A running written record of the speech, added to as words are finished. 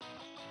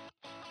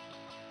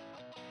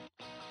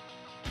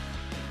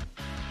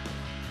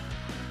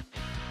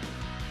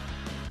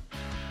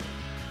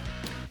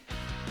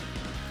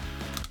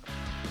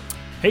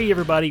Hey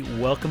everybody,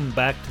 welcome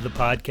back to the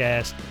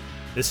podcast.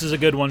 This is a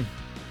good one.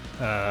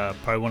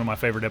 Probably one of my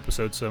favorite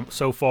episodes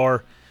so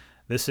far.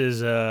 This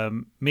is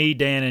me,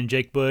 Dan, and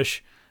Jake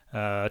Bush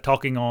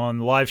talking on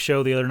the live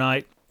show the other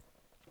night.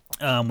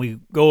 We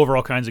go over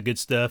all kinds of good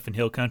stuff in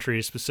hill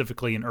country,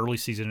 specifically in early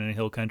season in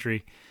hill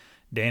country.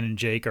 Dan and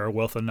Jake are a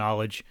wealth of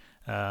knowledge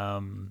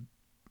on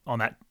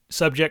that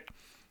subject,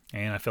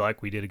 and I feel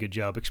like we did a good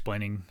job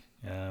explaining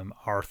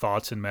our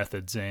thoughts and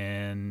methods,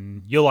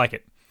 and you'll like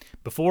it.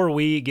 Before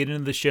we get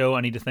into the show,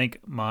 I need to thank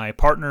my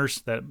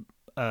partners that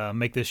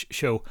make this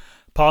show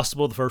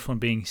possible. The first one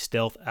being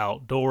Stealth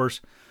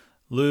Outdoors.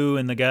 Lou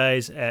and the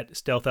guys at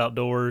Stealth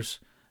Outdoors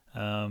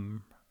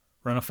run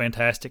a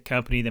fantastic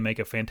company. They make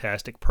a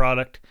fantastic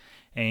product.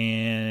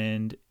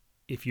 And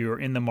if you're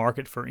in the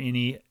market for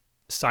any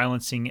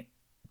silencing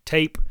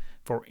tape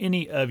for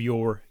any of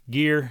your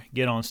gear,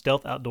 get on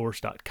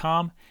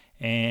stealthoutdoors.com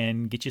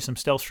and get you some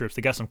stealth strips.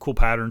 They got some cool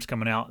patterns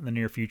coming out in the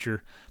near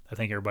future I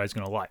think everybody's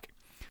going to like.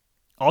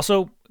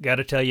 Also, got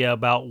to tell you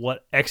about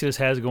what Exodus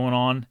has going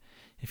on.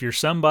 If you're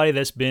somebody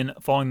that's been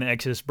following the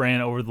Exodus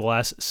brand over the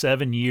last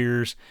 7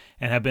 years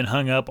and have been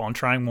hung up on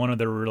trying one of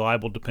their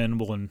reliable,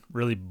 dependable, and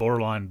really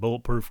borderline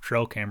bulletproof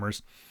trail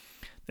cameras,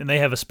 then they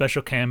have a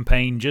special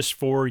campaign just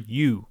for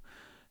you.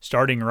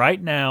 Starting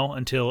right now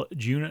until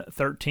June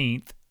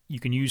 13th, you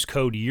can use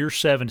code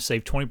YEAR7 to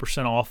save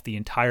 20% off the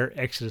entire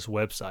Exodus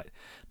website.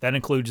 That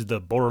includes the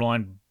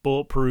borderline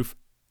bulletproof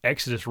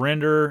Exodus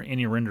render,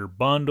 any render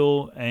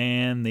bundle,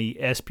 and the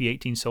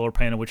SP18 solar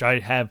panel, which I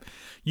have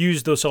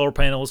used those solar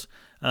panels,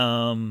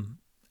 and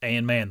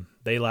man,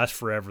 they last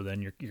forever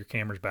than your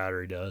camera's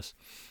battery does.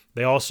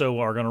 They also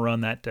are going to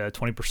run that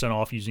 20%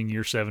 off using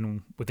Year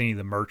 7 with any of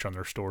the merch on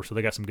their store, so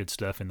they got some good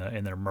stuff in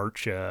their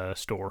merch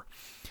store.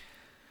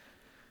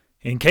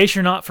 In case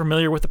you're not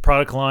familiar with the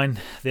product line,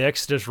 the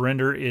Exodus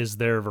Render is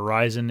their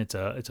Verizon. It's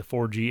a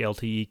 4G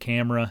LTE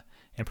camera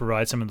and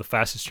provides some of the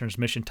fastest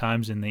transmission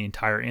times in the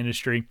entire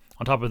industry.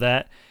 On top of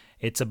that,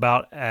 it's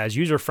about as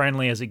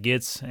user-friendly as it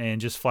gets and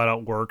just flat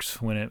out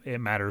works when it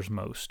matters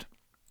most.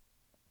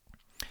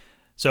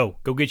 So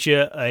go get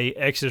you a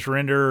Exodus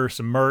Render or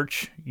some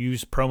merch.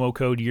 Use promo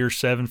code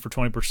YEAR7 for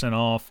 20%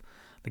 off.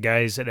 The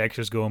guys at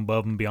Exodus go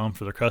above and beyond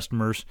for their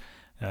customers.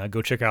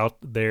 Go check out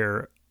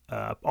their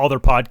all their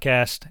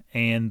podcasts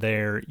and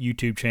their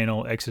YouTube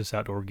channel, Exodus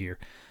Outdoor Gear.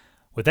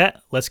 With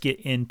that, let's get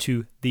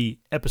into the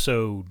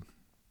episode.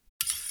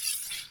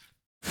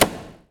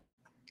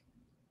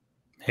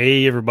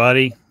 Hey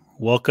everybody,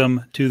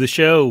 welcome to the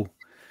show.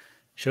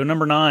 Show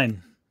number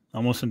 9,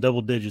 almost in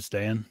double digits,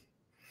 Dan.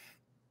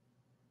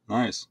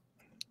 Nice.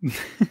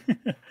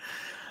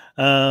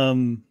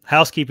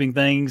 Housekeeping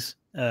things.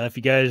 If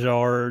you guys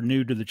are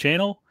new to the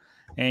channel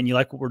and you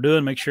like what we're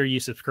doing, make sure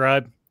you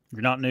subscribe. If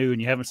you're not new and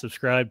you haven't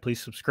subscribed,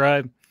 please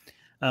subscribe.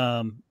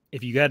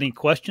 If you got any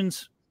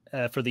questions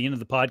for the end of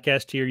the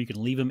podcast here, you can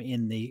leave them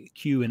in the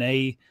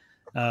Q&A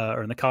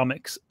or in the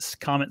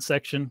comment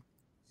section.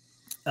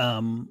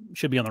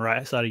 Should be on the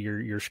right side of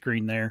your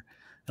screen there.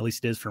 At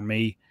least it is for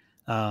me.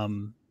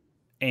 And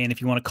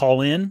if you want to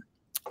call in,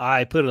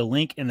 I put a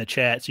link in the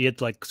chat. So you have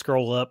to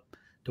scroll up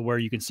to where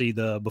you can see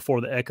the before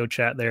the Echo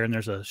chat there. And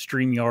there's a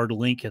StreamYard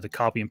link. You have to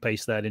copy and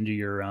paste that into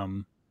your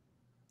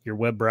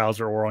web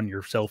browser or on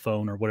your cell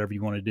phone or whatever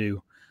you want to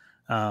do,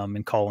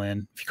 and call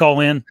in. If you call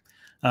in,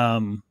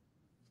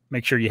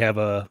 make sure you have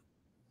a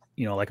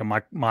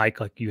mic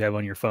like you have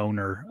on your phone,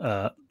 or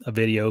a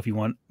video if you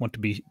want to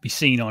be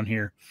seen on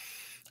here.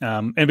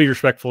 And be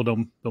respectful.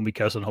 Don't be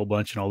cussing a whole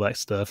bunch and all that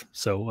stuff.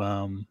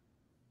 So,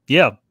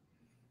 yeah.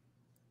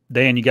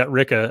 Dan, you got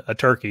Rick a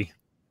turkey.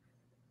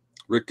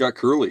 Rick got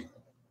Curly.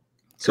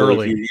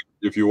 Curly. So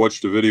if you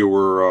watched the video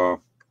where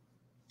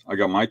I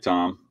got my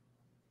Tom,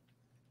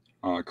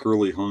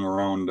 Curly hung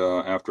around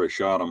after I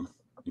shot him.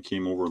 He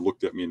came over and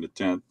looked at me in the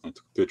tent. I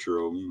took a picture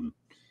of him, and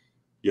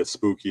he got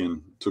spooky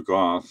and took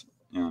off.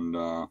 And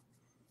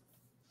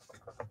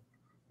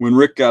when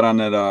Rick got on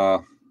that,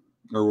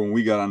 or when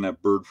we got on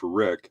that bird for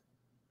Rick,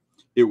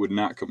 it would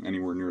not come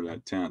anywhere near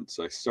that tent.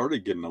 So I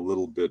started getting a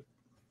little bit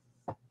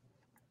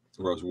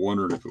where I was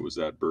wondering if it was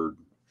that bird,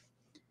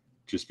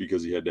 just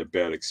because he had that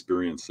bad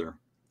experience there.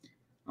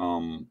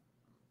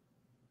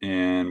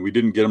 And we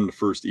didn't get him the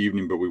first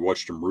evening, but we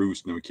watched him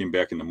roost, and then we came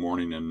back in the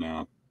morning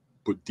and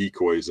put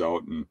decoys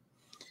out and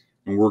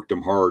worked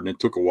him hard. And it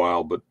took a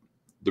while, but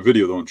the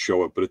video don't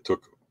show it, but it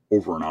took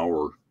over an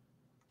hour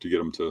to get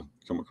him to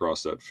come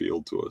across that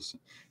field to us.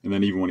 And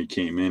then even when he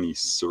came in, he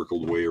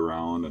circled way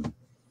around, and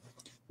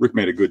Rick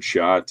made a good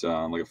shot,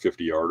 like a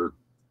 50-yarder.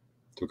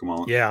 Took him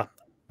out. Yeah,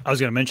 I was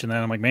going to mention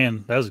that. I'm like,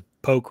 man, that was a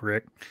poke,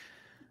 Rick.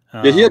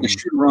 Yeah, he had to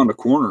shoot around the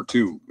corner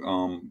too,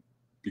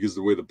 because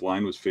the way the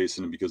blind was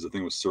facing him, because the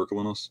thing was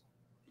circling us.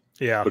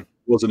 Yeah. But it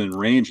wasn't in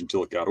range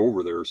until it got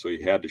over there, so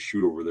he had to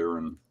shoot over there.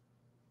 And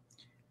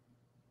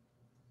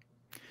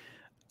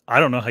I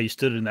don't know how you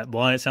stood in that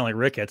blind. It sounded like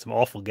Rick had some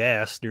awful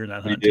gas during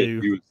that hunt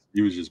too.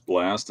 He was just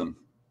blasting.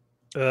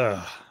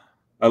 Ugh.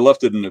 I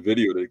left it in the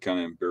video to kind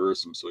of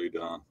embarrass him, so he'd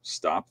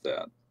stop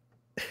that.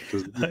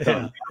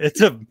 Yeah,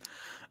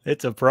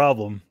 it's a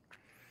problem.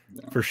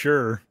 For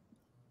sure.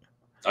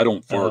 I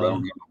don't fart. I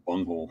don't have a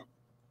bunghole.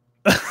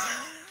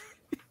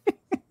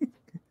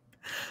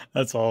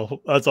 That's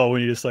all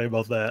we need to say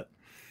about that.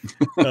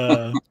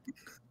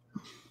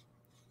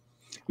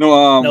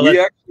 We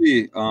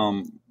actually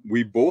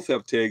we both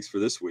have tags for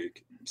this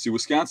week. See,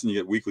 Wisconsin, you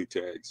get weekly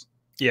tags.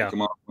 Yeah. They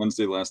come out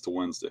Wednesday last to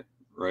Wednesday,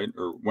 right?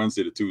 Or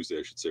Wednesday to Tuesday,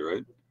 I should say,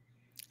 right?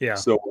 Yeah.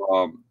 So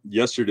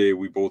yesterday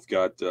we both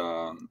got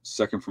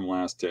second from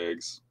last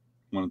tags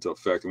went into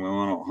effect, and we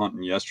went out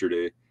hunting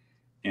yesterday,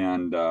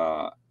 and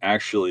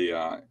actually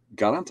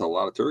got onto a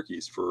lot of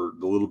turkeys for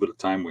the little bit of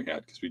time we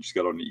had because we just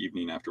got out in the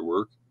evening after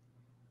work.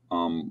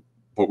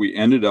 But we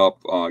ended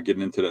up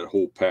getting into that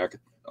whole pack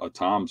of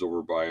toms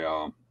over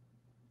by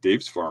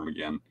Dave's farm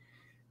again,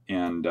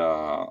 and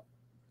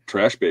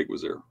Trash Bag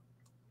was there,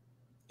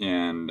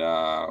 and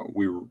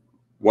we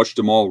watched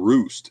them all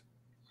roost.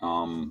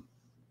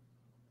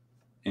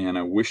 And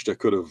I wished I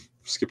could have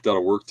skipped out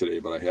of work today,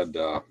 but I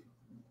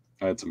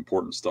had some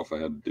important stuff I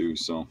had to do.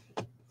 So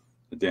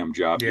the damn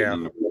job getting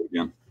in the way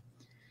again.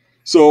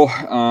 So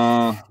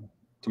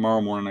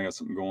tomorrow morning I got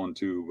something going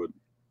too, but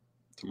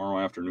tomorrow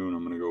afternoon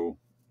I'm gonna go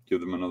give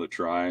them another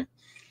try.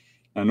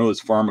 I know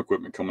there's farm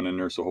equipment coming in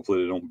there, so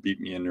hopefully they don't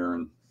beat me in there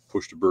and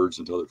push the birds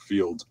into other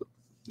fields. But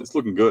it's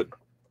looking good.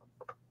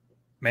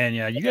 Man,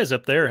 yeah, you guys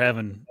up there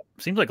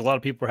seems like a lot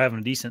of people are having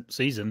a decent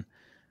season.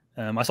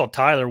 I saw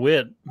Tyler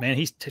Witt. Man,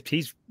 he's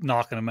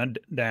knocking them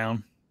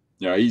down.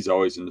 Yeah, he's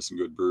always into some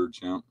good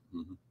birds. Yeah.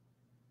 Mm-hmm.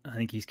 I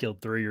think he's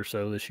killed 3 or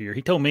so this year.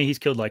 He told me he's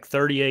killed like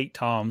 38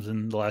 toms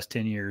in the last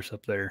 10 years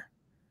up there.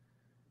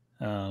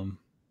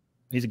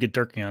 He's a good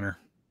turkey hunter.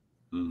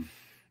 Mm.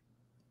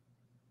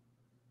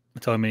 I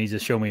told him he needs to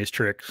show me his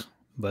tricks.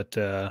 But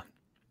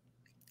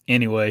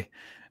anyway,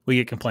 we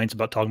get complaints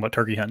about talking about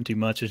turkey hunting too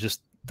much. It's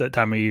just that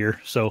time of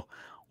year. So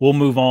we'll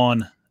move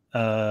on,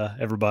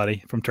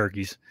 everybody, from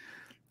turkeys.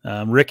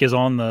 Rick is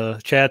on the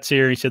chats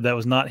here. He said that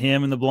was not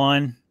him in the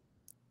blind.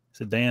 He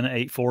said Dan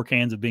ate 4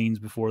 cans of beans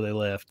before they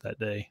left that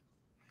day.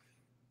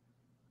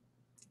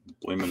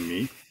 Blaming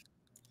me?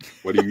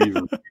 What do you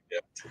even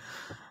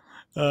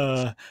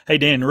get? Hey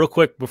Dan, real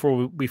quick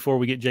before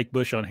we get Jake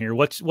Bush on here,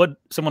 what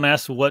someone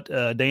asked what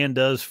Dan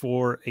does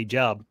for a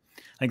job.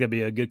 I think that'd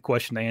be a good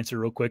question to answer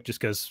real quick, just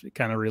because it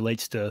kind of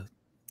relates to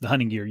the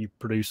hunting gear you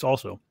produce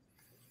also.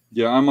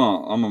 Yeah, I'm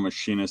a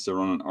machinist. I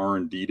run an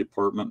R&D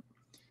department.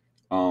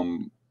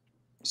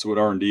 So what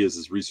R&D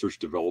is research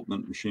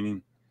development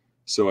machining.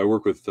 So I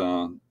work with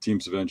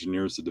teams of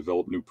engineers to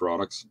develop new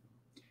products,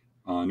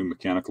 new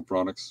mechanical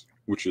products,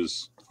 which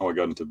is how I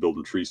got into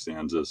building tree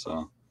stands, as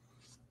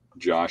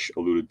Josh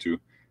alluded to.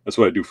 That's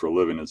what I do for a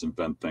living, is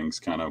invent things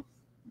kind of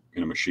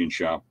in a machine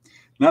shop.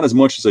 Not as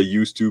much as I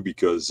used to,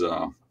 because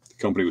the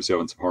company was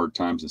having some hard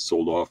times and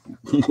sold off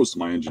most of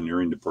my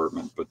engineering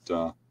department.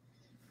 But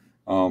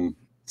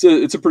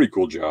it's a pretty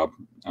cool job.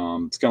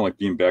 It's kind of like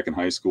being back in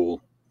high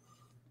school.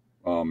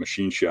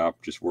 Machine shop,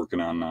 just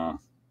working on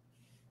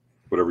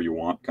whatever you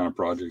want kind of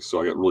projects. So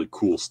I got really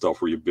cool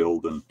stuff where you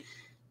build, and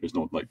there's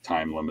no like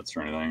time limits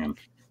or anything. And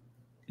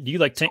do you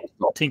like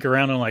tinker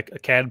around on like a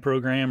CAD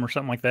program or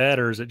something like that,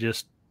 or is it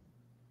just?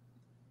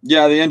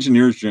 Yeah, the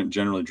engineers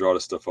generally draw the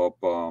stuff up.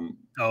 Oh,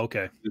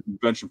 okay. The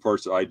invention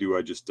parts that I do,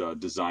 I just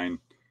design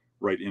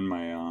right in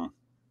my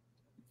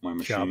my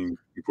machining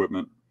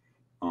equipment.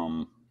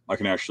 I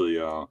can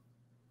actually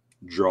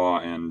draw,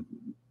 and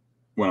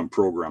when I'm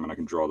programming, I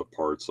can draw the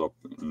parts up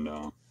and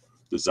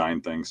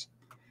design things.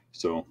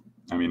 So,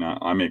 I mean,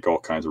 I make all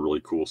kinds of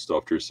really cool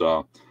stuff. There's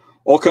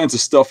all kinds of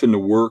stuff in the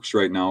works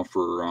right now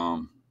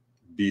for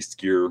beast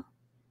gear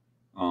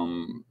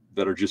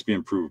that are just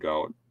being proved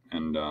out,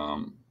 and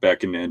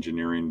back into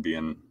engineering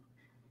being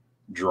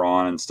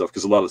drawn and stuff,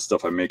 because a lot of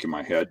stuff I make in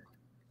my head,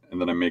 and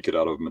then I make it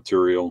out of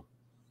material,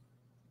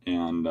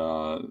 and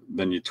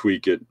then you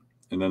tweak it,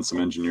 and then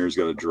some engineers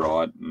got to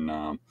draw it,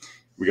 and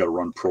we got to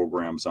run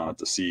programs on it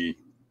to see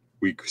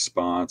weak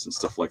spots and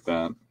stuff like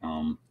that.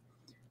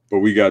 But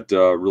we got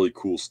a really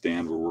cool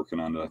stand we're working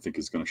on that I think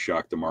is going to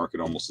shock the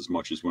market almost as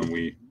much as when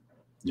we,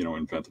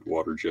 invented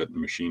water jet and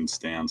machine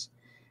stands.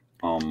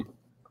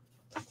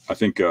 I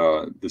think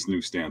this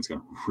new stand's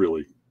going to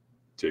really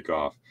take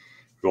off.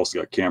 We've also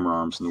got camera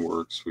arms in the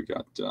works. We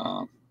got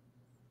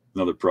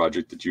another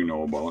project that you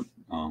know about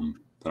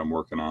that I'm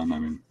working on. I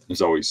mean,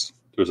 there's always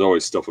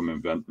stuff I'm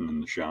inventing in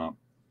the shop.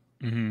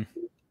 Mm-hmm.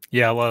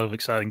 Yeah, a lot of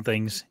exciting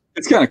things.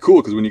 It's kind of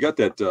cool because when you got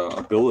that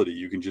ability,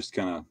 you can just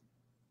kind of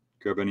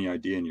grab any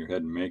idea in your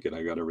head and make it.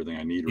 I got everything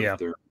I need right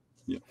there.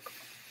 Yeah.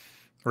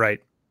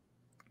 Right.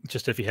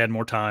 Just if you had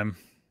more time.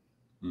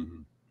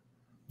 Mm-hmm.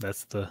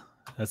 That's the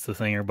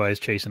thing everybody's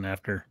chasing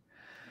after.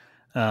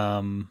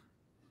 All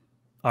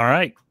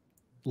right.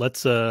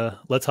 Let's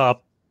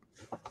hop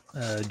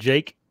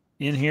Jake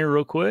in here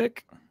real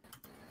quick.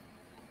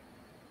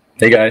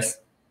 Hey guys.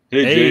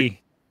 Hey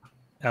Jake.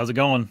 How's it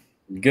going?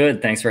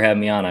 Good. Thanks for having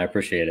me on. I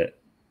appreciate it.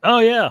 Oh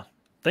yeah.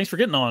 Thanks for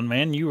getting on,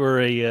 man. You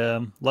were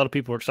a lot of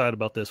people are excited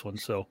about this one,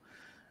 so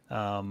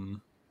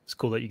it's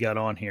cool that you got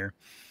on here.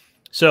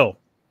 So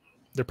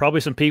there are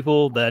probably some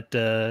people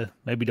that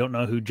maybe don't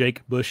know who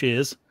Jake Bush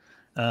is.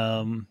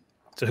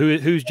 So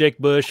who's Jake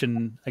Bush?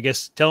 And I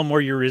guess tell them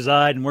where you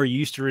reside and where you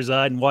used to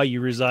reside and why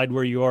you reside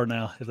where you are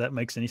now, if that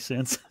makes any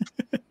sense.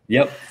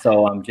 Yep.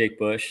 So I'm Jake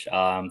Bush.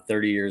 I'm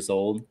 30 years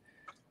old.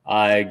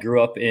 I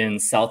grew up in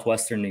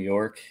southwestern New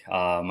York.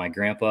 My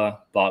grandpa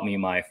bought me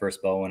my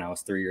first bow when I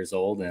was 3 years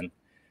old, and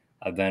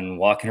I've been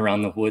walking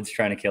around the woods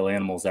trying to kill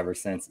animals ever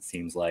since, it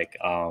seems like.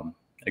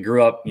 I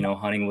grew up,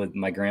 hunting with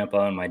my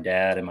grandpa and my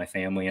dad and my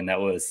family, and that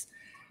was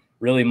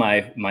really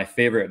my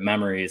favorite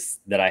memories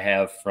that I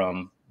have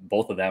from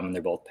both of them, and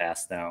they're both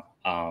passed now.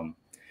 When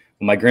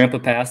my grandpa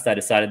passed, I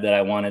decided that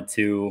I wanted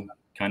to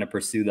kind of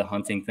pursue the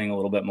hunting thing a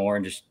little bit more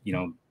and just,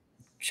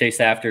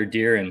 chase after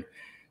deer in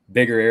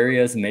bigger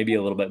areas and maybe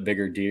a little bit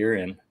bigger deer.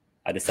 And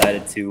I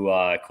decided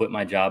to quit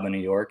my job in New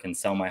York and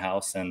sell my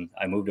house. And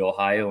I moved to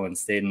Ohio and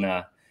stayed in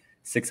a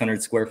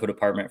 600 square foot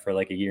apartment for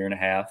like a year and a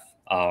half.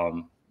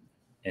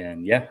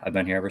 And yeah, I've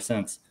been here ever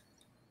since.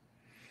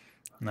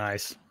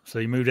 Nice. So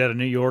you moved out of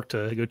New York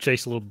to go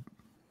chase a little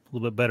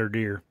bit better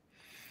deer.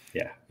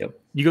 Yeah. Yep.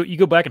 You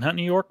go back and hunt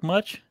New York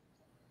much?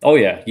 Oh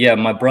yeah. Yeah.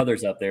 My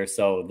brother's up there.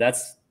 So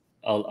that's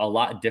a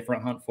lot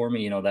different hunt for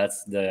me.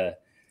 That's the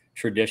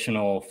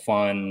traditional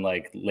fun,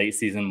 like late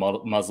season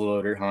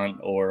muzzleloader hunt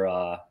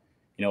or,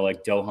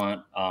 like doe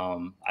hunt.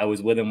 I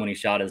was with him when he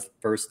shot his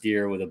first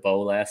deer with a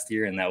bow last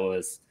year. And that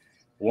was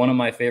one of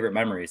my favorite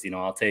memories.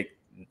 I'll take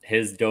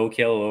his doe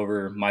kill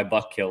over my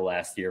buck kill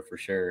last year for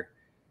sure.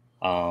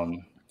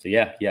 So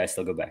yeah, I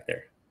still go back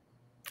there.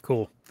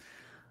 Cool.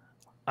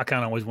 I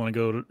kind of always want to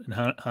go and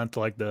hunt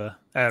like the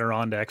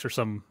Adirondacks or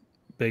some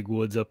big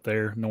woods up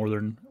there,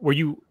 northern.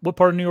 What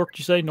part of New York did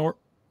you say? North?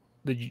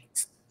 Did you?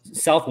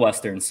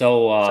 Southwestern.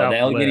 So the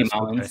Allegheny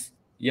Mountains. Okay.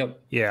 Yep.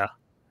 Yeah.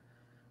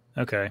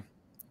 Okay.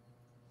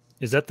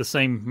 Is that the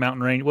same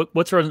mountain range?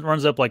 What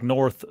runs up like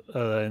north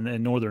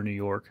in northern New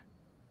York?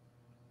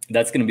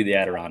 That's going to be the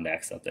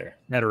Adirondacks up there.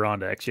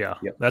 Adirondacks, yeah.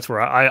 Yep. That's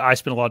where I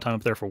spend a lot of time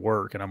up there for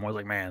work, and I'm always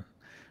like, man.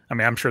 I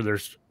mean, I'm sure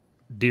there's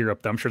deer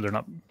up there. I'm sure they're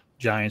not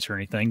giants or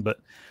anything, but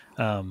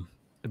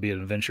it'd be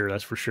an adventure,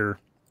 that's for sure.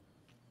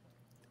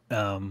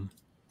 So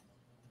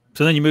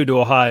then you moved to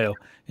Ohio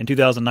in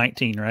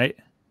 2019, right?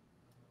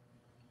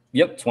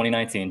 Yep,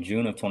 2019,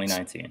 June of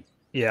 2019.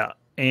 Yeah,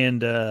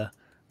 and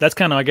that's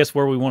kind of, I guess,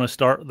 where we want to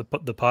start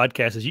the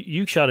podcast. Is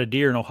you shot a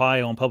deer in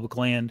Ohio on public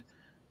land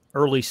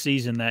early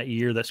season that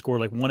year that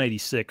scored like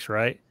 186,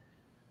 right?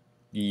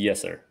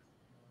 Yes, sir.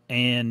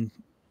 And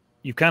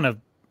you've kind of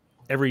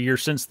every year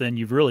since then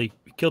you've really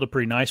killed a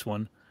pretty nice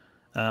one,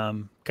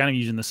 kind of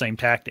using the same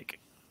tactic,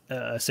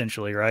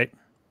 essentially, right?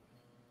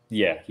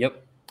 Yeah.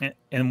 Yep.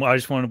 And I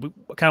just want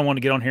to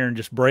get on here and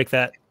just break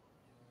that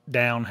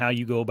down, how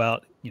you go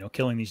about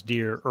killing these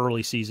deer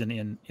early season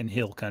in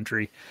hill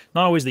country.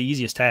 Not always the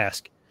easiest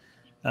task.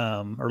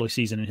 Early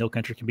season in hill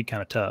country can be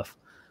kind of tough.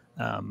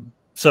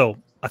 So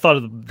I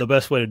thought the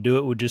best way to do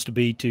it would just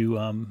be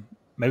to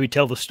maybe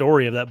tell the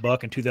story of that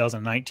buck in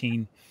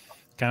 2019,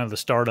 kind of the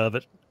start of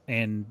it,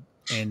 and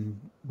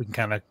we can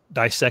kind of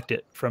dissect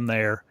it from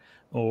there,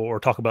 or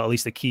talk about at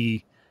least the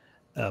key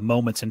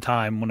moments in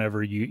time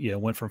whenever you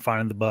went from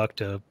finding the buck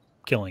to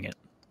killing it.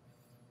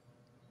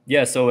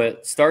 Yeah, so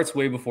it starts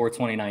way before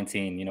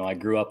 2019. I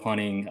grew up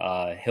hunting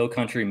hill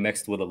country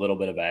mixed with a little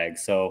bit of ag.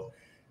 So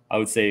I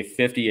would say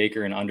 50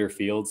 acre and under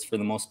fields for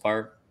the most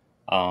part.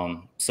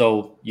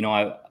 So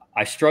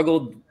I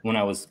struggled when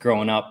I was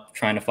growing up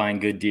trying to find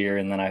good deer.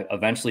 And then I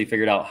eventually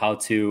figured out how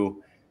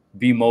to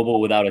be mobile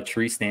without a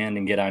tree stand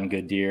and get on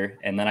good deer.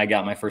 And then I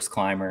got my first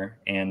climber,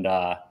 and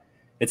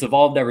it's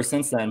evolved ever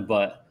since then.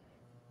 But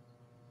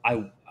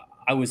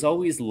I was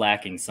always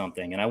lacking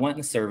something, and I went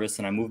in the service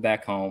and I moved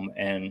back home.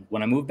 And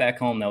when I moved back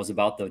home, that was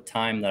about the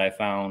time that I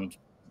found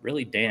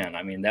really Dan.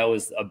 I mean, that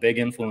was a big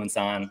influence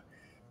on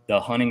the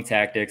hunting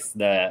tactics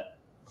that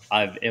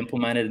I've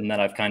implemented and that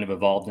I've kind of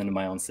evolved into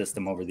my own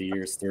system over the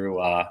years through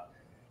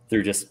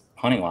just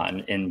hunting a lot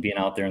and being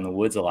out there in the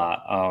woods a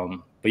lot.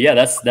 But yeah,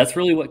 that's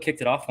really what kicked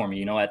it off for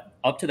me.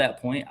 Up to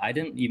that point,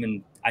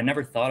 I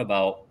never thought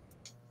about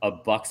a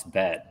buck's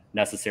bed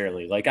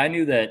necessarily. Like, I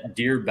knew that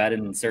deer bedded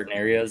in certain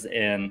areas,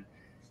 and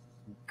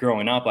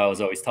growing up, I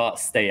was always taught,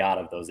 stay out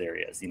of those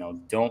areas.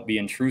 Don't be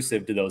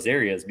intrusive to those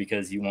areas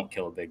because you won't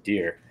kill a big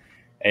deer.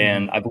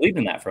 And I believed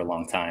in that for a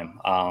long time.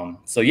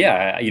 So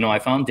yeah, I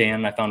found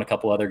Dan, I found a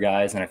couple other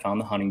guys, and I found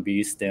the Hunting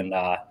Beast. And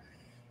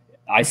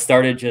I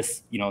started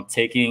just,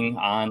 taking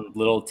on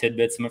little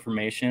tidbits of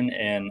information.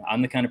 And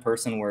I'm the kind of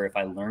person where if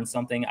I learn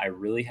something, I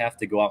really have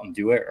to go out and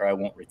do it, or I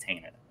won't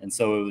retain it. And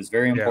so it was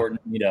very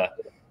important to me to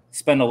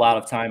spend a lot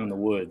of time in the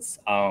woods.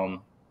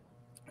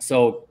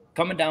 So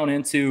coming down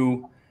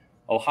into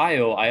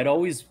Ohio, I've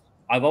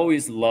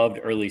always loved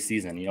early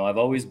season. I've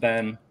always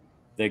been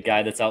the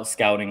guy that's out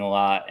scouting a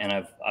lot, and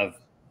I've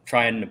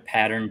trying to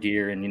pattern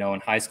deer. And, in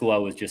high school, I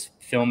was just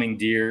filming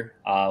deer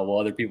while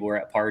other people were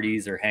at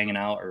parties or hanging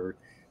out or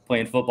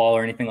playing football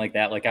or anything like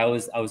that. Like, I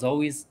was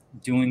always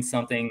doing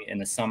something in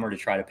the summer to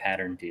try to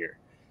pattern deer.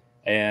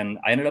 And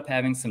I ended up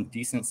having some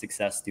decent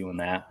success doing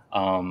that.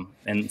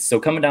 And so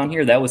coming down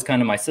here, that was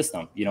kind of my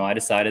system. I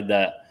decided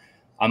that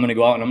I'm going to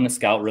go out and I'm going to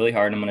scout really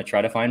hard. I'm going to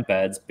try to find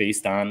beds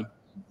based on,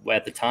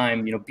 at the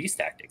time, beast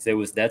tactics.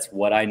 That's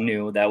what I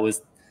knew.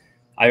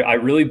 I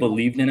really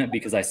believed in it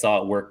because I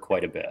saw it work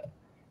quite a bit.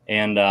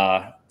 And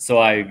so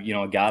I,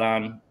 got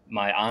on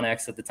my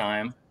onX at the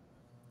time,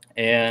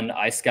 and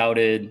I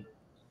scouted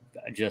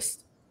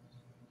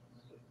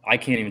I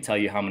can't even tell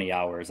you how many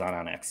hours on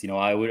onX.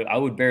 I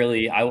would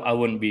barely, I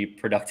wouldn't be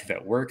productive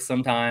at work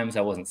sometimes.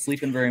 I wasn't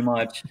sleeping very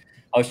much.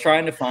 I was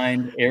trying to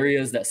find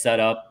areas that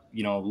set up,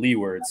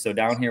 leeward. So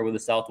down here with the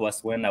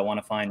southwest wind, I want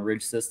to find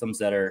ridge systems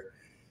that are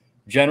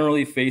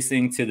generally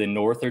facing to the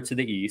north or to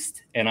the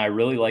east. And I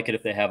really like it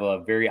if they have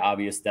a very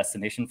obvious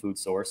destination food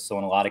source. So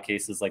in a lot of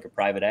cases, like a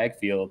private ag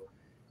field.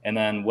 And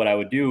then what I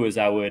would do is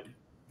I would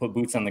put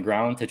boots on the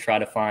ground to try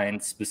to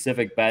find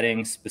specific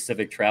bedding,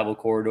 specific travel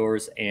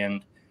corridors,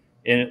 and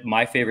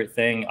my favorite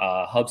thing,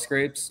 hub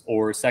scrapes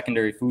or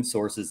secondary food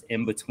sources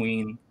in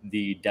between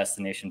the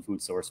destination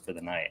food source for the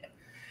night.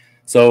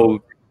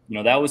 So,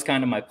 that was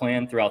kind of my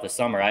plan throughout the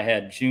summer. I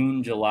had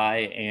June,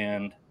 July,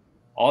 and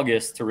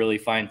August to really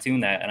fine tune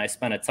that. And I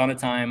spent a ton of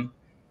time,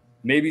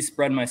 maybe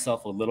spread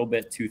myself a little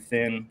bit too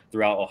thin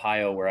throughout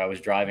Ohio, where I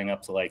was driving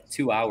up to like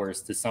 2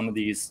 hours to some of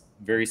these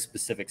very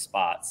specific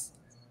spots.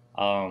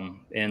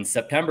 And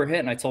September hit,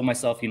 and I told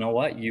myself, you know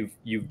what,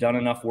 you've done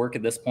enough work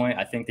at this point.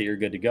 I think that you're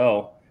good to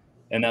go.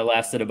 And that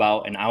lasted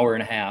about an hour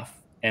and a half.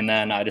 And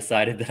then I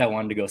decided that I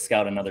wanted to go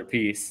scout another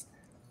piece.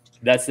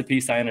 That's the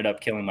piece I ended up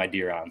killing my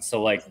deer on.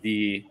 So like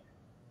that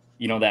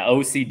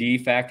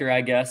OCD factor,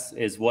 I guess,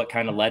 is what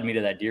kind of led me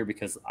to that deer,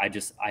 because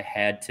I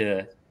had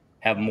to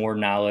have more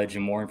knowledge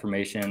and more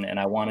information, and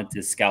I wanted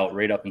to scout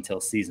right up until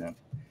season.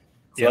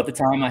 So At the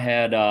time I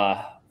had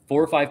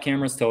 4 or 5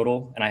 cameras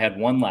total, and I had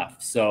 1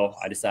 left. So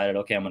I decided,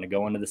 okay, I'm going to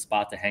go into the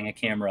spot to hang a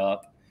camera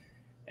up.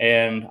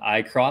 And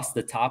I crossed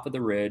the top of the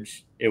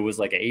ridge. It was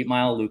like an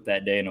 8-mile loop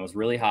that day, and it was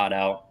really hot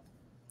out.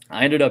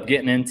 I ended up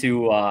getting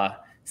into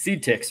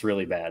seed ticks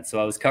really bad.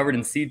 So I was covered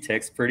in seed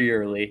ticks pretty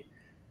early,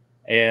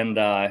 and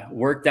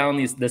worked down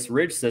this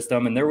ridge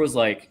system. And there was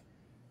like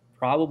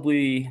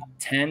probably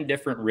 10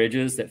 different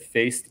ridges that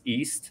faced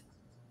east.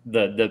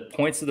 The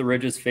points of the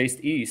ridges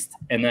faced east,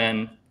 and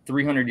then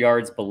 300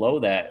 yards below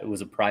that, it was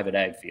a private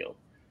ag field.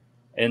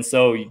 And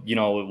so,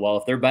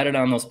 if they're bedded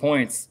on those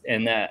points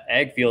and that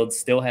ag field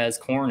still has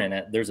corn in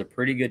it, there's a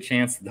pretty good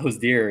chance that those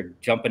deer are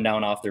jumping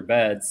down off their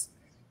beds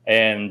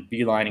and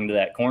beelining to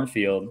that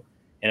cornfield.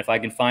 And if I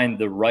can find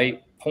the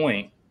right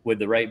point with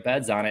the right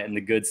beds on it and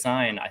the good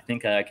sign, I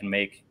think that I can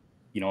make,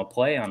 a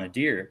play on a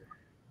deer.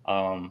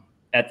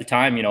 At the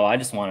time, I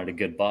just wanted a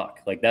good buck.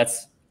 Like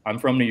I'm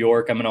from New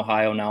York. I'm in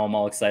Ohio now. I'm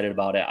all excited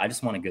about it. I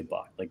just want a good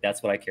buck. Like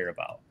that's what I care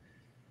about.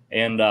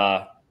 And,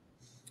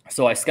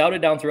 so I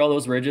scouted down through all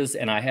those ridges,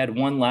 and I had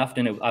 1 left,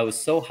 and I was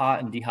so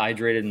hot and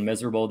dehydrated and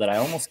miserable that I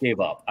almost gave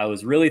up. I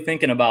was really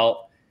thinking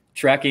about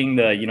trekking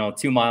the,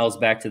 2 miles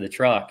back to the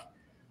truck.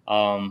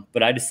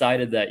 But I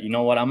decided that, you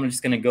know what, I'm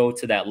just going to go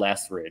to that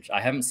last ridge. I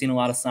haven't seen a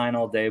lot of sign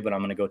all day, but I'm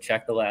going to go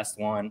check the last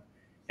one.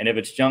 And if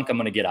it's junk, I'm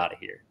going to get out of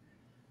here.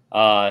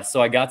 So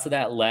I got to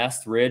that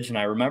last ridge, and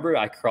I remember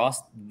I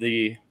crossed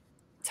the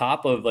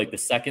top of like the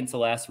second to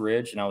last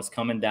ridge, and I was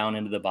coming down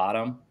into the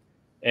bottom.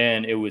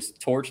 And it was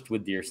torched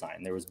with deer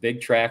sign. There was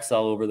big tracks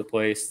all over the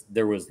place.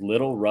 There was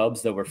little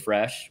rubs that were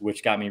fresh,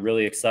 which got me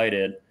really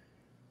excited.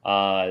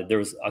 There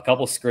was a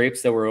couple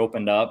scrapes that were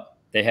opened up.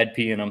 They had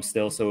pee in them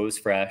still, so it was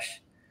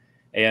fresh.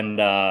 And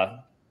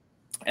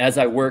as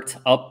I worked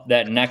up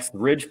that next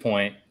ridge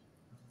point,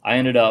 I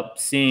ended up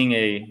seeing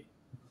a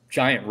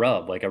giant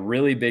rub, like a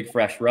really big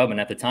fresh rub. And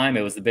at the time,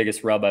 it was the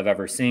biggest rub I've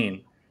ever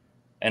seen.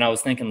 And I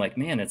was thinking like,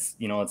 man, it's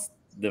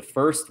the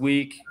first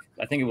week.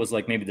 I think it was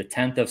like maybe the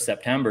 10th of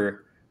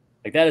September.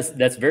 Like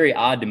that's very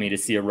odd to me to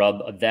see a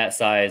rub of that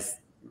size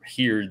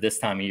here this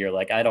time of year.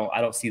 Like I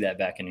don't see that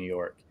back in New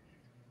York.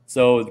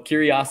 So the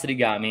curiosity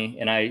got me,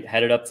 and I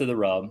headed up to the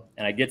rub,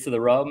 and I get to the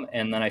rub,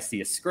 and then I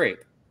see a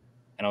scrape.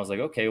 And I was like,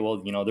 okay,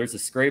 well, there's a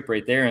scrape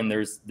right there, and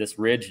there's this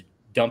ridge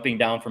dumping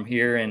down from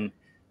here, and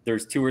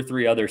there's 2 or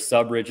 3 other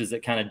sub ridges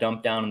that kind of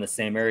dump down in the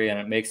same area, and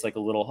it makes like a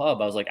little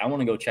hub. I was like, I want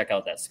to go check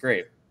out that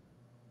scrape.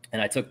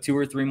 And I took 2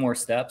 or 3 more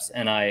steps,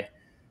 and I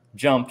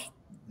jumped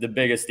the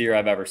biggest deer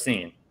I've ever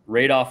seen,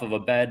 right off of a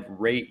bed,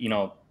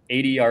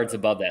 80 yards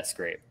above that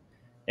scrape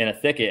in a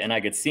thicket. And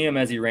I could see him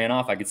as he ran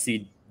off. I could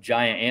see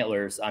giant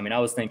antlers. I mean, I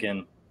was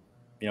thinking,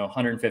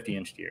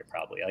 150-inch deer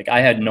probably. Like I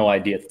had no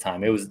idea at the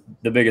time. It was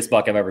the biggest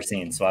buck I've ever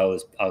seen. So I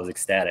was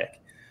ecstatic.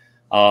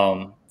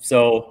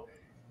 So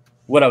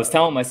what I was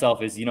telling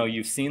myself is,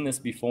 you've seen this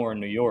before in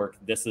New York.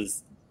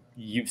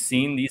 You've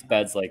seen these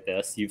beds like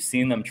this. You've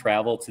seen them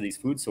travel to these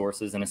food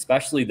sources, and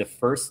especially the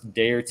first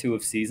day or 2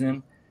 of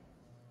season,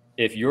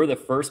 if you're the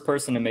first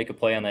person to make a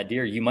play on that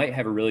deer, you might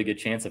have a really good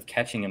chance of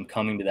catching him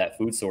coming to that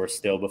food source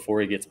still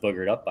before he gets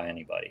boogered up by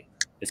anybody,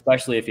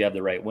 especially if you have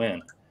the right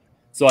wind.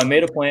 So I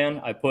made a plan.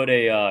 I put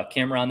a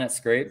camera on that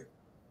scrape,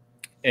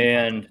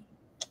 and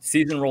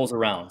season rolls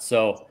around.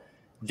 So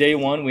day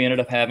 1, we ended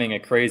up having a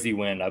crazy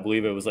wind. I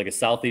believe it was like a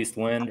southeast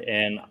wind,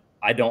 and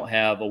I don't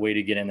have a way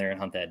to get in there and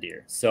hunt that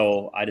deer.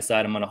 So I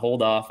decided I'm going to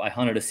hold off. I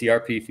hunted a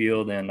CRP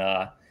field and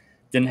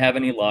didn't have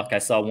any luck. I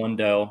saw one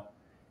doe.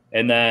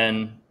 And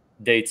then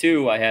day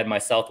 2, I had my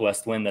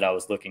southwest wind that I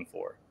was looking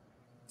for.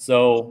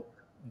 So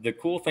the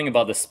cool thing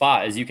about the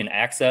spot is you can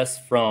access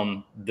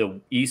from the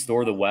east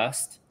or the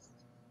west.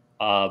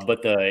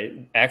 But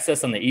the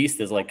access on the east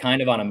is like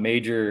kind of on a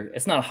major,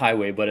 it's not a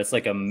highway, but it's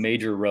like a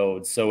major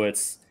road. So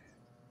it's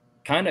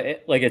kind of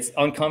like it's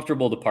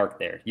uncomfortable to park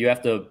there. You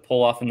have to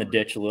pull off in the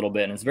ditch a little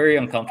bit, and it's very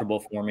uncomfortable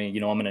for me.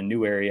 I'm in a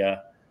new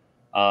area.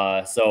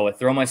 So I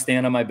throw my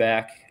stand on my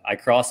back, I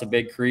cross a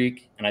big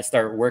creek, and I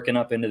start working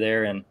up into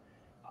there. And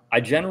I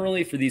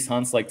generally, for these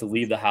hunts, like to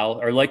leave the house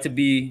or like to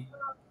be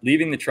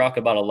leaving the truck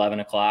about 11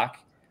 o'clock.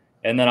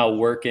 And then I'll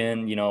work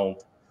in,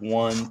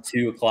 1,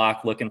 2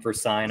 o'clock looking for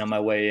sign on my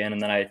way in.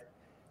 And then I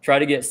try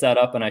to get set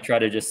up and I try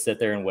to just sit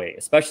there and wait,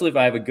 especially if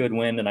I have a good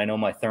wind and I know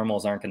my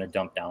thermals aren't going to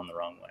dump down the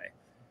wrong way.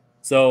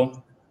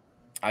 So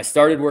I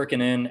started working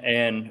in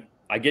and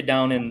I get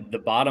down in the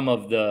bottom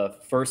of the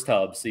first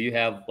hub. So you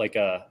have like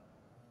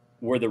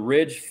where the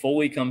ridge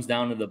fully comes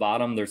down to the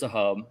bottom, there's a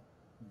hub,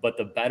 but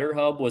the better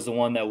hub was the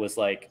one that was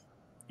like,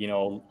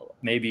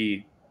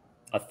 maybe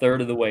a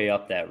third of the way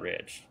up that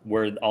ridge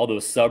where all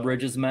those sub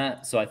ridges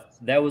met. So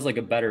that was like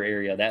a better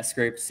area. That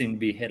scrape seemed to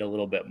be hit a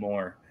little bit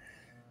more.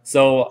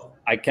 So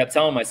I kept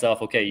telling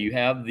myself, okay, you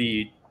have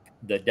the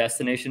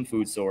destination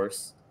food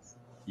source.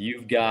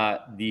 You've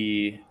got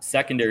the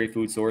secondary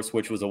food source,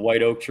 which was a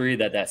white oak tree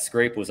that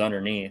scrape was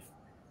underneath,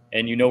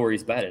 and you know where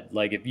he's bedded.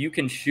 Like if you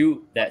can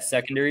shoot that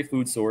secondary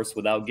food source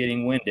without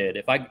getting winded,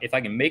 if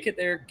I can make it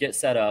there, get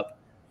set up,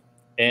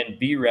 and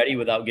be ready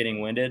without getting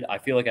winded, I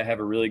feel like I have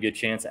a really good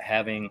chance at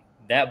having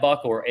that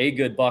buck or a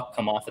good buck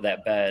come off of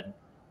that bed,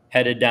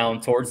 headed down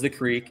towards the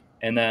creek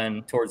and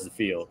then towards the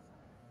field.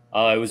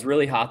 It was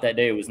really hot that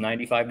day. It was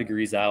 95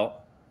 degrees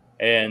out.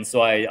 And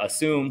so I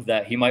assumed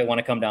that he might want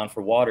to come down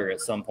for water at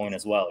some point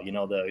as well.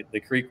 The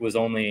creek was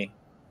only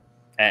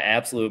at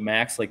absolute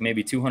max, like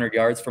maybe 200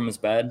 yards from his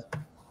bed.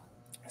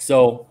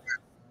 So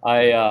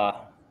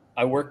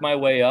I worked my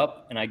way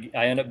up and I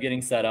ended up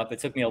getting set up. It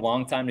took me a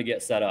long time to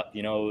get set up.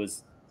 It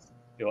was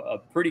a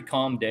pretty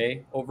calm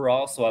day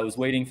overall. So I was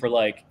waiting for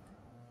like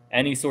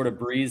any sort of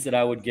breeze that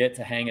I would get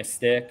to hang a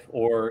stick,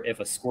 or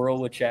if a squirrel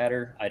would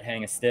chatter, I'd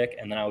hang a stick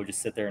and then I would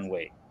just sit there and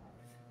wait.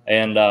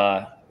 And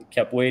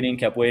kept waiting.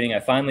 I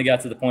finally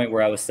got to the point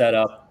where I was set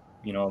up,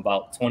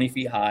 about 20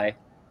 feet high.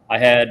 I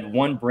had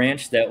one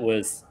branch that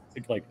was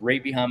like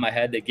right behind my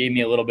head that gave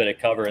me a little bit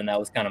of cover, and that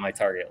was kind of my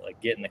target, like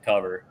getting the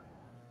cover.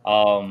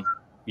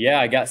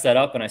 I got set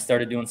up and I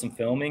started doing some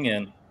filming,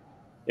 and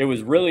it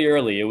was really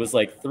early. It was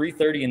like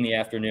 3:30 in the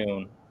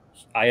afternoon.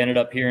 I ended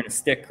up hearing a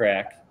stick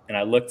crack, and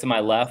I looked to my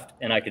left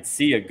and I could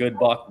see a good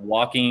buck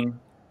walking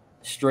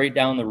straight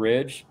down the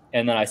ridge.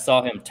 And then I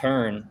saw him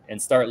turn and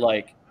start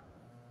like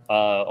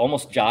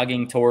almost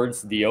jogging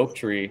towards the oak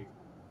tree.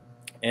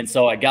 And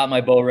so I got my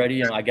bow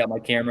ready and I got my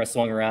camera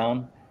swung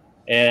around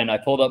and I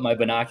pulled up my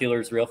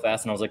binoculars real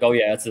fast. And I was like, oh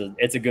yeah,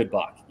 it's a good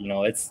buck.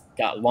 It's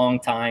got long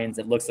tines.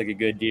 It looks like a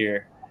good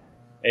deer.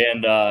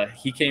 And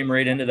he came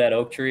right into that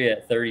oak tree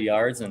at 30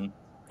 yards and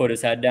put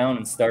his head down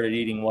and started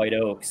eating white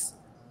oaks.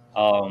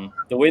 The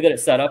way that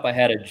it set up, I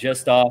had it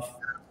just off.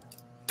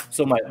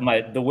 So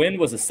the wind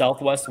was a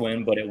southwest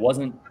wind, but it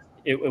wasn't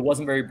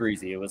very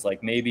breezy. It was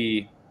like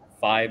maybe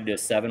 5 to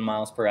 7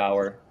 miles per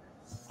hour.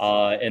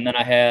 And then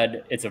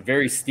it's a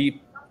very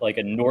steep, like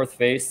a north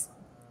face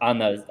on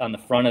the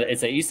front of it.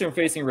 It's an eastern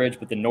facing ridge,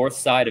 but the north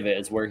side of it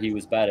is where he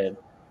was bedded,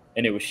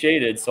 and it was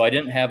shaded. So I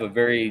didn't have a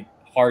very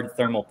hard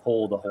thermal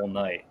pull the whole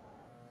night.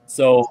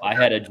 So I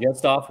had a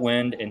just off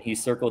wind and he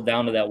circled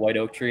down to that white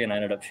oak tree and I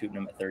ended up shooting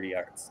him at 30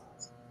 yards.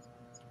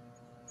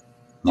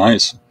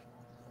 Nice.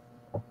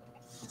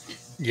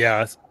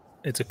 Yeah,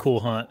 it's a cool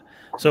hunt.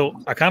 So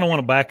I kind of want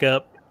to back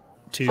up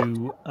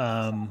to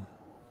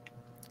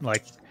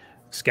like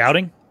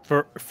scouting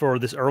for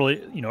this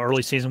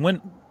early season.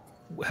 When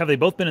have they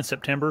both been in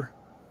September?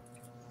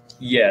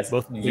 Yes,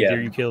 both the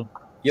deer you killed.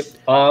 Yep.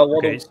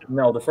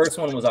 No, the first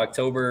one was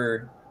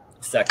October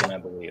 2nd, I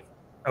believe.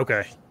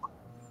 Okay,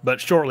 but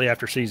shortly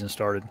after season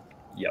started.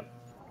 Yep.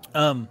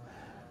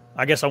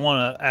 I guess I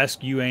want to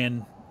ask you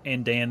and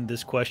Dan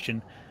this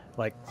question: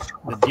 like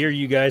the deer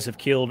you guys have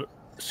killed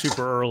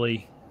super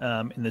early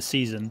in the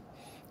season,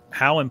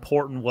 how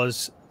important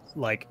was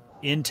like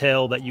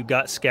intel that you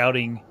got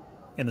scouting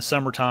in the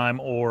summertime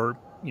or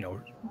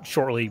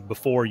shortly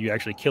before you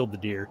actually killed the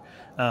deer?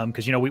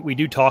 Because we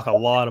do talk a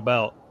lot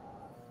about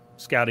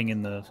scouting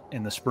in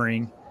the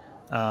spring.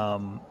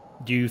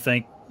 Do you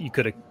think you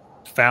could have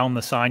found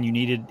the sign you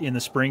needed in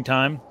the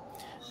springtime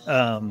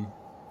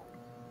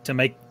to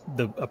make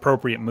the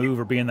appropriate move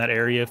or be in that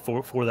area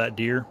for that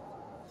deer?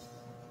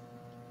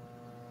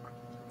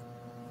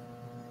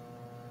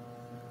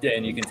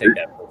 Dan, you can take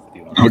that if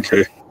you want.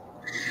 Okay.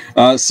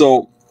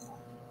 So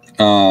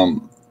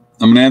I'm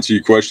going to answer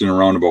your question in a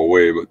roundabout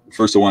way, but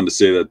first I wanted to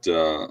say that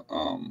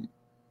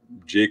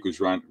Jake was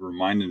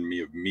reminding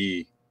me of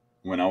me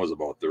when I was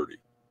about 30.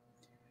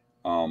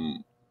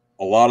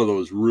 a lot of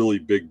those really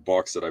big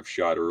bucks that I've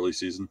shot early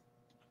season.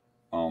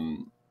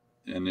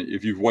 And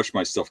if you've watched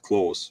my stuff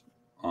close,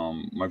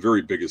 my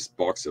very biggest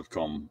bucks have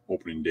come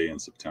opening day in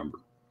September.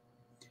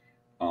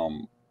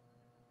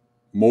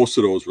 Most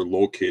of those were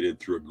located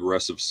through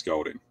aggressive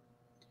scouting,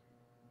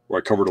 where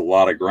I covered a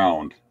lot of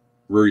ground,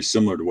 very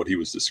similar to what he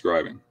was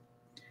describing.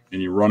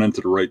 And you run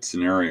into the right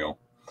scenario.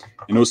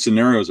 And those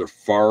scenarios are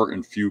far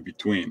and few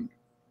between.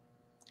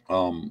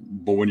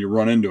 But when you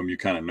run into them, you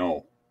kind of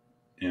know.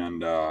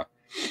 And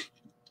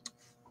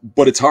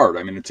but it's hard.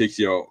 I mean, it takes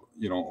you,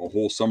 a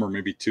whole summer,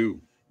 maybe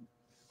 2,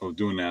 of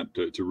doing that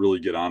to really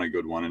get on a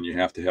good one. And you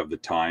have to have the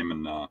time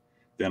and the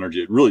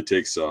energy. It really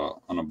takes an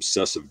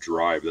obsessive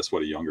drive. That's why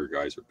the younger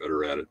guys are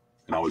better at it.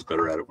 And I was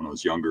better at it when I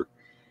was younger,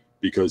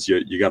 because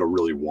you got to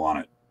really want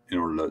it in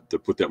order to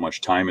put that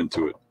much time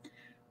into it.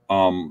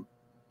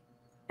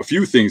 A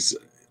few things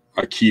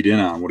I keyed in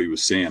on what he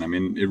was saying. I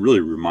mean, it really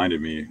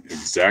reminded me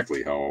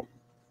exactly how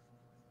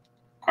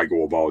I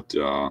go about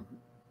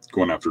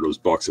going after those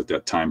bucks at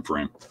that time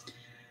frame.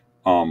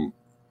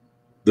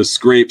 The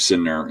scrapes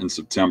in there in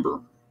September,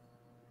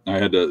 I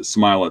had to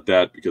smile at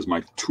that because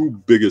my 2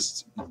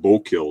 biggest bow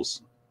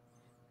kills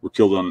were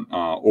killed on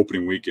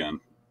opening weekend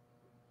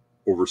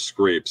over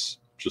scrapes,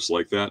 just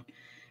like that.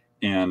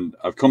 And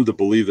I've come to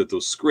believe that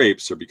those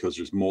scrapes are because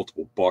there's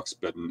multiple bucks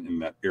bedding in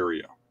that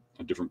area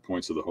at different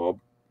points of the hub.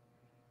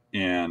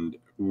 And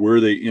where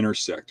they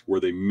intersect, where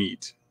they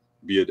meet,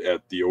 be it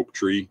at the oak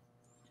tree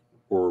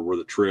or where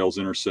the trails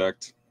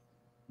intersect,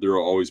 there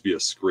will always be a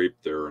scrape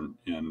there. And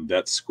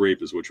that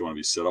scrape is what you want to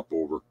be set up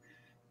over.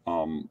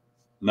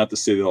 Not to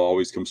say they'll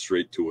always come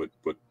straight to it,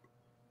 but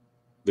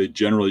they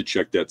generally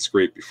check that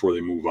scrape before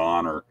they move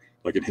on, or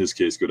like in his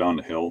case, go down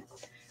the hill.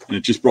 And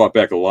it just brought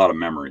back a lot of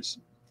memories,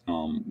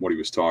 what he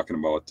was talking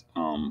about.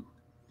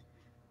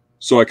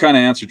 So I kind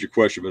of answered your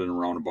question, but in a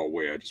roundabout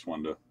way. I just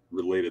wanted to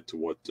relate it to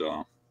what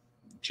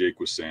Jake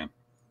was saying.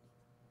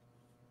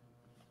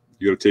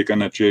 You got a take on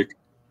that, Jake?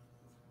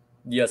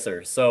 Yes,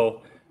 sir.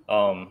 So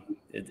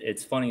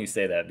it's funny you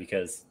say that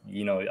because,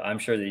 I'm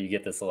sure that you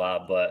get this a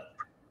lot, but,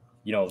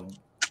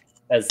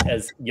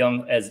 as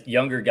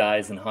younger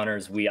guys and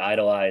hunters, we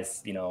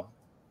idolize,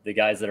 the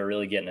guys that are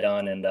really getting it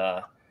done and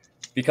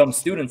become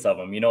students of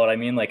them. You know what I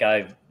mean? Like,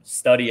 I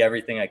study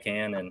everything I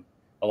can, and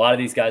a lot of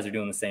these guys are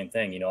doing the same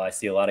thing. I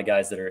see a lot of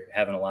guys that are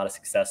having a lot of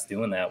success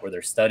doing that, where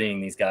they're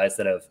studying these guys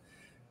that have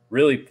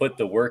really put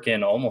the work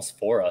in almost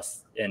for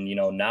us. And,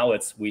 now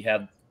we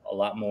have a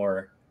lot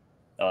more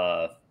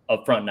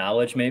upfront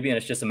knowledge maybe, and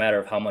it's just a matter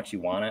of how much you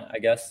want it, I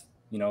guess,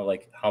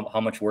 like how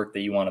much work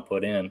that you want to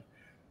put in.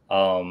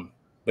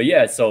 But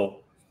yeah,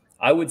 so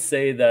I would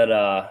say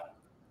that,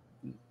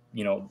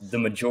 the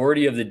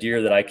majority of the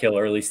deer that I kill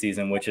early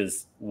season, which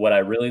is what I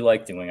really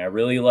like doing, I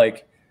really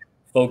like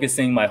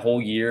focusing my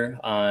whole year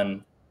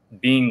on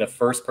being the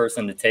first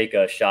person to take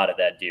a shot at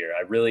that deer.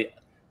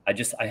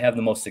 I have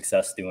the most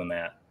success doing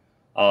that.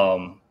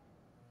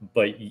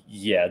 But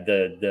yeah,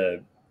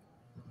 the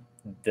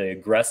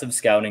aggressive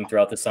scouting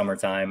throughout the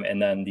summertime,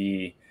 and then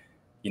the,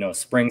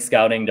 spring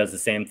scouting does the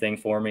same thing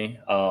for me.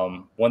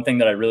 One thing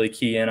that I really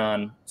key in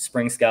on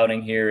spring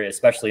scouting here,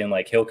 especially in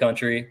like hill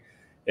country,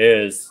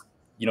 is,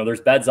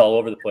 there's beds all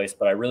over the place,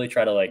 but I really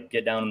try to like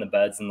get down in the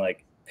beds and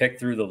like pick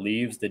through the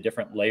leaves, the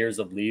different layers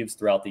of leaves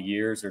throughout the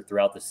years or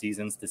throughout the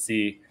seasons to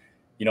see,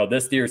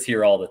 this deer's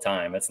here all the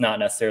time. It's not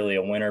necessarily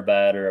a winter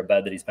bed or a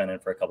bed that he's been in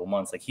for a couple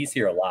months. Like, he's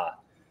here a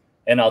lot,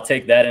 and I'll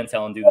take that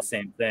intel and do the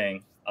same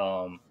thing.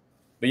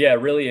 But yeah,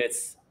 really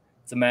it's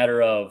a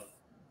matter of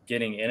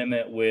getting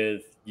intimate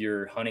with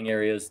your hunting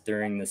areas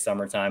during the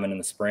summertime and in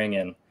the spring,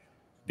 and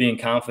being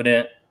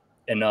confident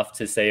enough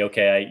to say,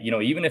 okay,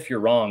 even if you're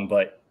wrong,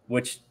 but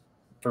which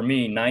for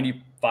me,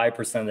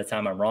 95% of the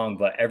time I'm wrong,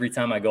 but every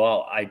time I go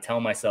out, I tell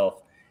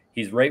myself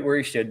he's right where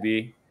he should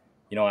be.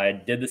 I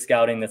did the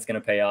scouting that's going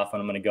to pay off,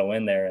 and I'm going to go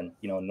in there. And,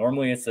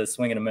 normally it's a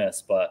swing and a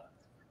miss, but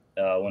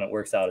when it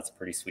works out, it's a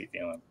pretty sweet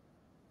feeling.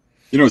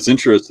 What's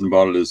interesting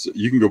about it is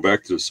you can go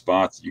back to the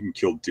spots. You can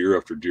kill deer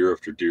after deer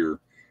after deer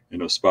in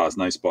those spots,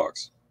 nice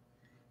bucks.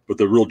 But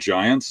the real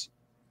giants,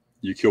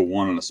 you kill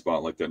one in a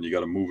spot like that, and you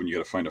got to move, and you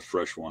got to find a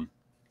fresh one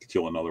to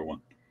kill another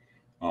one.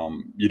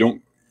 You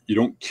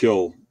don't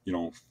kill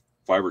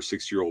 5 or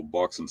 6 year old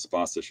bucks in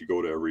spots that you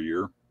go to every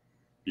year.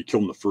 You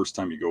kill them the first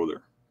time you go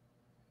there,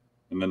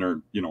 and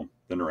then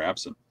they're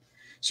absent.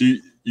 So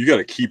you got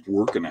to keep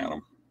working at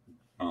them.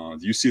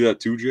 Do you see that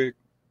too, Jake?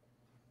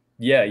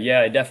 Yeah,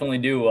 I definitely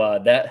do.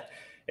 That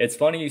it's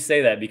funny you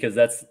say that, because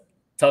that's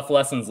tough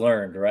lessons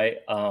learned, right?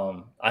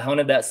 I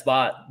hunted that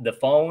spot the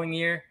following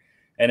year,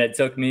 and it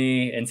took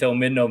me until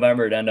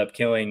mid-November to end up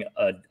killing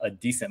a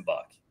decent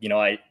buck.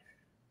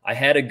 I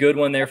had a good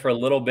one there for a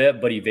little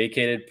bit, but he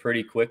vacated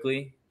pretty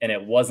quickly, and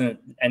it wasn't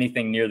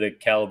anything near the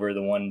caliber of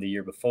the one the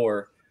year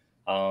before.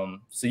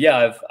 So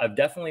yeah, I've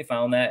definitely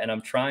found that, and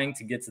I'm trying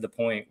to get to the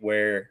point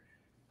where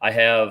I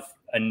have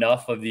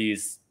enough of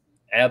these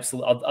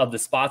of the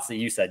spots that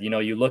you said.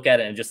 You look at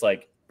it and it just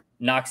like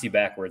knocks you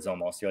backwards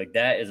almost. You're like,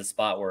 that is a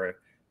spot where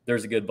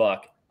there's a good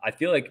buck. I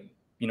feel like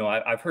you know,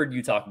 I've heard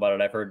you talk about it.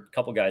 I've heard a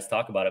couple guys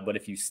talk about it, but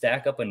if you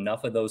stack up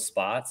enough of those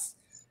spots,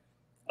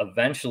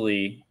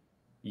 eventually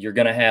you're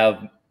going to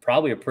have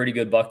probably a pretty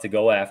good buck to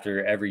go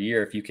after every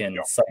year if you can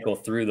cycle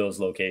through those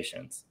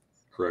locations.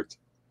 Correct.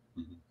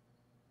 Mm-hmm.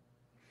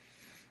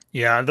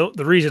 Yeah.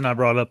 The reason I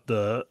brought up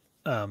the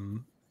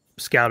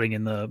scouting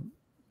in the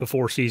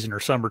before season or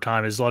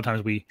summertime is a lot of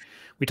times we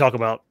talk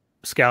about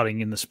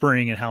scouting in the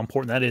spring and how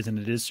important that is. And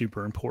it is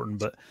super important,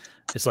 but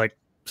it's like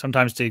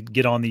sometimes to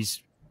get on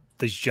these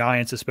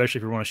giants, especially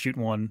if you want to shoot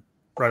one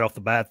right off the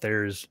bat,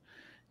 you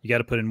got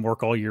to put in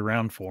work all year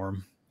round for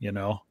them. You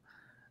know,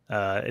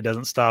 it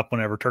doesn't stop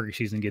whenever turkey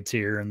season gets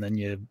here, and then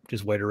you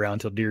just wait around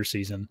until deer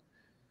season.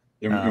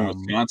 In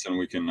Wisconsin,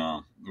 we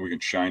can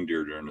shine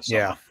deer during the summer.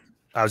 Yeah,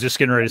 I was just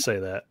getting ready to say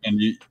that. And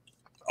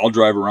I'll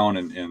drive around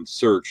and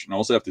search, and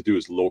all I have to do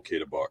is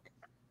locate a buck.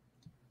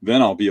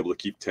 Then I'll be able to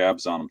keep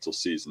tabs on them till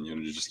season. You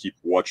know, to just keep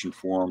watching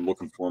for him,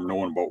 looking for him,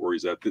 knowing about where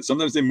he's at.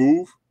 Sometimes they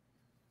move,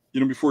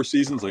 you know, before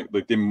seasons. Like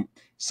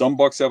some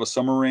bucks have a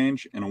summer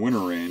range and a winter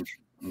range,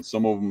 and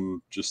some of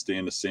them just stay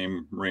in the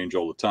same range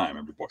all the time.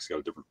 Every buck's got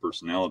a different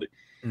personality.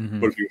 Mm-hmm.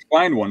 But if you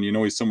find one, you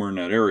know he's somewhere in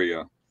that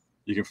area,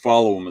 you can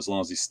follow him as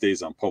long as he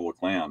stays on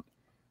public land.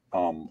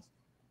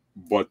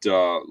 But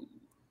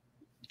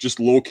just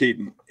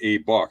locating a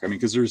buck, I mean,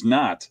 because there's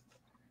not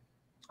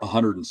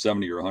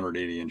 170 or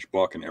 180 inch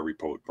buck in every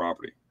public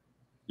property.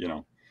 You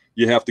know,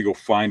 you have to go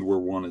find where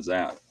one is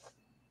at.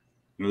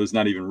 You know, there's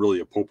not even really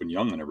a Pope and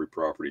Young on every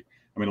property.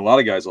 I mean, a lot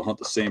of guys will hunt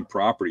the same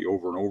property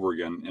over and over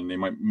again, and they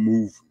might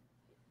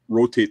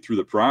rotate through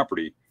the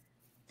property,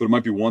 but it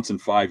might be once in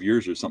 5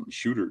 years or something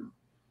shooter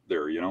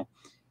there, you know?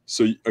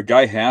 So a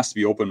guy has to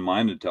be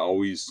open-minded to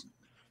always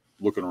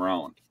looking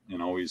around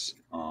and always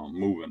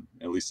moving,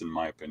 at least in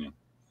my opinion.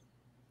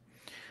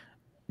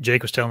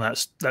 Jake was telling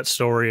that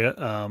story,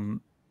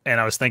 and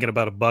I was thinking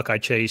about a buck I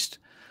chased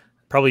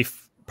probably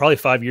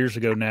 5 years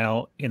ago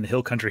now in the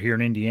hill country here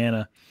in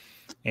Indiana.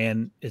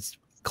 And it's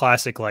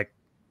classic, like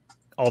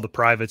all the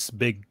privates,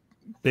 big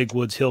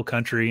woods hill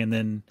country. And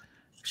then,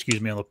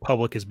 on the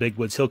public is big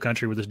woods hill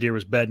country where this deer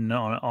was bedding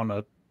on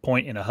a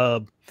point in a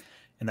hub.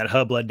 And that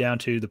hub led down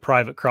to the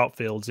private crop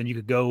fields. And you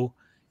could go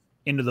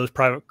into those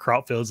private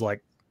crop fields,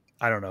 like,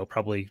 I don't know,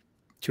 probably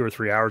 2 or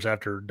 3 hours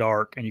after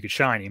dark, and you could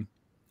shine him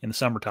in the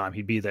summertime.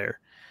 He'd be there.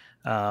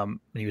 And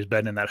he was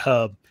bedding in that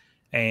hub.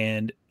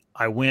 And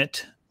I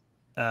went,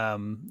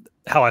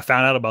 how I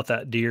found out about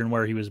that deer and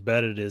where he was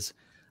bedded is,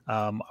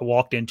 I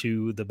walked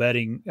into the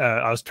bedding.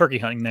 I was turkey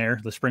hunting there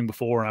the spring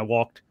before, and I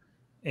walked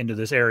into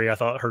this area. I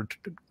thought I heard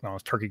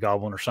was turkey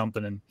gobbling or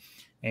something,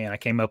 and I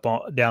came up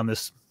down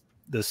this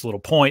little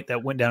point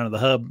that went down to the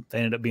hub. That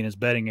ended up being his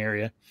bedding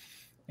area,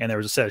 and there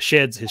was a set of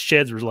sheds. His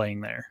sheds were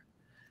laying there,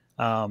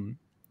 and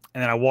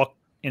then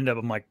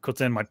I'm like,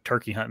 then my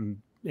turkey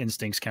hunting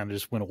instincts kind of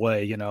just went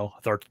away. You know, I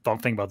thought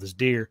thinking about this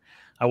deer.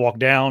 I walked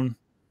down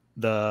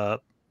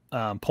the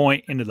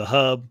point into the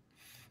hub,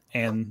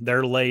 and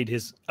there laid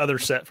his other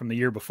set from the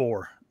year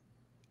before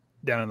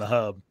down in the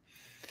hub.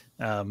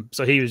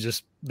 So he was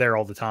just there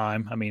all the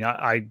time. I mean,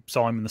 I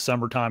saw him in the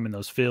summertime in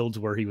those fields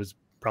where he was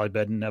probably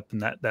bedding up in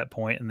that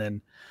point. And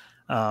then,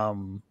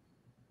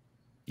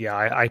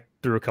 I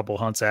threw a couple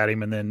hunts at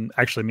him, and then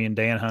actually me and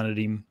Dan hunted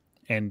him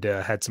and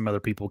had some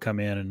other people come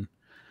in and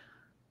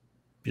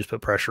just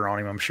put pressure on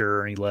him, I'm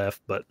sure, and he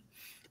left. But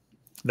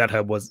that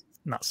hub was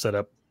not set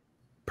up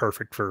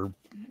perfect for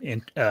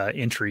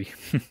entry,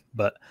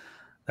 but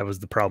that was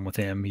the problem with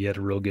him. He had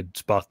a real good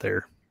spot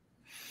there.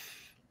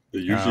 They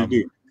usually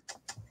do.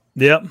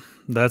 Yep,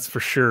 that's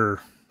for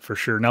sure. For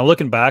sure. Now,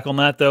 looking back on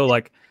that, though,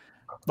 like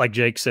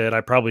Jake said,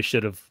 I probably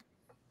should have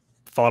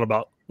thought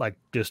about like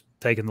just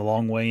taking the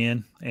long way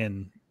in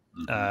and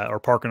or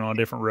parking on a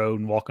different road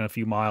and walking a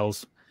few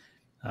miles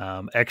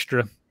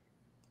extra.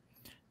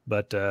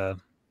 But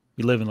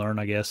you live and learn,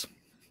 I guess.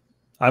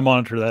 I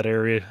monitor that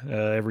area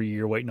every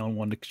year, waiting on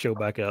one to show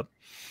back up.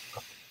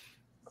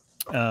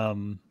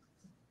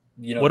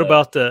 What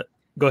about the?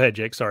 Go ahead,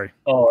 Jake. Sorry.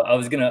 Oh,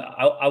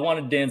 I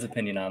wanted Dan's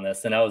opinion on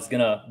this, and I was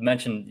gonna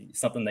mention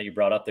something that you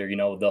brought up there. You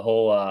know, the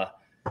whole.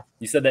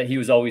 You said that he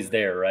was always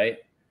there, right?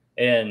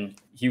 And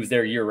he was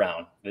there year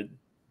round,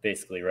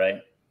 basically,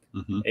 right?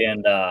 Mm-hmm.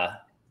 And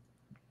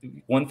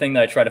one thing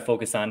that I try to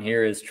focus on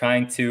here is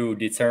trying to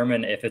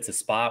determine if it's a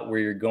spot where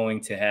you're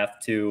going to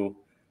have to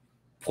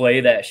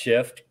play that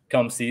shift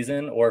come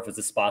season, or if it's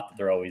a spot that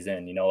they're always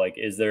in. You know, like,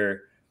 is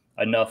there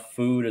enough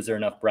food? Is there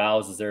enough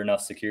browse? Is there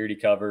enough security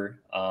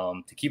cover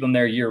to keep them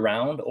there year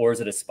round? Or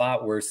is it a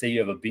spot where, say you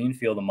have a bean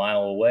field a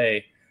mile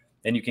away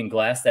and you can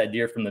glass that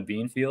deer from the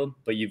bean field,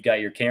 but you've got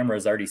your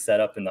cameras already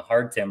set up in the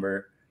hard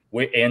timber,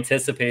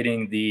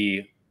 anticipating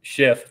the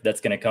shift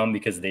that's going to come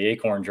because of the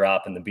acorn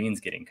drop and the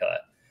beans getting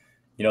cut.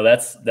 You know,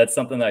 that's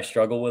something that I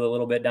struggle with a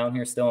little bit down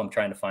here still. I'm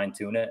trying to fine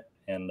tune it.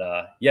 And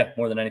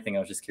more than anything, I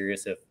was just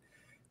curious if,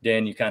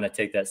 Dan, you kind of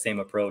take that same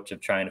approach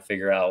of trying to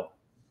figure out,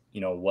 you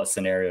know, what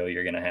scenario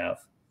you're going to have.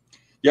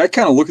 Yeah, I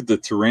kind of look at the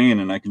terrain,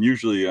 and I can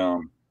usually,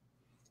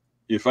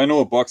 if I know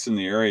a buck's in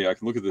the area, I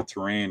can look at the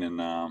terrain and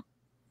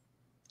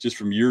just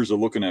from years of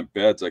looking at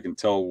beds, I can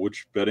tell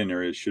which bedding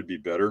areas should be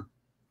better.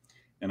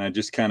 And I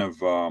just kind of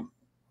hunt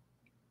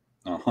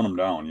them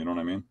down. You know what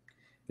I mean?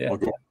 Yeah.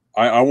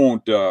 I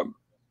won't,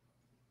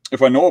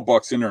 if I know a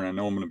buck's in there and I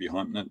know I'm going to be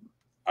hunting it,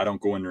 I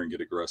don't go in there and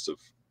get aggressive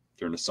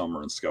during the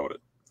summer and scout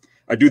it.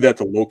 I do that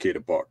to locate a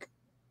buck,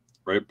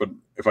 right? But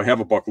if I have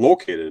a buck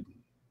located,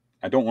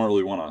 I don't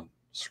really want to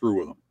screw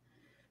with them.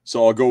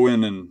 So I'll go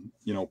in and,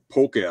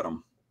 poke at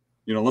them,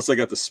 unless I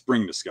got the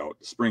spring to scout.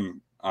 The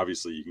spring,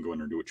 obviously, you can go in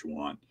there and do what you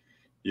want.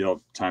 You don't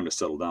have time to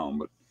settle down,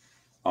 but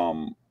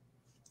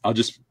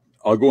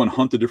I'll go and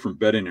hunt the different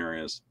bedding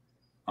areas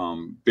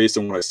based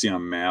on what I see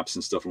on maps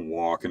and stuff, and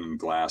walking and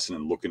glassing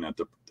and looking at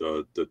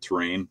the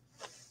terrain.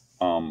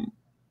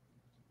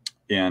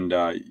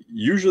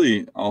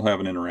 Usually I'll have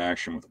an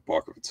interaction with a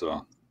buck if it's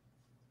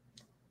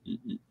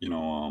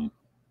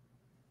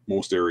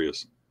most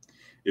areas.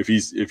 If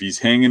he's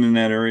hanging in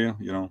that area,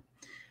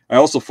 I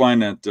also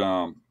find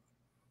that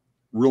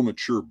real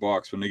mature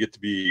bucks, when they get to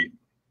be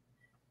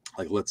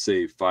like, let's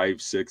say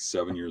 5, 6,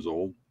 7 years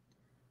old,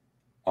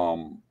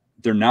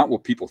 they're not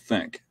what people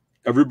think.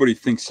 Everybody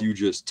thinks you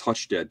just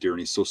touched that deer and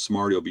he's so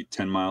smart he'll be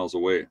 10 miles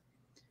away.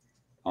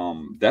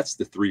 That's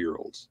the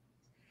 3-year-olds.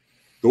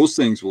 Those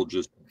things will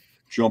just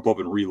jump up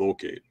and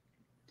relocate.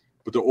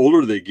 But the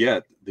older they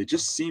get, they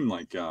just seem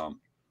like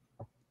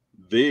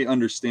they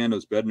understand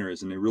those bedding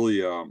areas, and they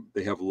really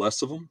they have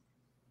less of them,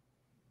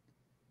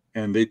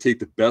 and they take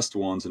the best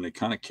ones and they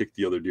kind of kick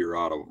the other deer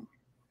out of them.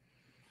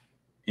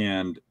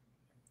 And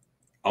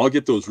I'll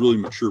get those really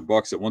mature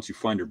bucks that once you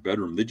find their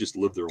bedroom, they just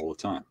live there all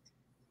the time,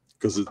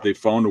 because they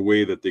found a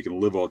way that they can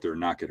live out there and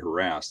not get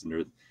harassed.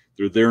 And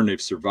they're there and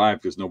they've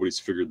survived because nobody's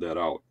figured that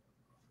out.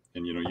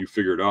 And, you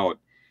figure it out.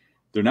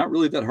 They're not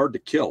really that hard to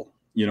kill,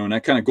 and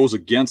that kind of goes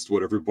against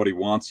what everybody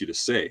wants you to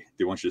say.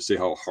 They want you to say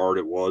how hard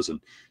it was. And,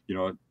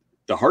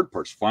 the hard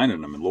part's finding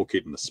them and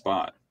locating the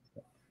spot.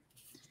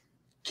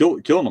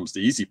 Killing them is the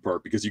easy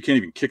part, because you can't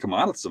even kick them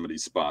out of some of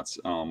these spots.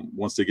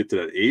 Once they get to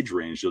that age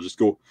range, they'll just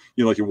go,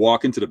 like you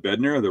walk into the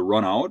bedding area, they'll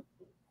run out.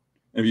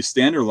 And if you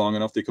stand there long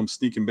enough, they come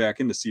sneaking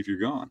back in to see if you're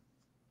gone.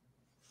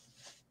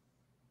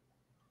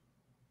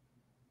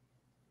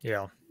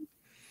 Yeah.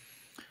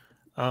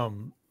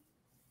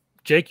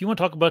 Jake, you want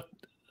to talk about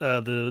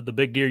the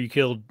big deer you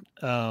killed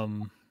a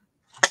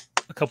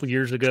couple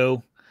years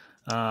ago?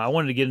 I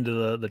wanted to get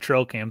into the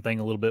trail cam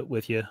thing a little bit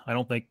with you.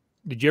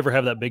 Did you ever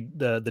have that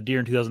the deer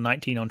in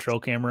 2019 on trail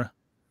camera?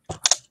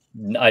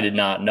 I did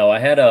not. No, I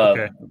had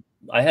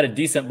a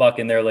decent buck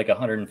in there, like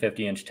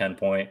 150-inch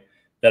 10-point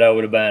that I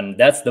would have been.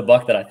 That's the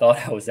buck that I thought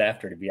I was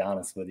after, to be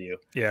honest with you.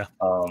 Yeah.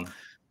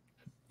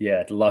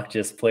 Yeah. Luck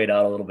just played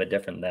out a little bit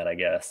different than that, I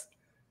guess.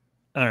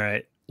 All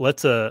right.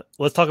 Let's talk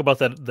about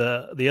that.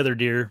 The other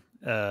deer.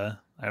 I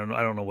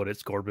don't know what it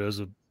scored, but it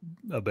was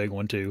a big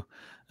one too.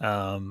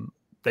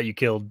 That you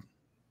killed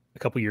a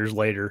couple years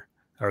later,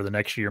 or the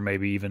next year,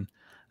 maybe even.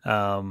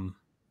 Can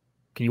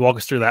you walk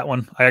us through that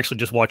one? I actually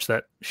just watched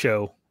that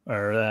show,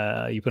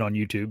 or you put on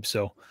YouTube,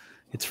 so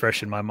it's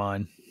fresh in my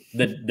mind.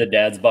 The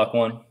dad's buck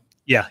one?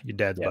 Yeah, your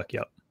dad's buck,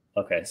 yep.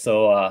 Okay,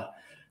 so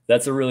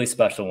that's a really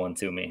special one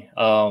to me.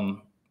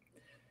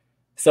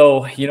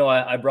 So,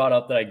 I brought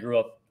up that I grew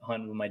up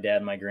hunting with my dad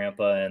and my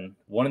grandpa, and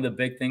one of the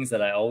big things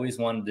that I always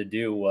wanted to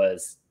do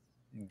was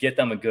get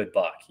them a good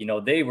buck.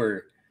 They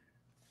were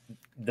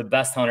the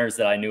best hunters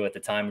that I knew at the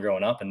time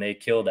growing up, and they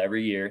killed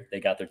every year. They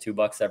got their 2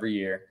 bucks every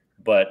year.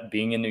 But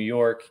being in New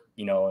York,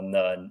 in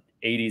the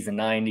 80s and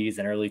 90s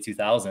and early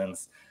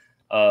 2000s,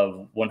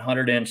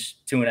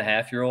 100-inch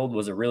 2.5-year-old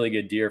was a really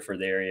good deer for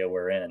the area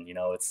we're in.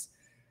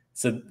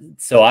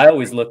 So I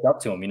always looked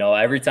up to them.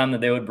 Every time that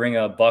they would bring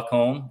a buck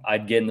home,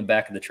 I'd get in the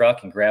back of the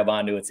truck and grab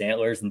onto its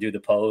antlers and do the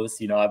pose.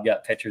 I've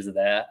got pictures of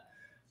that.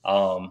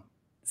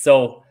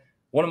 So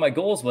one of my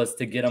goals was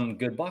to get them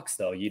good bucks,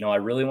 though. I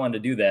really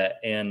wanted to do that.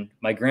 And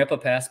my grandpa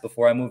passed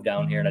before I moved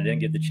down here, and I didn't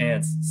get the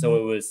chance.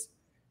 So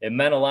it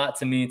meant a lot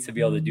to me to be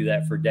able to do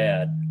that for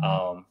Dad.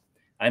 I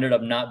ended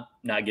up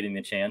not getting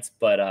the chance,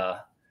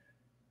 but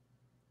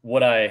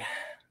what I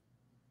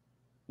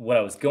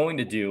was going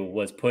to do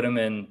was put him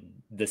in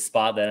the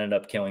spot that ended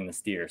up killing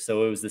this deer.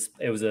 So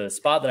it was a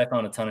spot that I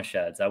found a ton of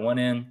sheds. I went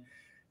in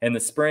the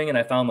spring and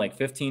I found like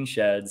 15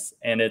 sheds,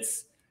 and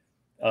it's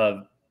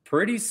a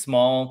pretty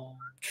small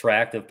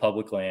tract of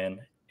public land.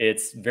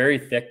 It's very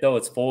thick, though.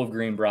 It's full of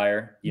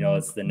greenbrier.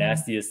 It's the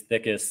nastiest,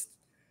 thickest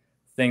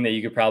thing that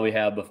you could probably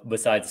have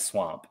besides a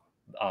swamp.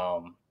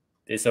 So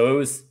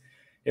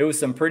it was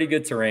some pretty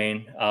good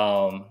terrain.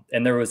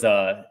 And there was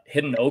a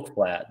hidden oak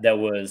flat that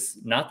was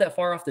not that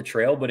far off the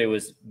trail, but it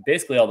was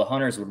basically all the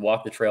hunters would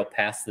walk the trail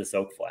past this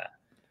oak flat.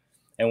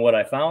 And what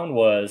I found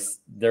was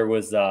there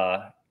was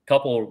a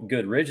couple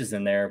good ridges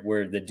in there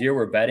where the deer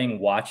were bedding,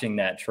 watching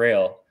that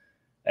trail,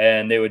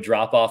 and they would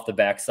drop off the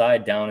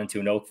backside down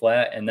into an oak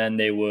flat, and then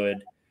they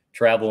would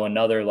travel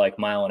another like 1.5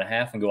 miles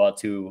and go out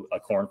to a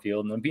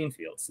cornfield and a bean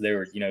field. So they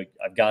were,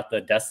 I've got the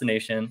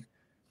destination,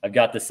 I've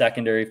got the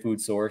secondary food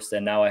source,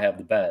 and now I have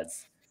the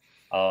beds.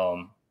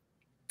 I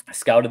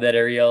scouted that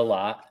area a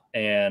lot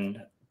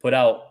and put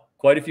out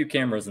quite a few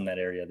cameras in that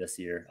area this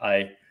year.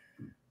 I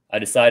I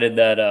decided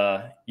that,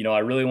 I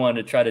really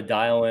wanted to try to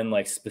dial in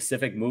like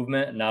specific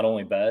movement, not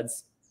only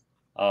beds.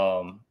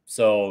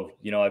 So,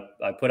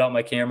 I put out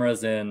my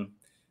cameras in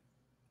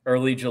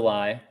early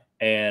July,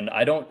 and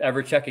I don't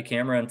ever check a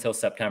camera until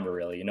September,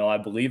 really. I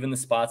believe in the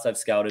spots I've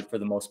scouted for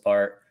the most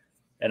part,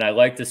 and I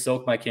like to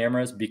soak my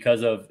cameras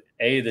because of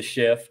A, the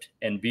shift,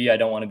 and B, I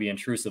don't want to be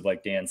intrusive,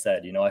 like Dan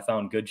said. I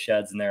found good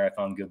sheds in there, I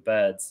found good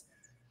beds.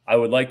 I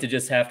would like to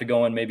just have to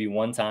go in maybe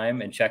one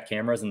time and check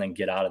cameras and then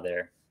get out of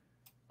there.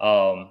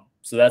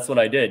 So that's what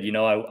I did.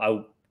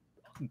 I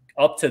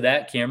up to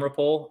that camera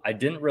pull, I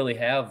didn't really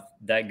have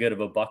that good of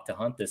a buck to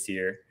hunt this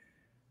year,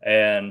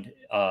 and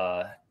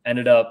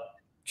ended up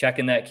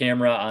checking that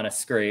camera on a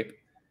scrape,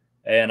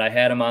 and I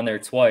had him on there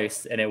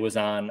twice, and it was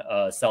on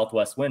a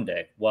southwest wind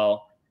day.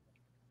 Well,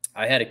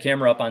 I had a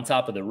camera up on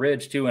top of the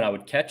ridge too, and I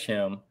would catch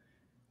him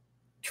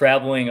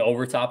traveling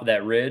over top of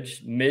that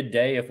ridge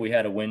midday if we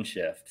had a wind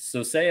shift.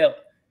 So say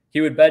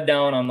he would bed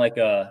down on like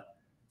a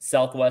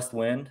southwest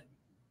wind,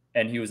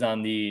 and he was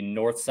on the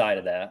north side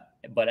of that.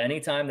 But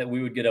anytime that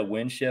we would get a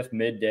wind shift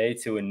midday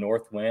to a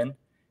north wind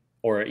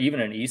or even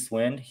an east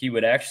wind, he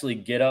would actually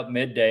get up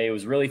midday. It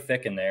was really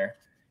thick in there.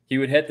 He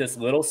would hit this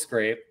little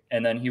scrape,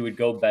 and then he would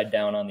go bed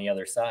down on the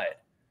other side.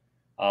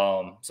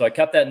 So I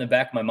kept that in the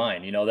back of my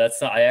mind.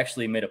 I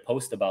actually made a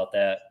post about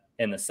that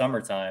in the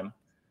summertime,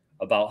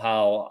 about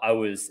how I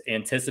was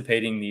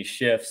anticipating these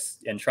shifts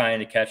and trying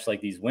to catch like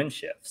these wind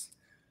shifts.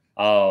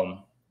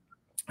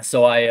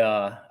 So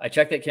I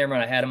checked that camera,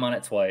 and I had him on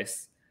it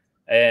twice,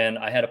 and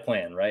I had a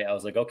plan, right? I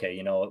was like,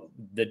 okay,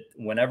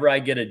 whenever I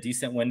get a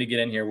decent wind to get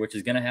in here, which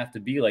is going to have to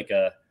be like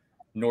a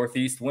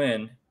northeast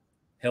wind,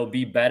 he'll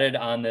be bedded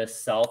on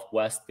this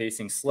southwest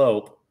facing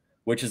slope,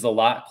 which is a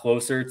lot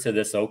closer to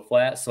this oak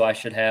flat. So I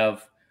should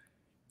have,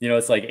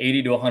 it's like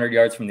 80 to 100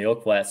 yards from the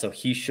oak flat. So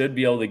he should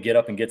be able to get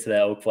up and get to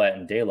that oak flat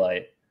in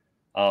daylight.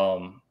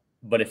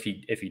 But if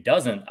he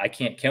doesn't, I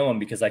can't kill him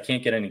because I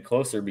can't get any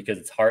closer because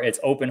it's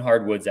open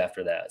hardwoods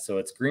after that. So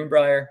it's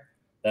greenbrier,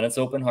 then it's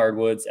open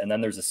hardwoods, and then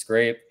there's a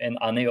scrape and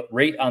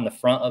right on the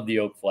front of the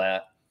oak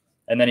flat,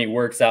 and then he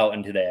works out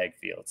into the ag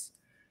fields.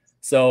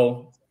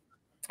 So,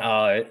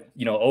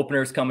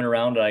 openers coming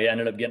around, I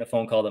ended up getting a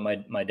phone call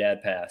that my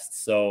dad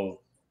passed.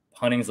 So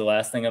hunting's the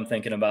last thing I'm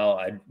thinking about.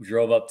 I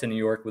drove up to New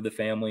York with the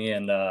family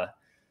and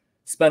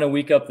spent a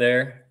week up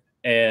there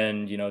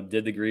and,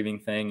 did the grieving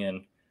thing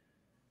and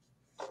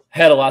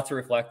had a lot to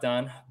reflect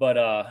on. But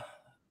I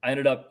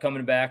ended up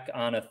coming back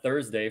on a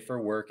Thursday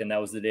for work, and that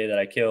was the day that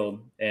I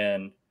killed.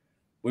 And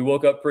we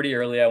woke up pretty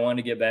early. I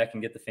wanted to get back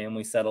and get the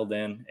family settled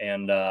in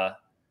and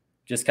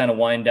just kind of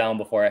wind down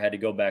before I had to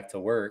go back to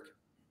work.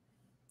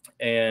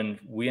 And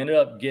we ended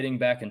up getting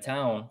back in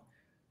town,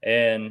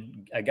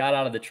 and I got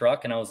out of the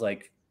truck, and I was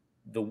like,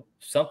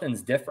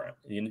 something's different.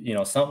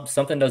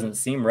 Something doesn't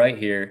seem right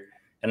here.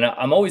 And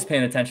I'm always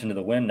paying attention to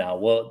the wind now.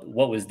 Well,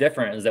 what was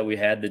different is that we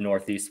had the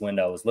northeast wind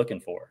I was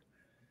looking for.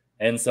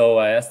 And so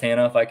I asked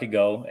Hannah if I could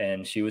go,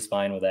 and she was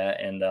fine with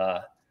that. And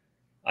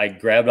I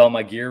grabbed all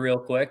my gear real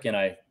quick, and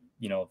I,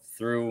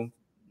 threw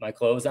my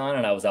clothes on,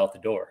 and I was out the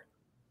door.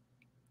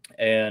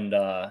 And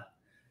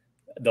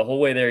the whole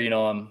way there,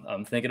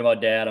 I'm thinking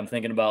about Dad. I'm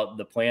thinking about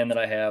the plan that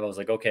I have. I was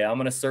like, okay, I'm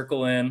going to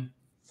circle in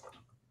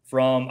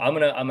I'm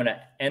going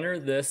to enter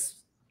this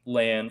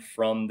land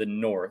from the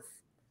north.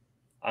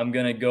 I'm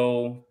going to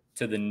go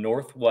to the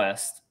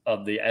northwest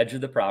of the edge of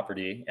the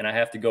property, and I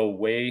have to go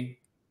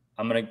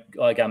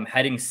I'm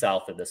heading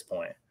south at this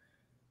point.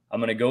 I'm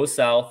going to go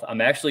south. I'm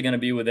actually going to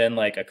be within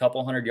like a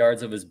couple hundred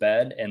yards of his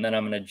bed, and then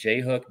I'm going to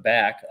J-hook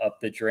back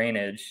up the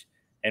drainage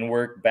and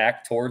work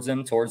back towards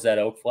him, towards that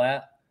oak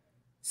flat,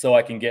 so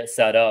I can get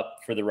set up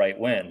for the right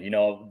wind.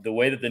 The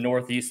way that the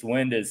northeast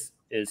wind is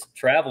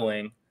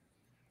traveling,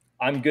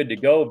 I'm good to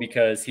go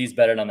because he's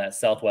bedded on that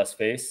southwest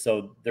face.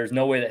 So there's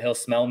no way that he'll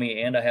smell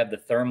me. And I have the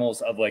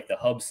thermals of like the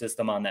hub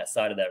system on that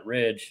side of that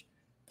ridge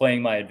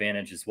playing my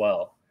advantage as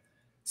well.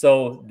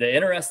 So the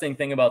interesting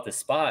thing about this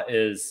spot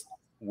is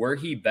where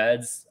he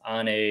beds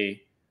on a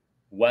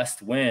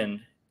west wind,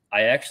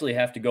 I actually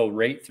have to go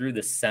right through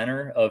the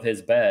center of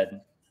his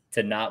bed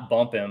to not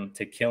bump him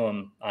to kill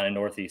him on a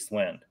northeast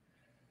wind.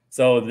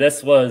 So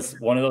this was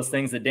one of those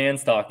things that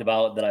Dan's talked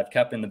about that I've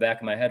kept in the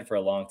back of my head for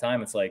a long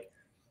time. It's like,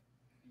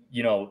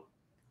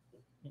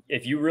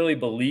 if you really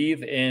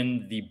believe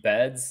in the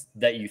beds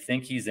that you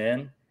think he's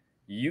in,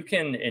 you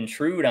can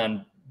intrude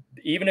on,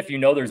 even if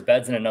there's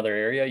beds in another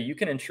area, you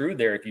can intrude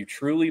there if you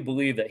truly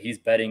believe that he's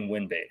bedding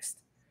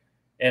wind-based.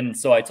 And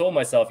so I told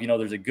myself,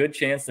 there's a good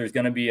chance there's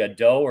going to be a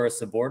doe or a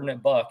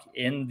subordinate buck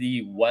in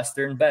the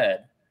western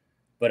bed,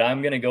 but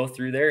I'm going to go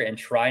through there and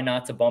try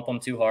not to bump him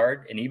too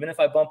hard. And even if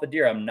I bump a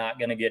deer, I'm not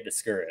going to get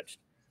discouraged.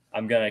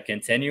 I'm going to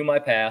continue my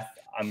path.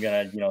 I'm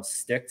going to,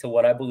 stick to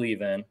what I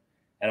believe in.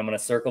 And I'm going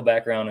to circle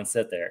back around and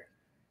sit there.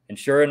 And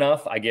sure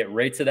enough, I get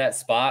right to that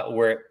spot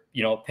where,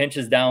 it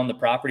pinches down. The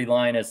property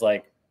line is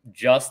like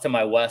just to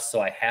my west.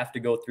 So I have to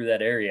go through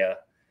that area.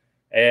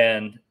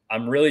 And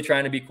I'm really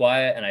trying to be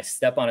quiet. And I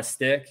step on a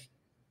stick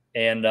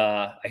and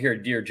I hear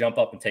a deer jump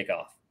up and take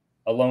off,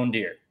 a lone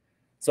deer.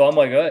 So I'm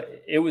like,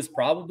 it was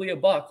probably a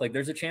buck. Like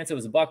there's a chance it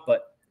was a buck,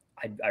 but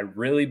I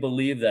really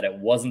believe that it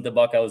wasn't the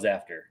buck I was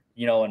after,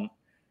 you know, and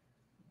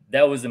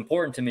that was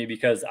important to me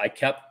because I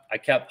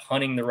kept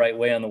hunting the right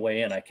way on the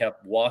way in. I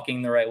kept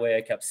walking the right way.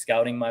 I kept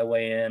scouting my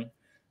way in.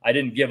 I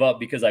didn't give up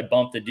because I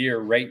bumped a deer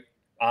right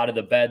out of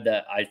the bed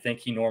that I think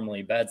he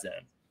normally beds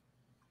in.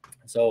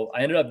 So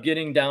I ended up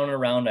getting down and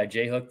around. I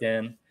J-hooked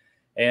in.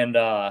 And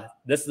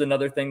this is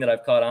another thing that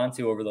I've caught on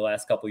to over the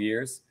last couple of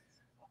years.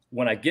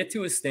 When I get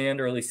to a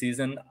stand early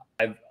season,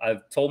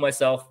 I've told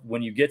myself,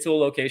 when you get to a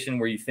location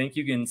where you think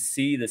you can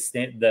see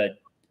the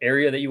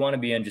area that you want to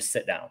be in, just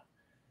sit down.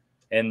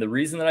 And the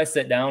reason that I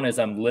sit down is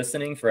I'm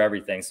listening for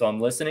everything. So I'm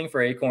listening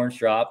for acorns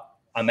drop.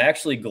 I'm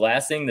actually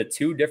glassing the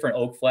 2 different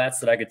oak flats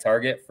that I could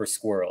target for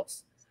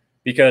squirrels,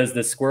 because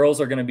the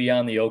squirrels are going to be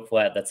on the oak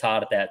flat that's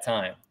hot at that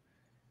time.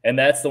 And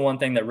that's the one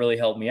thing that really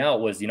helped me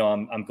out was, you know,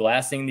 I'm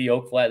glassing the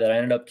oak flat that I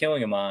ended up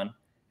killing him on.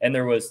 And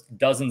there was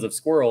dozens of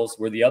squirrels,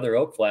 where the other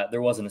oak flat,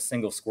 there wasn't a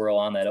single squirrel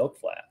on that oak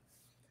flat.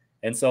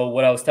 And so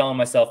what I was telling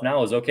myself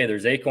now is, okay,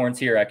 there's acorns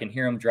here. I can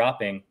hear them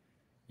dropping.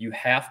 You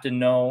have to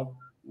know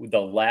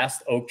the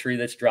last oak tree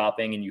that's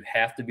dropping, and you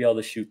have to be able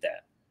to shoot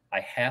that.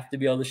 I have to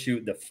be able to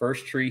shoot the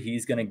first tree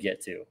he's going to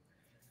get to.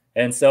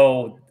 And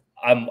so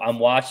I'm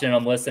watching,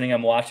 I'm listening,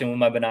 I'm watching with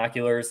my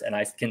binoculars, and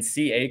I can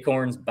see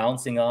acorns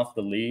bouncing off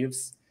the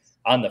leaves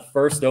on the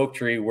first oak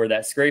tree where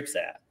that scrape's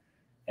at.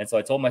 And so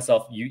I told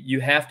myself, you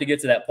have to get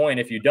to that point.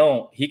 If you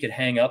don't, he could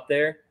hang up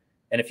there.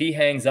 And if he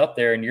hangs up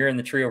there and you're in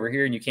the tree over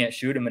here and you can't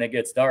shoot him and it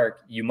gets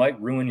dark, you might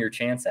ruin your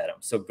chance at him.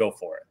 So go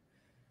for it.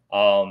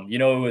 You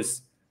know,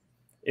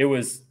 it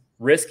was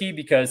risky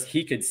because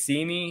he could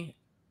see me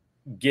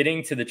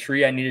getting to the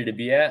tree I needed to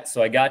be at.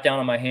 So I got down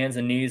on my hands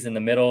and knees in the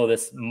middle of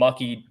this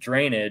mucky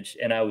drainage,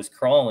 and I was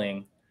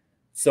crawling.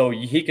 So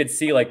he could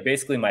see like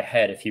basically my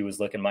head if he was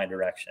looking my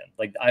direction.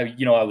 Like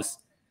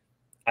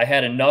I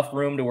had enough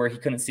room to where he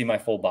couldn't see my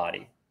full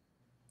body.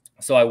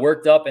 So I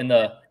worked up, and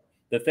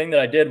the thing that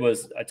I did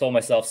was I told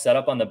myself, set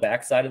up on the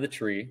back side of the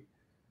tree,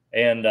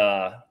 and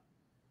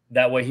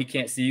that way he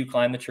can't see you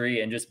climb the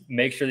tree, and just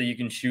make sure that you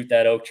can shoot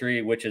that oak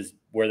tree, which is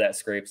where that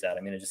scrape's at.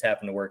 I mean, it just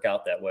happened to work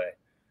out that way.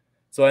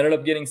 So I ended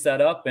up getting set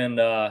up, and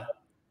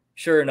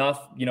sure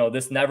enough, you know,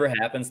 this never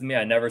happens to me.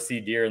 I never see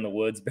deer in the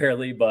woods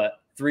barely,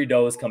 but 3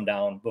 does come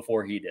down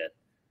before he did.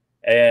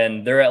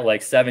 And they're at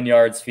like 7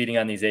 yards feeding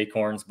on these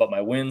acorns, but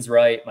my wind's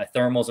right. My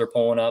thermals are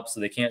pulling up so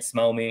they can't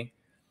smell me.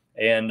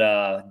 And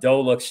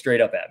doe looks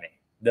straight up at me.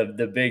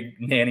 The big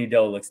nanny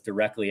doe looks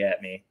directly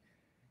at me.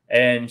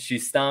 And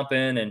she's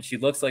stomping, and she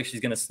looks like she's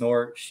going to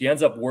snort. She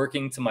ends up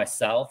working to my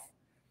south.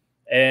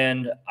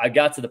 And I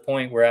got to the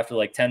point where after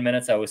like 10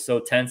 minutes, I was so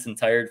tense and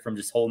tired from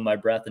just holding my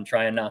breath and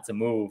trying not to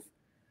move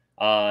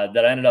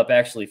that I ended up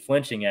actually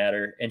flinching at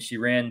her, and she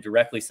ran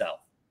directly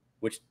south,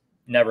 which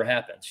never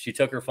happens. She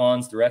took her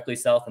fawns directly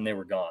south, and they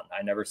were gone.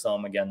 I never saw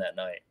them again that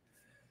night.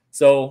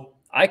 So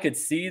I could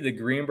see the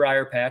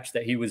greenbrier patch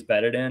that he was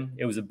bedded in.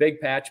 It was a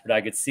big patch, but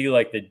I could see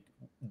like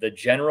the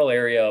general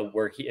area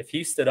where if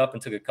he stood up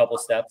and took a couple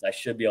steps, I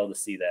should be able to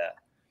see that.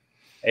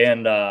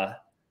 And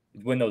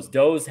when those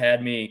does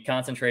had me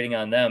concentrating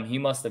on them, he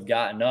must have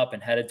gotten up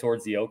and headed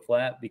towards the oak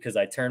flat, because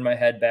I turned my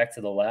head back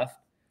to the left,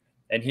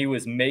 and he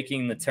was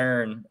making the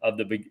turn of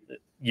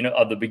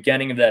the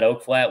beginning of that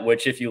oak flat,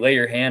 which if you lay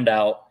your hand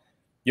out,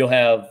 you'll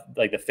have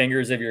like the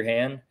fingers of your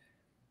hand.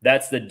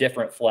 That's the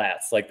different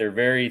flats. Like they're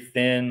very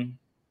thin,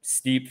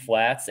 steep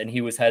flats. And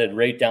he was headed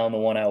right down the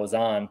one I was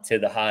on to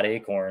the hot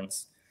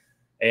acorns.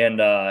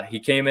 And he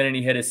came in and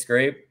he hit his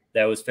scrape.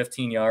 That was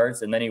 15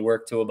 yards. And then he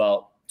worked to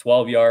about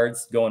 12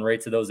 yards going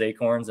right to those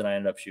acorns, and I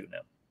ended up shooting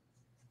him.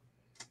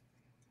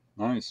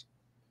 Nice.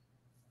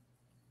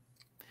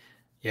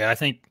 Yeah, I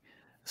think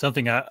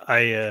something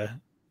I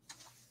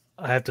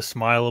have to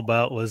smile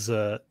about was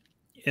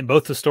in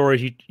both the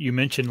stories you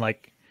mentioned,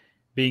 like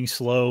being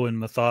slow and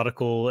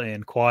methodical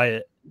and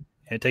quiet,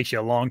 and it takes you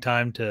a long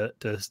time to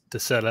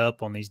set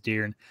up on these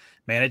deer. And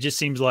man, it just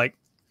seems like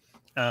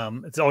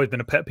it's always been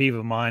a pet peeve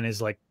of mine,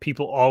 is like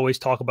people always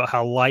talk about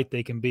how light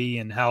they can be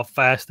and how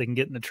fast they can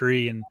get in the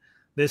tree and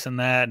this and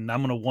that. And I'm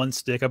going to one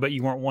stick. I bet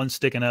you weren't one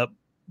sticking up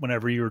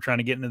whenever you were trying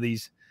to get into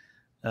these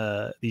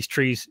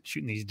trees,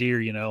 shooting these deer,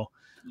 you know.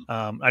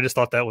 I just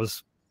thought that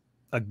was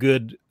a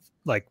good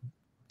like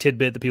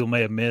tidbit that people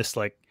may have missed.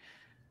 Like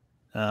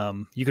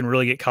you can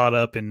really get caught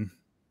up in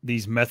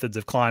these methods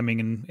of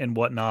climbing and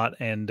whatnot.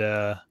 And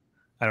I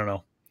don't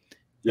know.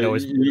 Yeah,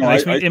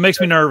 it makes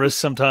me nervous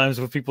sometimes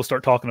when people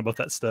start talking about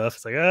that stuff.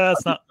 It's like,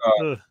 it's not.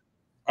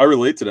 I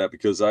relate to that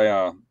because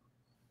I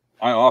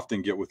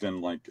often get within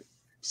like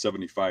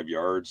 75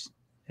 yards.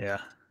 Yeah.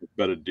 With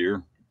bedded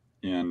deer,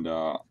 and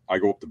I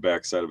go up the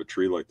backside of a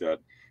tree like that.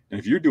 And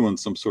if you're doing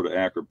some sort of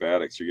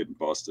acrobatics, you're getting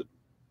busted.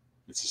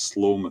 It's a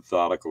slow,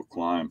 methodical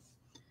climb,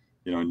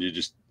 you know, and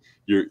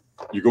you're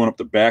going up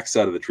the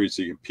backside of the tree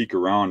so you can peek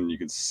around and you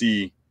can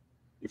see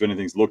if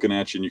anything's looking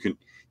at you, and you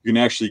can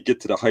actually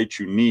get to the height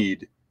you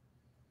need,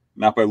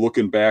 not by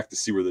looking back to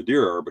see where the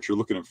deer are, but you're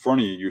looking in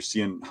front of you. You're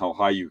seeing how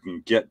high you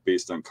can get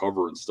based on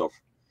cover and stuff.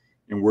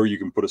 and where you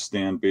can put a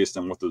stand based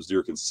on what those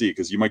deer can see.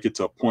 Because you might get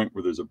to a point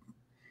where there's a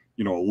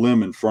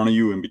limb in front of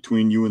you, in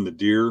between you and the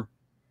deer,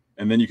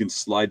 and then you can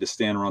slide the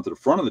stand around to the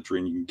front of the tree,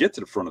 and you can get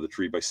to the front of the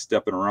tree by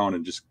stepping around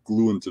and just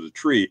gluing to the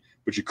tree,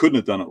 but you couldn't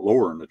have done it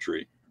lower in the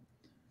tree.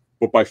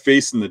 But by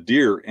facing the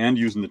deer and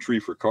using the tree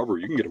for cover,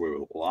 you can get away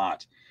with a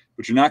lot.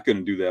 But you're not going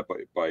to do that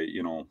by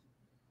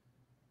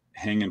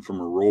hanging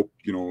from a rope,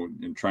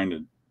 and trying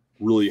to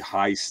really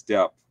high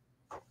step.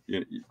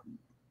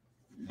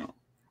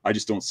 I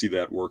just don't see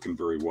that working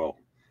very well.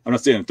 I'm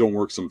not saying it don't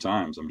work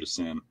sometimes. I'm just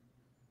saying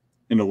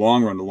in the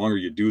long run, the longer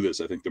you do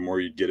this, I think the more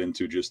you get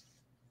into just,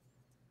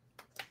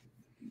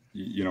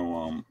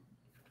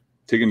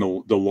 taking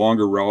the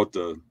longer route,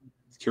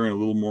 carrying a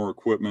little more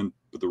equipment,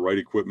 but the right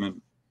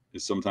equipment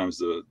is sometimes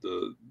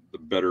the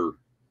better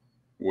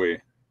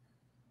way.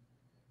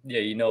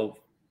 Yeah.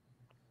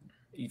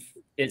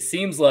 It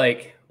seems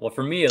like, well,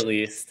 for me at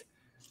least,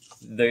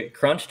 the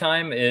crunch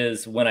time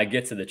is when I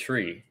get to the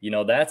tree.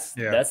 That's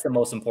the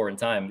most important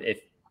time.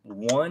 If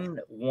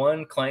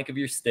one clank of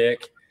your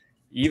stick,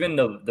 even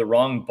the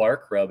wrong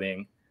bark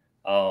rubbing,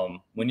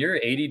 when you're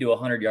 80 to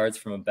 100 yards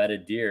from a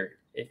bedded deer,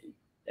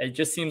 it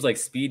just seems like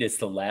speed is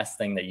the last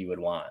thing that you would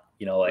want.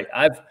 Like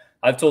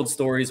I've told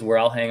stories where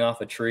I'll hang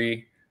off a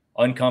tree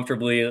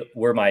uncomfortably,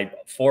 where my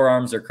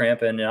forearms are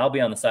cramping, and I'll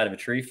be on the side of a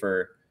tree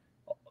for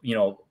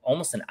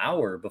almost an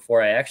hour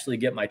before I actually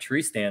get my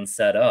tree stand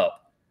set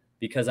up,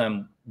 because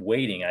I'm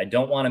waiting. I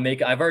don't want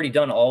to I've already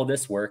done all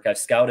this work. I've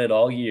scouted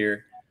all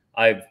year.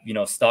 I've,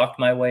 stalked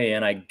my way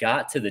in. I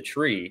got to the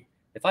tree.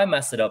 If I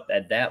mess it up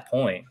at that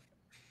point,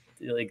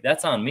 like,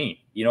 that's on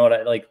me.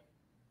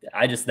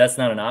 That's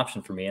not an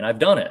option for me. And I've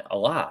done it a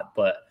lot,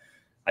 but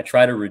I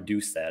try to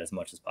reduce that as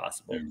much as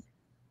possible.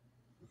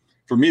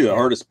 For me, the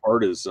hardest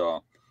part is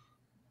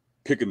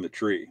picking the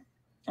tree.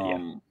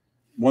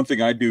 One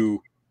thing I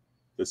do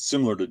that's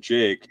similar to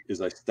Jake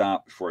is I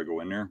stop before I go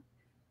in there,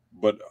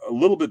 but a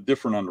little bit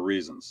different on the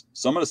reasons.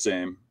 Some of the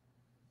same,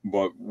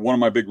 but one of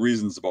my big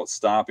reasons about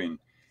stopping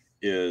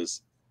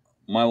is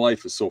my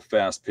life is so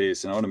fast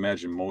paced, and I would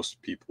imagine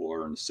most people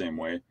are in the same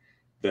way,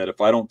 that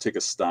if I don't take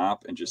a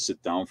stop and just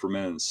sit down for a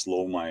minute and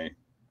slow my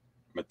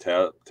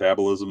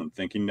metabolism and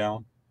thinking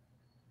down,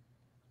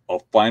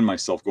 I'll find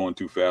myself going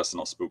too fast and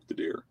I'll spook the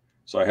deer.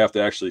 So I have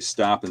to actually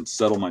stop and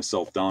settle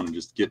myself down and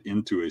just get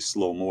into a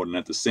slow mode. And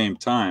at the same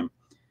time,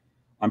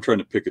 I'm trying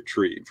to pick a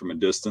tree from a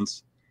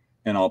distance,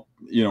 and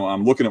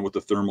I'm looking at what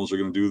the thermals are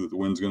going to do, that the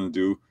wind's going to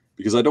do,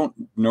 because I don't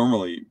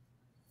normally,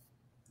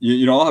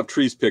 I'll have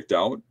trees picked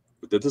out,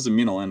 but that doesn't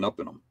mean I'll end up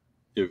in them.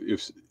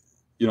 If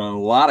in a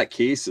lot of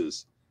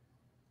cases,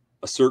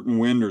 a certain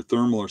wind or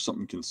thermal or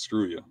something can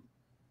screw you,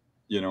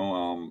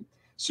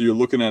 so you're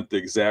looking at the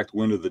exact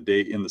wind of the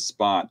day in the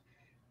spot.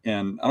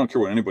 And I don't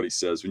care what anybody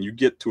says, when you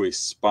get to a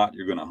spot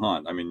you're going to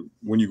hunt, I mean,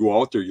 when you go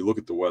out there, you look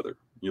at the weather,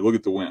 you look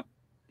at the wind,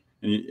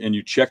 and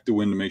you check the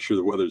wind to make sure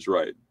the weather's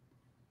right.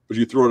 But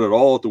you throw it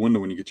all out the window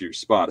when you get to your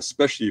spot,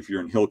 especially if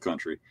you're in hill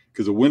country,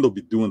 because the wind will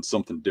be doing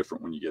something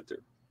different when you get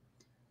there.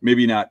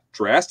 Maybe not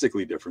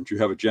drastically different. You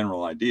have a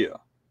general idea.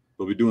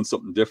 They'll be doing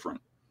something different.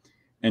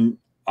 And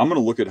I'm going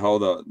to look at how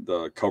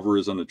the cover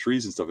is on the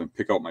trees and stuff and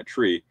pick out my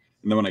tree.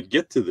 And then when I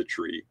get to the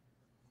tree,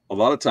 a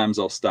lot of times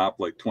I'll stop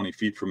like 20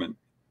 feet from it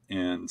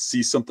and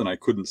see something I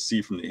couldn't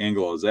see from the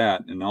angle I was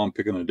at. And now I'm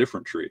picking a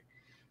different tree.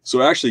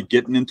 So actually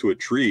getting into a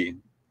tree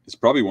is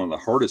probably one of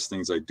the hardest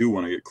things I do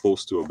when I get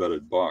close to a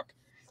bedded buck,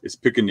 is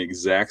picking the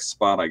exact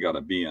spot I got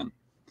to be in.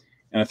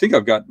 And I think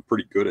I've gotten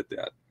pretty good at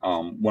that.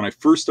 When I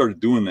first started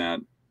doing that,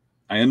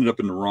 I ended up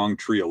in the wrong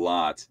tree a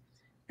lot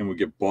and would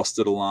get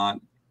busted a lot,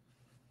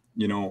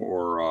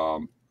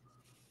 or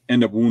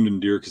end up wounding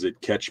deer because they'd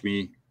catch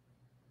me.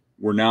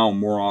 Where now,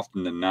 more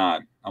often than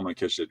not, I'm going to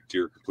catch that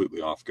deer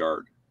completely off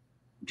guard,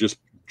 just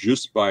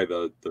by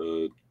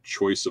the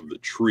choice of the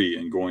tree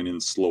and going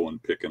in slow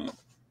and picking it.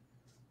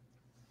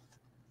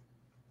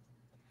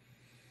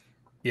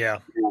 Yeah.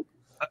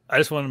 I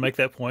just wanted to make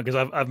that point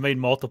because I've made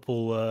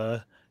multiple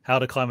how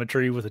to climb a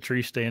tree with a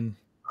tree stand,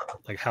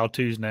 like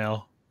how-tos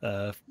now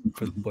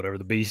for whatever,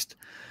 the beast.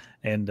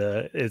 And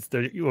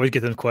you always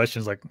get those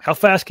questions like, how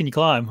fast can you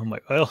climb? I'm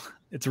like, well,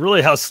 it's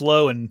really how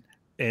slow and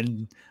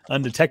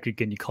undetected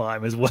can you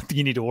climb is what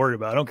you need to worry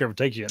about. I don't care if it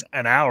takes you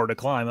an hour to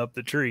climb up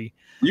the tree.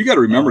 You got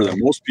to remember that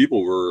most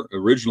people were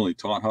originally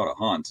taught how to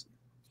hunt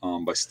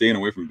by staying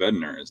away from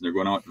bedding areas. And they're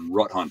going out and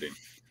rut hunting.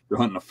 They're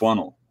hunting a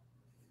funnel.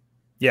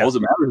 Yeah. All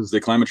that matters is they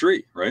climb a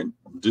tree, right?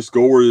 Just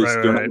go where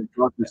they're not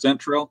across the scent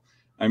trail.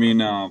 I mean,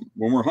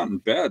 when we're hunting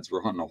beds,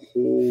 we're hunting a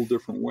whole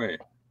different way.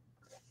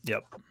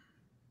 Yep.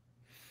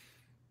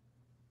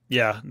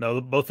 Yeah, no,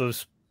 both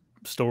those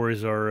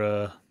stories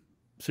are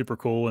super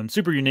cool and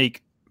super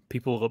unique.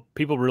 People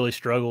really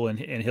struggle in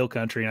hill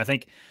country, and I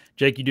think,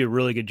 Jake, you do a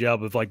really good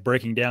job of like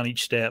breaking down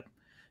each step.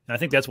 And I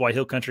think that's why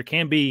hill country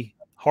can be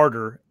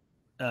harder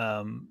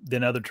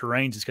than other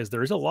terrains, is because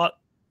there is a lot,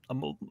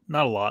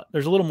 not a lot.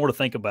 There's a little more to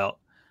think about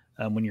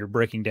when you're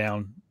breaking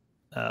down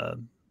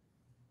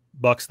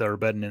bucks that are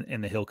bedding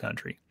in the hill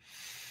country.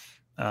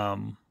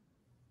 I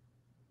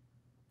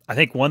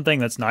think one thing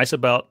that's nice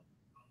about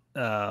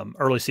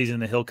early season in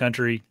the hill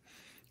country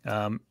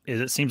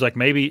is it seems like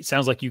maybe it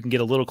sounds like you can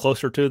get a little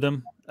closer to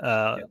them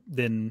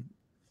than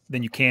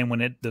you can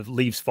when the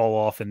leaves fall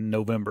off in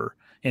November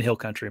in hill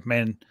country.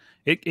 Man,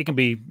 it can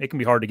be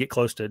hard to get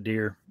close to a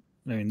deer.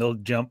 I mean, they'll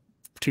jump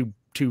two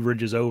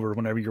ridges over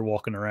whenever you're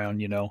walking around,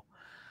 you know.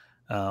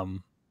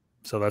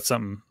 So that's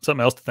something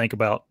else to think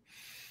about.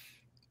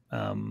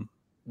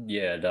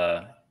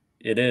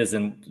 It is.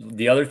 And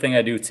the other thing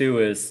I do too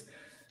is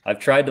I've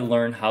tried to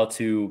learn how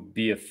to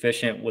be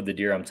efficient with the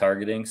deer I'm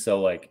targeting.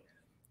 So like,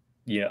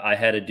 I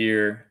had a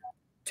deer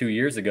 2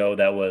 years ago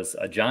that was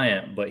a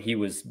giant, but he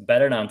was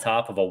bedded on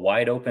top of a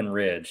wide open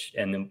ridge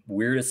and the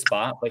weirdest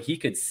spot, but he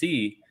could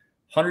see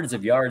hundreds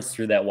of yards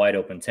through that wide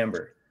open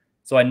timber.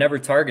 So I never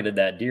targeted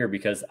that deer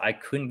because I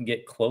couldn't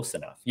get close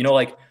enough.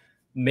 Like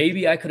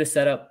maybe I could have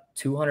set up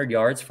 200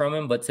 yards from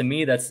him, but to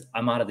me,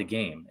 I'm out of the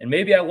game. And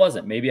maybe I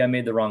wasn't. Maybe I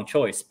made the wrong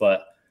choice,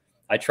 but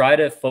I try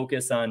to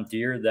focus on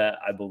deer that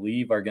I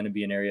believe are going to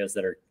be in areas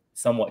that are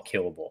somewhat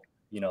killable,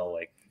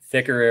 like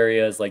thicker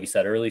areas. Like you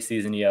said, early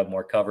season, you have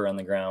more cover on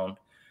the ground.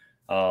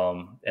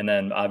 And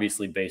then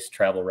obviously base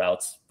travel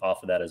routes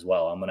off of that as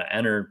well. I'm going to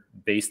enter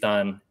based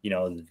on,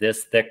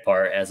 this thick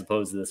part as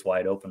opposed to this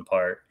wide open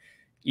part,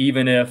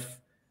 even if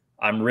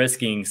I'm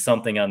risking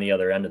something on the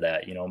other end of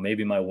that.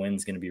 Maybe my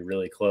wind's going to be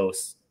really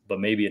close, but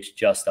maybe it's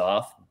just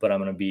off, but I'm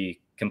going to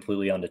be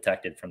completely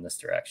undetected from this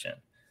direction.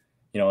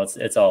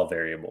 It's all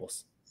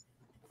variables.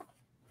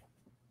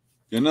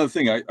 Another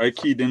thing I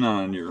keyed in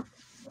on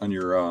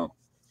your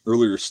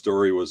earlier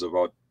story was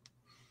about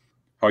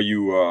how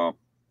you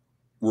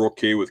were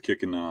okay with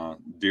kicking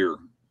deer,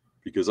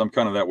 because I'm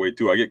kind of that way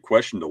too. I get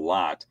questioned a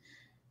lot,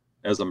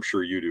 as I'm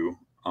sure you do.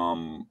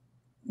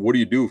 What do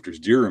you do if there's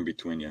deer in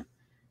between you?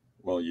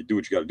 Well, you do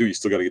what you got to do. You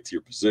still got to get to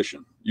your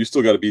position. You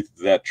still got to be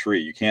that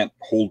tree. You can't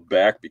hold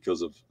back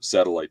because of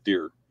satellite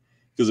deer.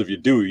 Because if you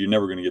do, you're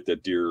never going to get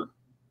that deer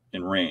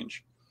in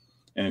range.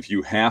 And if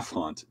you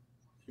hunt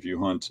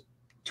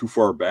too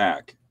far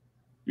back,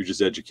 you're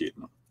just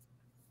educating them.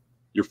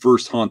 Your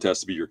first hunt has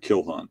to be your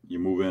kill hunt. You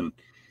move in,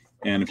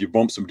 and if you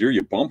bump some deer,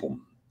 you bump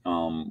them.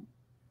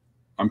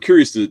 I'm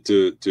curious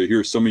to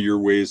hear some of your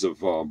ways of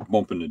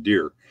bumping the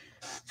deer.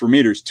 For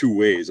me, there's two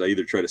ways. I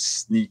either try to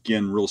sneak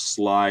in real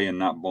sly and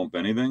not bump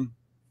anything,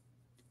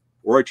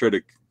 or I try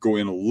to go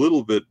in a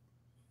little bit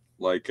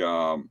like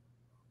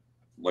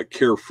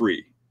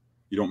carefree.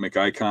 You don't make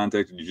eye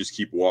contact and you just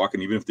keep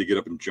walking. Even if they get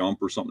up and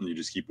jump or something, you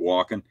just keep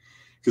walking.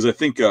 Because I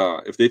think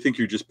if they think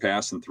you're just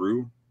passing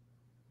through,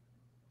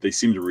 they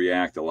seem to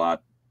react a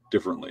lot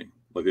differently.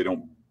 Like they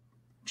don't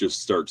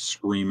just start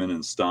screaming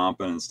and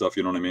stomping and stuff.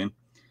 You know what I mean?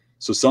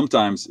 So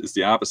sometimes it's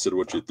the opposite of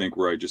what you think,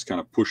 where I just kind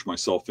of push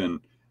myself in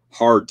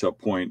hard to a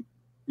point.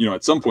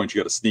 At some point you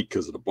got to sneak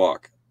because of the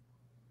buck.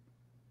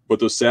 But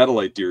those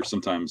satellite deer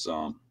sometimes,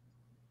 I'd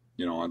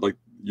like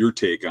your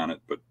take on it.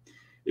 But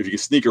if you can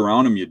sneak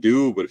around them, you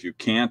do. But if you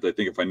can't, I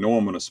think if I know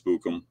I'm going to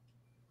spook them,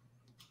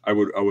 I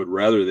would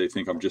rather they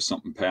think I'm just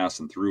something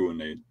passing through and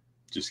they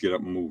just get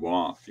up and move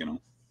off.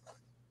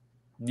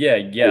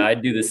 Yeah, I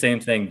do the same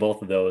thing,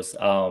 both of those.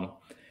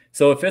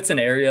 So if it's an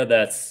area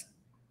that's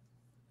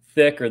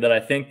thick, or that I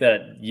think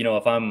that,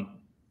 if I'm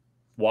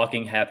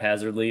walking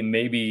haphazardly,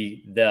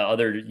 maybe the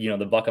other,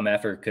 the buck I'm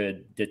after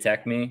could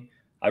detect me,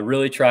 I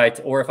really try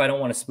to, or if I don't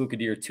want to spook a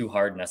deer too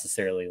hard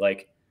necessarily,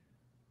 like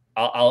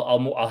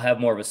I'll have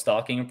more of a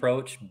stalking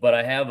approach. But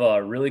I have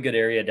a really good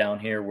area down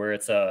here where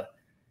it's a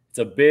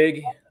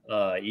big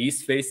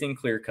east facing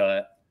clear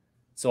cut.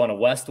 So on a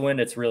west wind,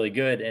 it's really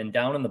good. And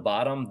down in the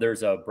bottom,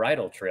 there's a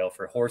bridle trail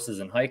for horses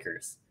and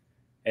hikers.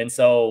 And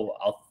so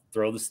I'll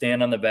throw the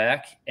stand on the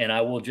back and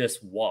I will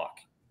just walk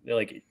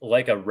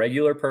like a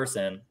regular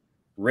person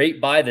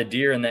right by the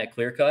deer in that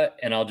clear cut.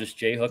 And I'll just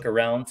J-hook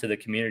around to the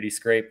community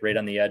scrape right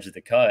on the edge of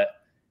the cut.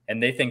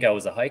 And they think I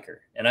was a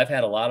hiker. And I've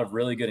had a lot of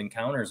really good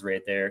encounters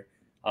right there.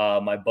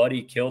 My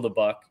buddy killed a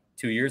buck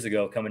 2 years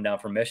ago coming down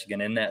from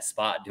Michigan in that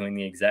spot doing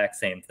the exact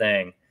same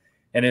thing.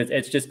 And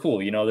it's just cool.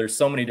 There's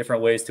so many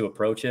different ways to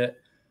approach it.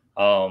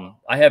 I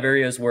have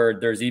areas where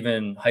there's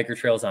even hiker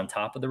trails on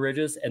top of the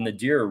ridges, and the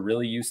deer are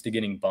really used to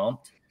getting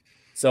bumped.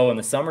 So in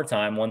the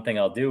summertime, one thing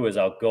I'll do is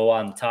I'll go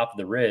on top of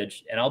the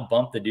ridge and I'll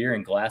bump the deer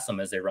and glass them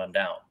as they run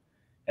down.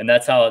 And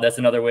that's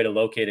another way to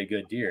locate a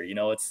good deer.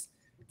 It's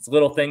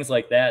little things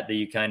like that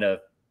you kind of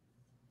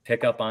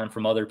pick up on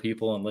from other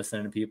people and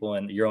listening to people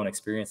and your own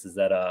experiences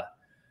that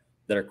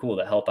are cool,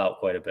 that help out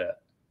quite a bit.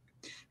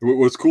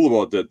 What's cool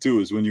about that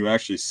too is when you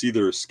actually see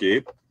their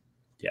escape.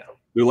 Yeah,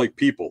 they're like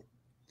people.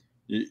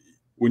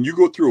 When you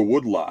go through a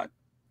wood lot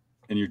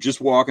and you're just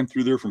walking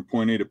through there from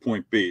point A to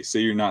point B, say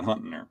you're not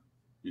hunting there,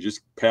 you're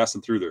just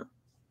passing through there,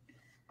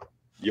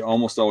 you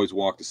almost always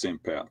walk the same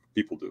path.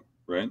 People do,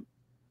 right?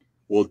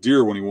 Well,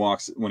 deer, when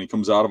he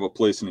comes out of a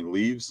place and he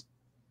leaves,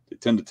 they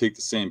tend to take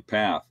the same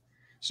path.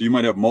 So you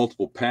might have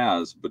multiple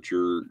paths, but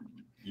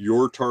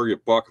your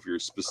target buck, if you're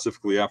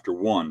specifically after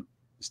one,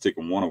 is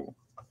taking one of them.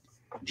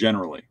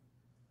 Generally,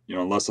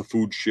 unless a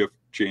food shift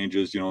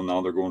changes, now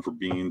they're going for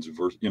beans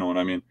versus, you know what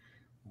I mean?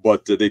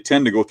 But they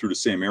tend to go through the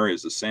same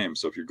areas the same.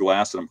 So if you're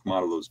glassing them come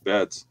out of those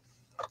beds,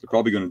 they're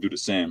probably going to do the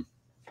same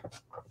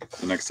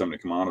the next time they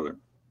come out of there.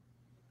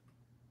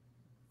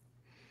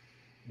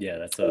 Yeah,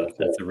 that's a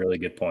really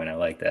good point. I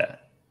like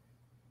that.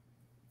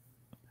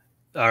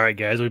 All right,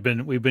 guys, we've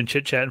been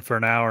chit-chatting for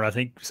an hour. I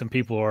think some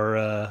people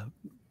are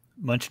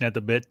munching at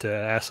the bit to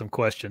ask some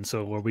questions.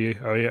 So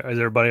is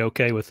everybody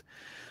okay with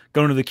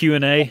going to the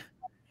Q&A?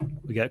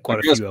 We got quite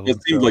a few of them.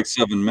 It seems like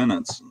 7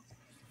 minutes.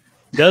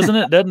 Doesn't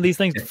it? Doesn't these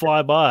things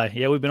fly by?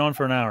 Yeah, we've been on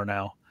for an hour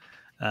now.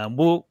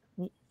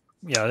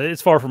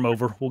 It's far from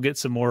over. We'll get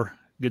some more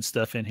good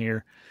stuff in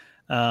here.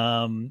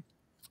 I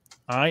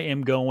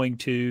am going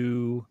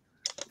to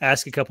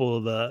ask a couple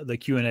of the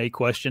Q&A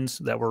questions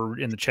that were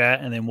in the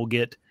chat, and then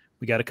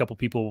we got a couple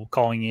people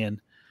calling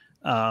in.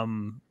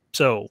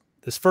 So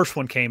this first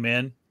one came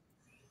in.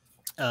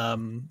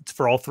 It's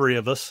for all three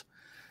of us.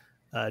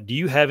 Do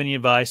you have any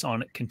advice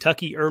on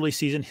Kentucky early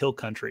season hill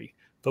country?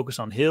 Focus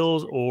on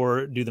hills,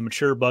 or do the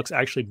mature bucks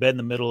actually bed in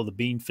the middle of the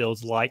bean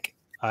fields like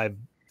I've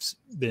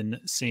been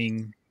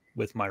seeing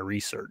with my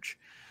research?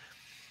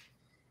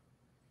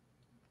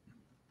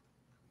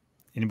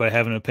 Anybody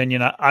have an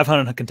opinion? I've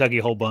hunted Kentucky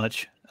a whole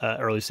bunch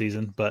early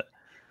season, but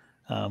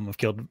I've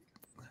killed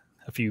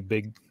a few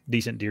big,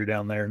 decent deer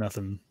down there.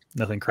 Nothing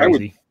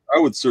crazy. I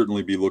would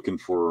certainly be looking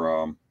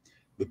for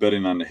the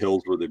bedding on the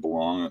hills where they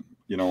belong.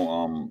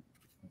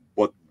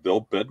 But they'll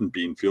bed in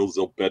bean fields.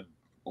 They'll bed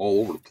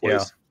all over the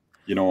place.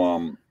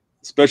 Yeah.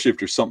 Especially if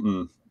there's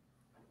something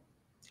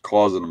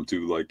causing them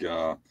to, like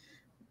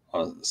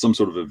some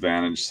sort of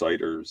advantage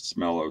site or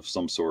smell of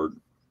some sort.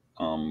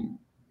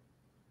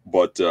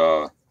 But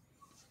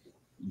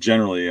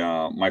generally,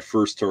 my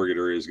first target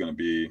area is going to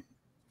be,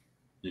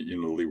 the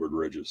leeward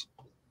ridges.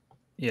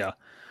 Yeah,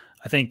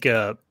 I think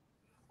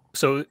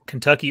so.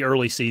 Kentucky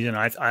early season.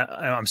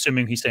 I'm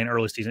assuming he's saying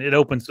early season. It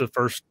opens the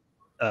first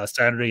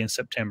Saturday in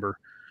September.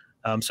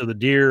 So the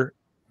deer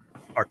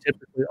are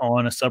typically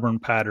on a stubborn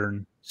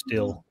pattern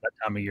still that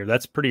time of year.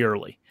 That's pretty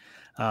early.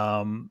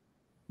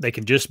 They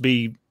can just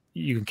be.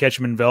 You can catch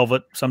them in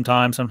velvet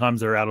sometimes. Sometimes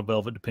they're out of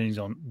velvet,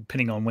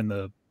 depending on when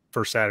the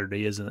first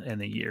Saturday is in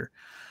the year.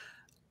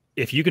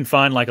 If you can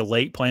find like a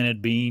late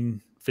planted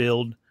bean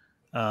field,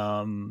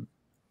 or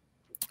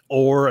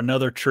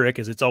another trick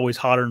is it's always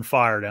hotter than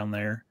fire down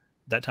there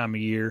that time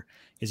of year.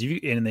 Is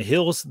in the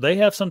hills they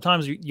have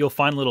sometimes you'll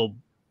find little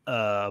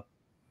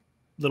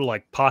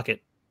like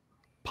pocket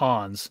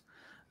ponds.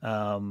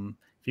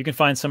 If you can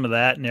find some of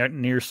that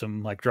near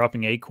some like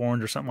dropping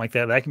acorns or something like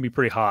that, that can be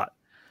pretty hot.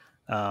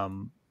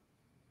 But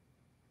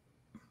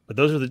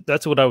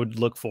that's what I would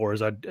look for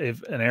is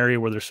if an area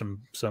where there's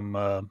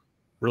some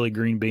really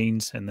green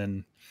beans, and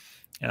then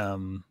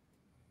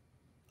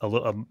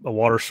a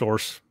water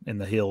source in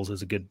the hills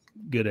is a good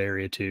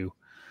area too.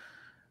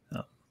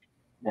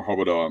 Well, how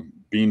about a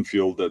bean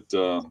field that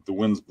the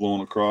wind's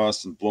blowing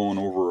across and blowing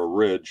over a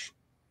ridge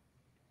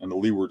and the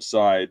leeward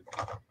side?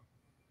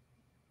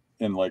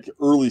 In like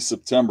early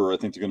September, I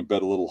think they're going to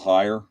bed a little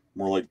higher,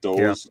 more like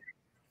does,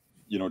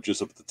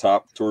 just up at the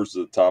top, towards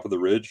the top of the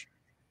ridge.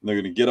 And they're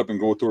going to get up and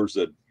go towards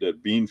that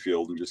bean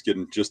field and just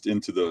getting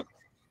into the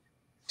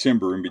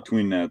timber in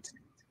between that,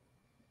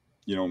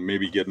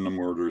 maybe getting them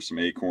where there's some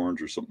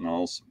acorns or something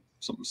else,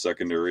 something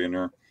secondary in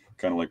there,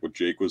 kind of like what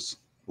Jake was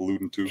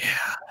alluding to.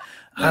 Yeah,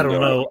 I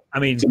don't know. I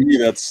mean, to me,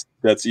 that's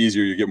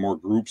easier. You get more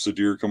groups of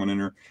deer coming in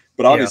there.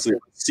 But obviously, if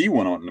I see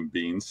one out in the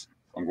beans,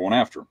 I'm going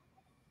after him.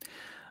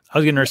 I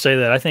was going to say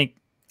that I think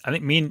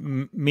me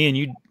and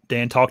you,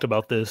 Dan, talked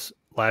about this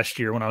last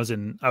year when I was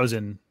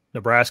in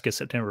Nebraska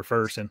September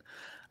 1st, and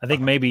I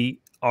think maybe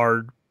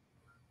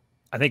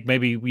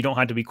we don't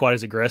have to be quite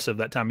as aggressive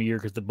that time of year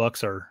because the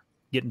bucks are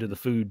getting to the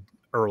food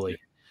early.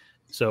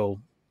 So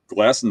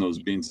glassing those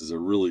beans is a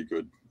really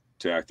good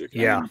tactic.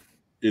 Yeah. I mean,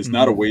 it's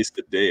not a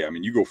wasted day. I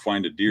mean, you go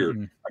find a deer.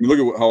 Mm-hmm. I mean,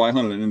 look at how I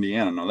hunted in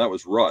Indiana. Now that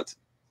was rut,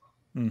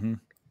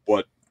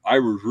 but I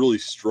was really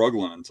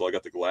struggling until I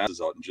got the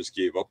glasses out and just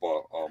gave up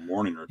a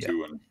morning or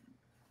two and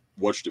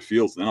watched the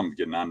fields. Then I'm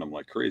getting on them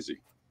like crazy.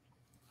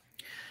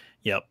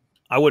 Yep.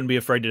 I wouldn't be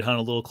afraid to hunt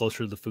a little closer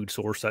to the food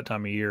source that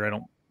time of year. I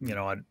don't,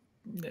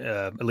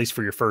 at least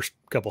for your first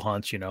couple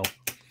hunts,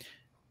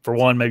 for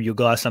one, maybe you'll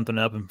glass something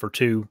up, and for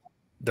two,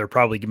 they're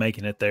probably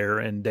making it there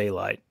in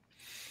daylight.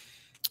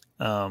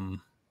 Here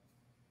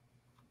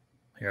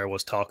I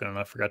was talking and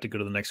I forgot to go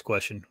to the next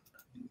question.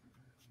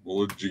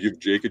 Well, did you give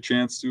Jake a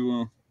chance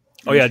to?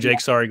 Oh yeah, Jake.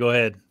 Sorry, go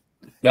ahead.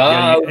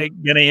 Got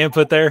any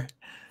input there?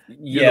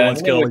 You're the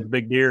one's killing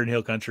big deer in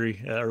hill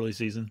country early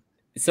season.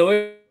 So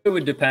it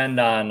would depend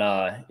on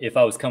if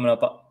I was coming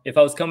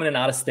in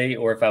out of state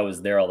or if I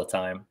was there all the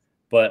time.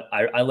 But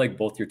I like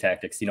both your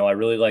tactics. I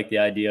really like the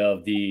idea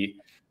of the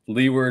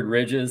leeward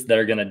ridges that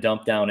are going to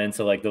dump down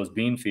into like those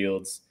bean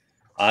fields.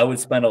 I would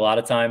spend a lot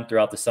of time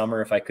throughout the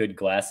summer, if I could,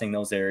 glassing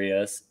those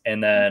areas.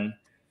 And then,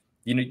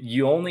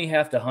 you only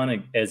have to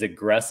hunt as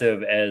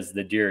aggressive as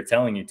the deer are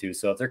telling you to.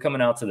 So if they're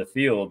coming out to the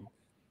field,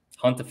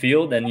 hunt the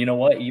field. And you know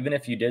what? Even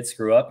if you did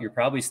screw up, you're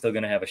probably still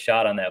going to have a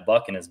shot on that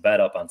buck in his bed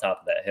up on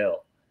top of that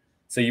hill.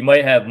 So you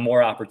might have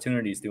more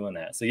opportunities doing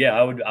that. So yeah,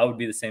 I would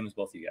be the same as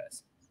both of you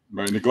guys.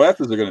 Right. And the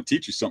glasses are going to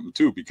teach you something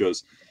too,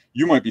 because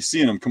you might be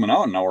seeing them coming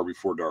out an hour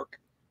before dark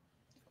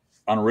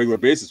on a regular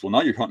basis. Well,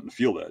 now you're hunting the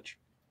field edge.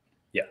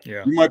 Yeah.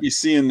 You might be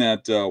seeing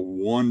that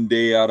one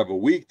day out of a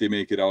week they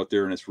make it out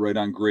there and it's right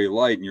on gray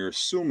light, and you're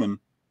assuming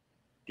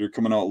they're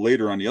coming out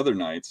later on the other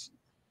nights.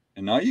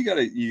 And now you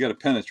gotta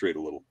penetrate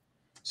a little.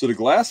 So the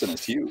glassing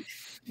is huge,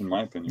 in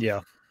my opinion.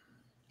 Yeah.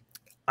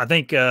 I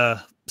think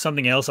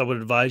something else I would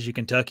advise you,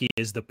 Kentucky,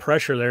 is the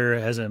pressure there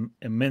has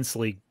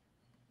immensely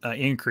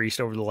increased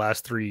over the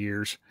last 3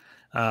 years.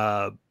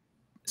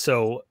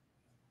 So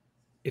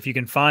if you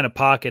can find a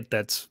pocket,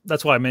 that's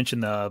why I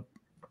mentioned the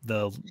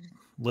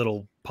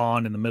little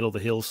pond in the middle of the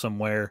hills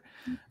somewhere,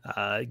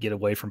 get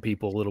away from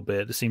people a little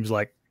bit. It seems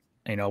like,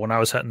 when I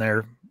was hunting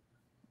there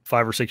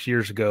 5 or 6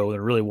 years ago,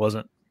 there really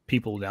wasn't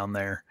people down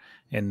there.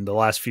 And the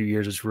last few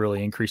years, it's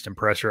really increased in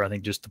pressure. I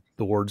think just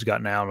the word's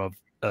gotten out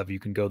of you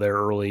can go there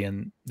early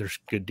and there's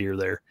good deer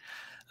there.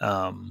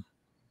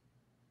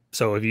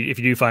 So if you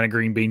do find a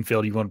green bean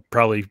field, you want to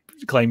probably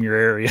claim your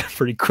area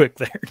pretty quick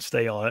there and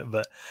stay on it.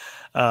 But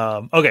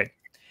okay.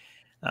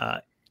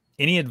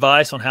 Any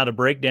advice on how to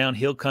break down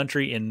hill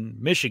country in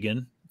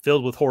Michigan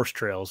filled with horse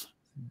trails?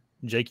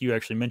 Jake, you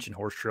actually mentioned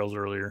horse trails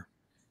earlier.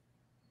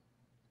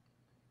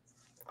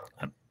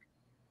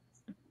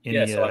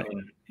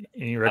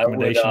 Any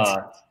recommendations?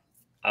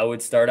 I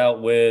would start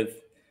out with,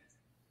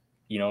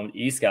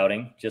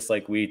 e-scouting, just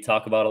like we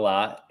talk about a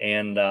lot.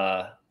 And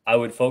I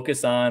would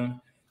focus on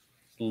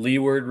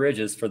leeward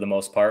ridges for the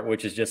most part,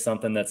 which is just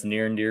something that's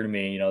near and dear to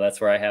me.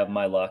 That's where I have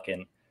my luck.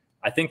 And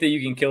I think that you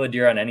can kill a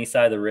deer on any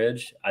side of the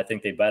ridge. I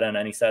think they bet on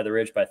any side of the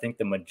ridge, but I think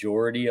the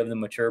majority of the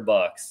mature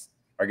bucks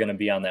are going to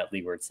be on that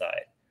leeward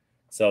side.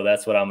 So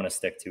that's what I'm going to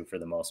stick to for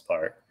the most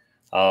part.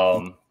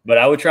 But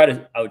I would try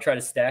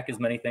to stack as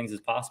many things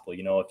as possible.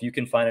 If you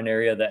can find an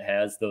area that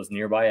has those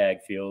nearby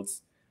ag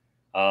fields,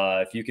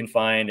 if you can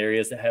find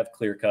areas that have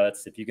clear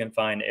cuts, if you can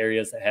find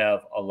areas that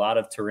have a lot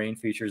of terrain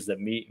features that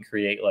meet and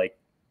create like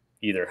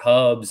either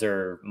hubs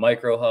or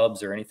micro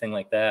hubs or anything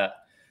like that,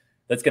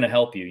 that's going to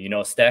help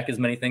you, stack as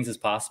many things as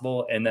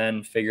possible and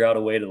then figure out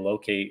a way to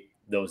locate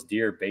those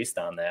deer based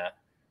on that,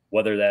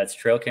 whether that's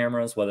trail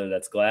cameras, whether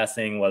that's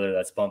glassing, whether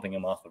that's bumping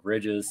them off of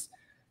ridges.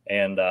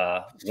 And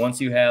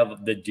once you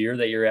have the deer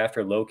that you're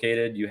after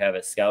located, you have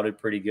it scouted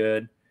pretty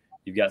good.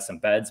 You've got some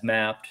beds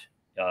mapped,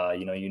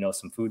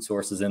 some food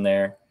sources in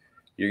there.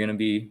 You're going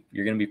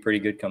to be pretty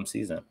good come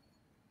season.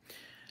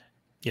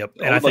 Yep.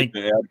 And I think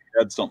like to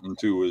add something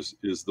too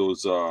is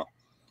those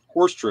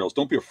horse trails.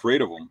 Don't be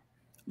afraid of them.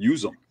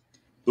 Use them.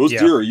 Those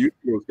deer are used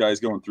to those guys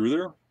going through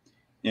there.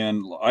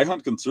 And I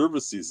hunt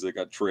conservancies that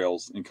got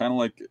trails, and kind of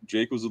like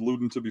Jake was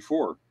alluding to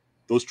before,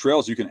 those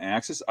trails you can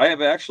access. I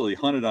have actually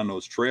hunted on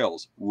those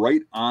trails,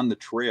 right on the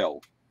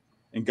trail,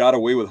 and got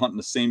away with hunting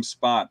the same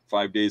spot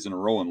 5 days in a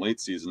row in late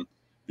season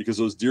because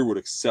those deer would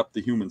accept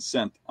the human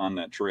scent on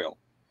that trail.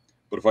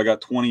 But if I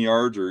got 20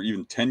 yards or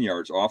even 10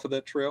 yards off of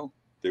that trail,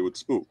 they would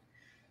spook.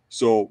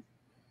 So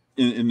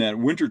in that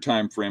winter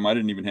time frame, I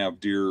didn't even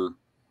have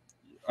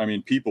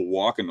people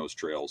walking those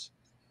trails.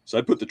 So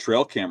I'd put the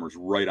trail cameras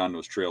right on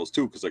those trails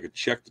too, because I could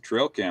check the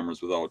trail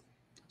cameras without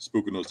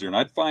spooking those deer. And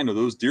I'd find that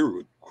those deer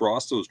would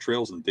cross those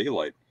trails in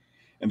daylight,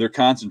 and their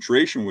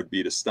concentration would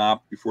be to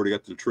stop before they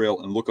got to the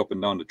trail and look up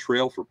and down the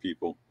trail for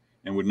people,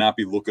 and would not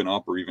be looking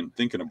up or even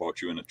thinking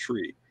about you in a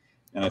tree.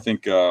 And I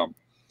think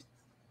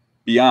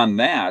beyond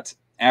that,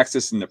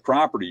 accessing the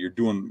property, you're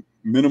doing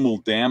minimal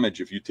damage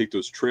if you take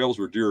those trails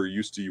where deer are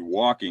used to you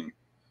walking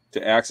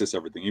to access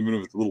everything, even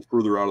if it's a little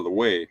further out of the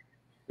way.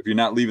 If you're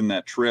not leaving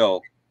that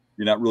trail,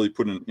 you're not really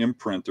putting an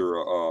imprint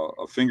or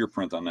a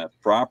fingerprint on that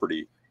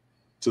property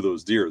to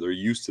those deer. They're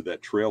used to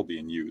that trail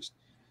being used.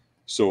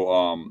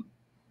 So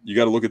you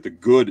got to look at the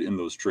good in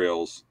those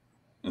trails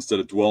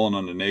instead of dwelling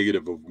on the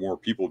negative of more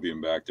people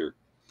being back there.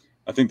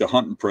 I think the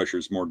hunting pressure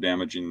is more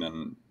damaging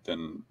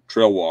than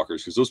trail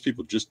walkers, because those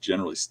people just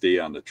generally stay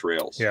on the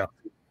trails. Yeah,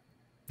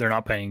 they're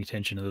not paying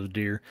attention to those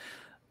deer.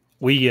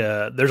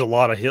 There's a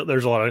lot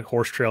of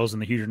horse trails in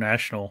the Huger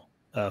National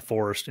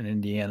Forest in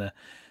Indiana.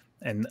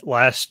 And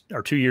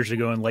 2 years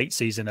ago in late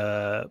season,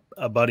 a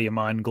buddy of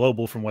mine,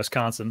 Global from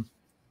Wisconsin,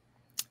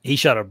 he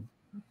shot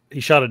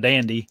a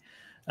dandy.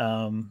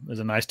 It was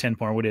a nice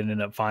 10-pointer. We didn't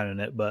end up finding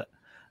it, but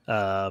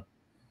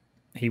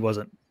he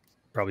wasn't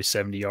probably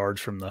 70 yards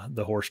from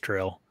the horse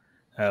trail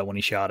when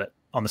he shot it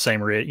on the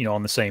same ridge,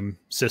 on the same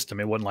system.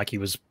 It wasn't like he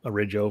was a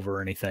ridge over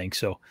or anything.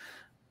 So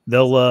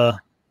they'll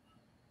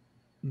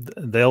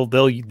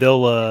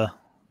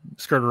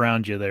skirt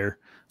around you there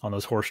on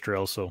those horse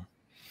trails. So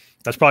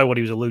that's probably what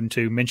he was alluding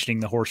to,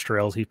 mentioning the horse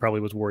trails. He probably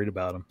was worried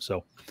about them.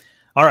 So,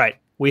 all right,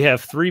 we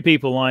have 3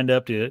 people lined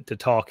up to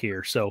talk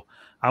here. So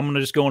I'm going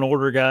to just go in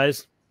order,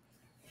 guys.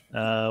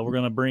 We're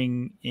going to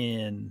bring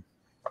in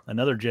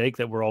another Jake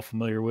that we're all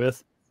familiar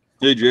with.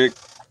 Hey, Jake.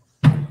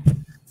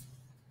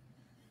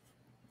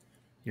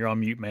 You're on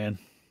mute, man.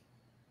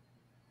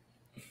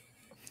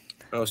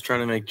 I was trying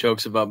to make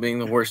jokes about being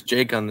the worst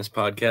Jake on this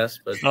podcast,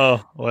 but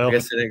I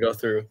guess it didn't go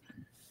through.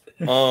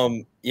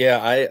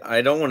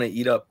 I don't want to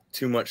eat up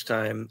too much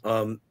time.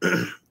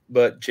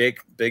 but Jake,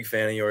 big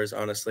fan of yours.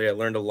 Honestly, I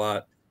learned a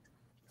lot.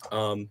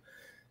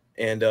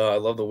 And I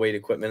love the weight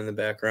equipment in the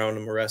background.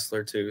 I'm a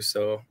wrestler too,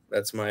 so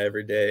that's my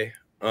everyday.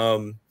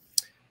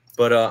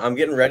 But I'm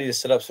getting ready to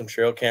set up some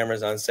trail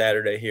cameras on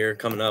Saturday here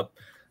coming up.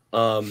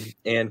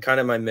 And kind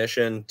of my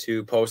mission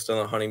to post on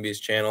the Hunting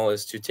Beast channel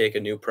is to take a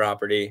new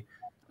property.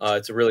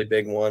 It's a really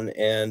big one,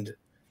 and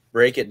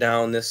break it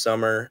down this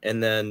summer,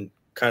 and then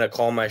kind of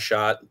call my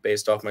shot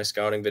based off my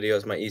scouting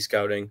videos, my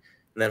e-scouting,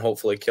 and then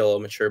hopefully kill a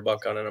mature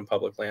buck on it on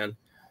public land.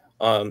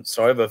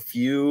 So I have a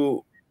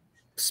few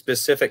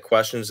specific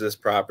questions to this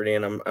property,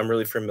 and I'm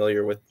really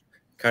familiar with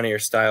kind of your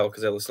style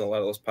because I listen to a lot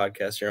of those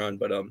podcasts you're on.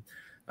 But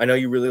I know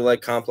you really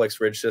like complex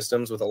ridge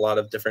systems with a lot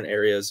of different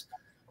areas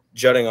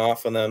jutting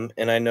off on them,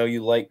 and I know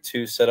you like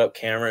to set up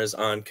cameras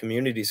on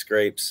community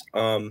scrapes.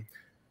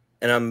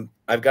 And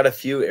I've got a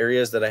few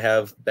areas that I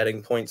have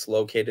bedding points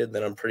located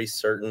that I'm pretty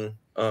certain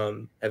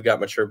have got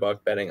mature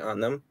buck bedding on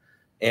them,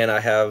 and I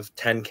have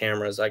 10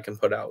 cameras I can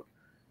put out.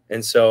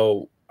 And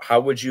so how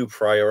would you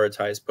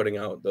prioritize putting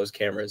out those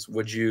cameras?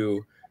 Would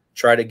you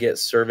try to get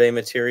survey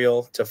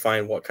material to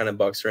find what kind of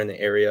bucks are in the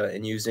area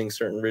and using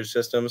certain ridge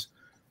systems?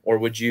 Or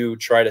would you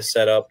try to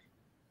set up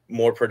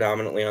more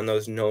predominantly on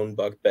those known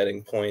buck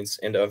bedding points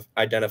and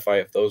identify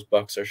if those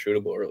bucks are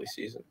shootable early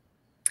season?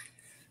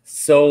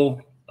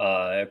 So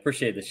I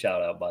appreciate the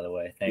shout out, by the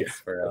way.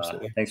 Thanks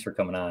for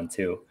coming on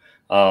too.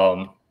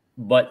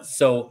 But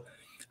so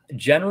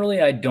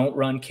generally I don't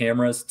run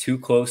cameras too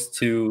close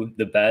to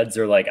the beds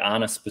or like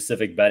on a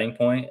specific bedding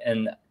point.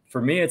 And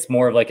for me, it's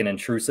more of like an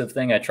intrusive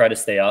thing. I try to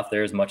stay off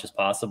there as much as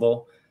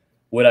possible.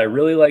 What I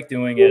really like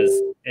doing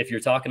is if you're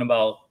talking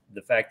about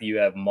the fact that you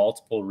have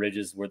multiple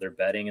ridges where they're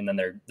bedding and then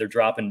they're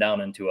dropping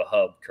down into a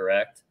hub,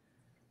 correct?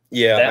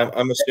 Yeah,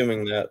 I'm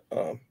assuming that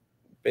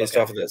based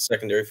off of that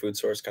secondary food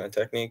source kind of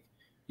technique.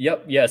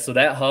 Yep. Yeah. So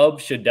that hub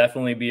should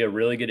definitely be a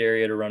really good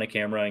area to run a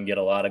camera and get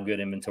a lot of good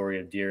inventory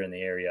of deer in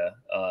the area,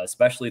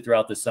 especially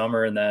throughout the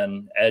summer. And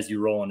then as you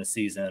roll into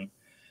season.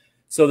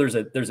 So there's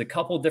a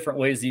couple different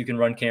ways that you can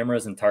run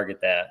cameras and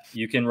target that.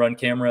 You can run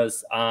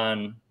cameras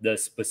on the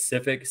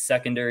specific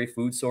secondary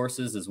food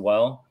sources as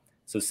well.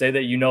 So say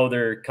that,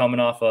 they're coming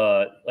off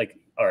all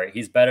right,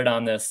 he's bedded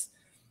on this,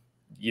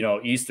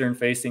 eastern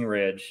facing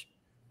ridge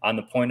on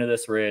the point of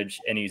this ridge,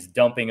 and he's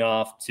dumping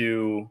off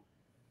to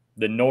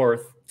the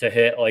north to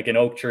hit like an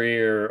oak tree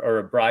or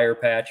a briar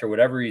patch or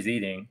whatever he's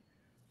eating.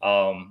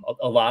 A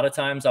lot of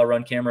times I'll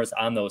run cameras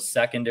on those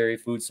secondary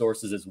food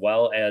sources as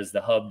well as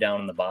the hub down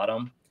in the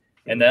bottom.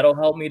 And that'll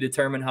help me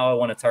determine how I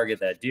want to target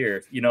that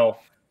deer.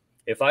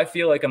 If I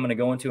feel like I'm going to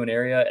go into an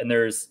area and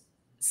there's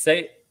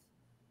say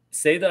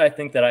that I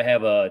think that I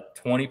have a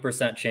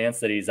 20% chance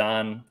that he's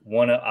on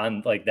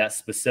like that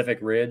specific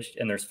ridge,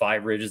 and there's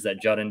 5 ridges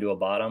that jut into a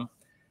bottom,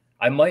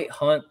 I might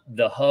hunt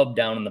the hub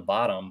down in the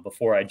bottom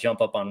before I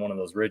jump up on one of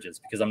those ridges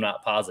because I'm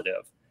not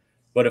positive.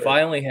 But if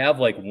I only have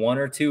like 1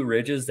 or 2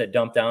 ridges that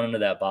dump down into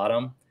that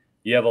bottom,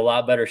 you have a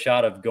lot better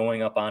shot of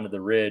going up onto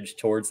the ridge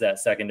towards that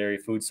secondary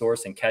food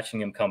source and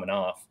catching him coming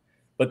off.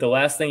 But the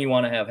last thing you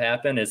want to have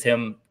happen is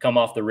him come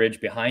off the ridge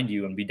behind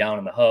you and be down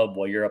in the hub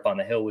while you're up on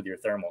the hill with your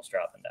thermals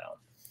dropping down.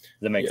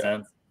 Does that make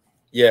sense?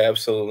 Yeah,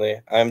 absolutely.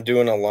 I'm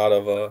doing a lot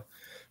of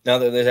now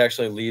that there's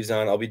actually leaves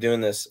on, I'll be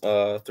doing this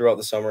throughout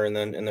the summer and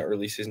then in the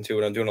early season too.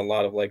 And I'm doing a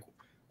lot of like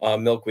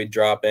milkweed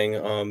dropping.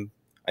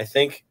 I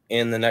think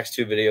in the next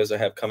 2 videos I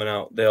have coming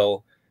out,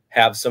 they'll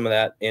have some of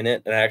that in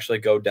it and actually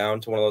go down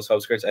to one of those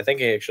hub scrapes. I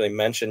think I actually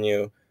mentioned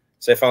you.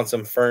 So I found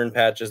some fern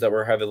patches that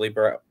were heavily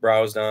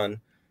browsed on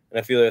and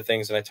a few other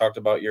things. And I talked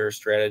about your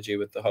strategy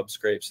with the hub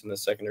scrapes and the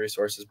secondary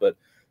sources, but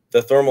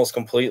the thermals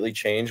completely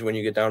change when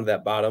you get down to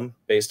that bottom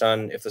based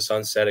on if the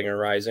sun's setting or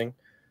rising.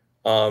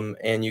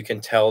 And you can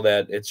tell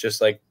that it's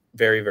just like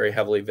very, very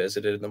heavily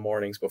visited in the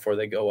mornings before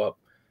they go up.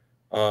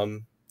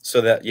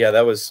 So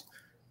that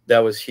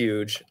was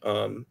huge.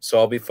 So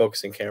I'll be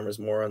focusing cameras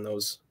more on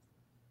those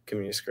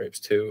community scrapes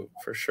too,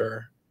 for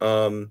sure.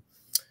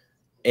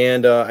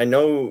 And I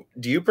know,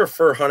 do you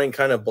prefer hunting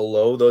kind of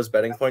below those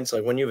bedding points?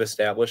 Like when you've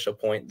established a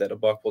point that a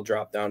buck will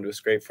drop down to a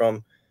scrape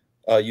from,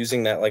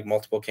 using that like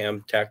multiple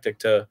cam tactic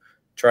to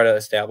try to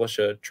establish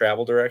a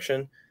travel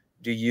direction,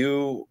 do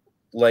you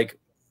like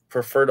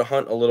prefer to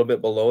hunt a little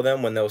bit below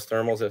them when those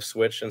thermals have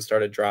switched and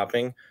started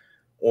dropping?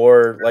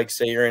 Or like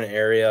say you're in an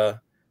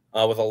area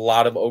with a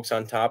lot of oaks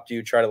on top, do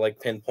you try to like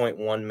pinpoint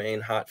one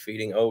main hot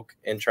feeding oak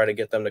and try to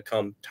get them to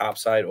come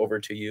topside over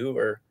to you?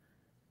 Or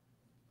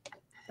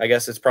I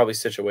guess it's probably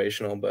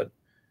situational, but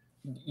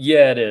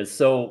yeah, it is.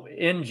 So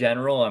in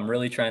general, I'm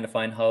really trying to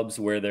find hubs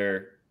where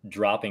they're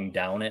dropping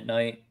down at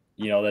night.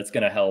 That's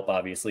going to help,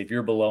 obviously, if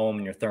you're below them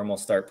and your thermals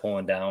start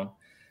pulling down.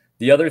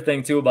 The other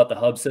thing too about the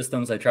hub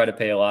systems I try to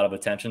pay a lot of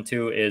attention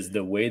to is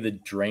the way the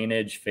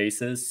drainage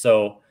faces.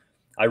 So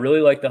I really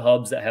like the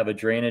hubs that have a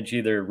drainage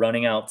either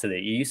running out to the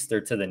east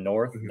or to the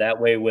north. Mm-hmm. That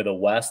way with a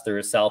west or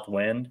a south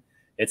wind,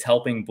 it's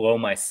helping blow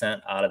my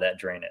scent out of that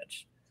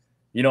drainage.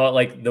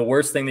 Like the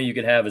worst thing that you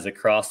could have is a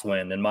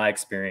crosswind, in my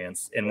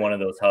experience, in one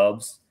of those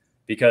hubs,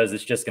 because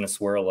it's just going to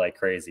swirl like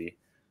crazy.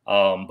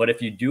 But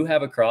if you do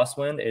have a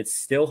crosswind, it's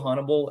still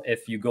huntable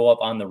if you go up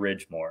on the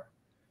ridge more.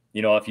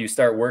 You know, if you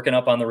start working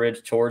up on the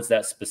ridge towards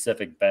that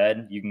specific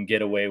bed, you can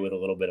get away with a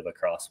little bit of a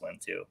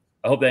crosswind too.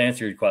 I hope that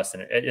answered your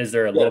question. Is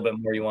there a little bit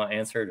more you want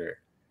answered, or?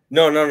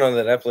 No.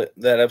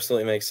 That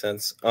absolutely makes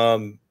sense.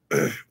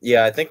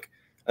 Yeah, I think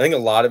a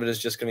lot of it is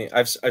just gonna be.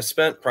 I've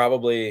spent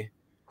probably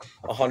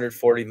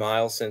 140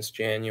 miles since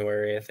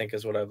January, I think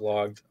is what I've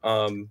logged.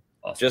 Awesome.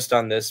 Just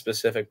on this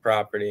specific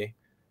property.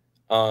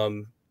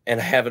 And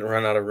I haven't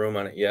run out of room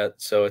on it yet,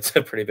 so it's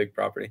a pretty big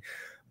property.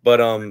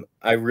 But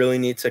I really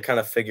need to kind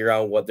of figure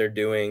out what they're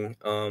doing.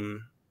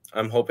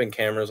 I'm hoping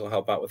cameras will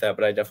help out with that,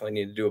 but I definitely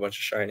need to do a bunch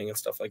of shining and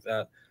stuff like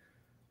that.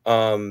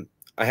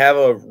 I have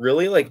a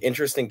really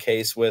interesting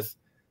case with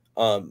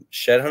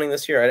shed hunting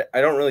this year.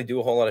 I don't really do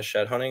a whole lot of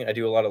shed hunting. I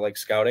do a lot of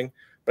scouting,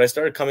 but I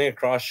started coming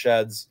across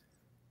sheds.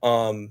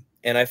 And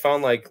I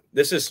found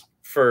this is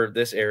for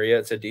this area.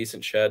 It's a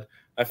decent shed.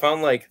 I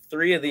found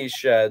 3 of these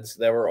sheds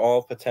that were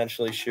all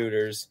potentially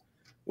shooters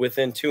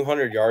within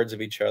 200 yards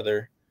of each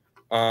other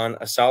on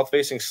a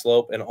south-facing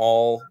slope, and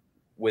all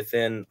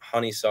within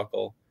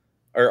honeysuckle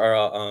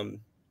or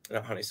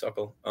not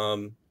honeysuckle,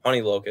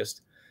 honey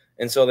locust.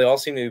 And so they all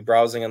seem to be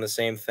browsing on the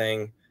same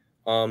thing.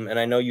 And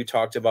I know you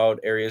talked about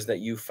areas that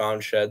you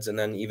found sheds and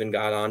then even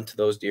got onto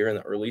those deer in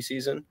the early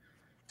season.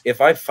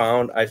 I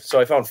found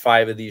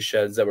 5 of these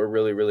sheds that were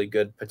really, really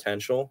good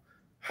potential.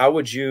 How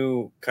would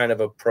you kind of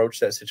approach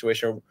that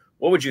situation?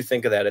 What would you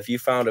think of that if you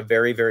found a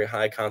very, very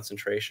high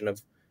concentration of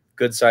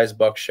good sized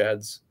buck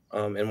sheds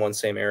in one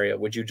same area?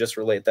 Would you just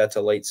relate that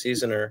to late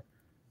season or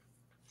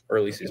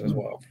early season as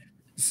well?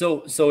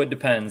 So it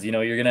depends. You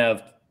know, you're going to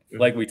have,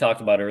 like we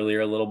talked about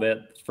earlier a little bit.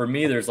 For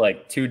me, there's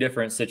 2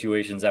 different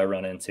situations I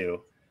run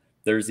into.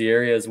 There's the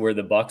areas where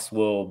the bucks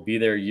will be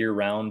there year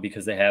round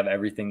because they have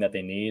everything that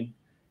they need.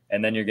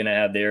 And then you're going to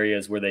have the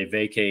areas where they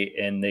vacate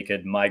and they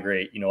could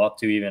migrate, up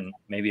to even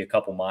maybe a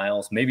couple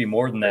miles, maybe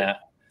more than that,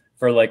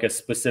 for a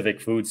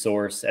specific food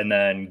source and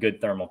then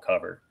good thermal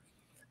cover.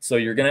 So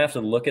you're going to have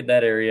to look at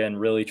that area and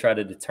really try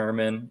to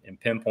determine and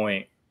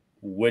pinpoint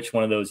which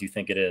one of those you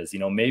think it is.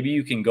 Maybe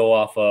you can go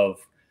off of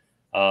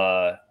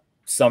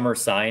summer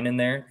sign in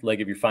there.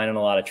 If you're finding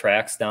a lot of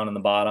tracks down in the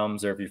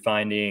bottoms, or if you're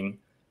finding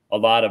a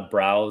lot of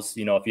browse,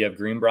 if you have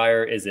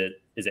greenbrier, is it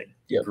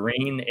Yep.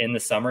 green in the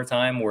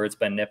summertime where it's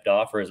been nipped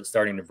off, or is it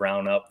starting to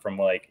brown up from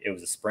it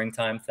was a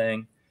springtime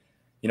thing?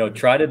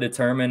 Try to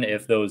determine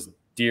if those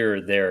deer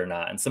are there or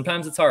not. And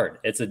sometimes it's hard.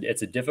 It's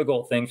a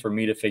difficult thing for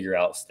me to figure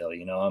out still.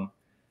 I'm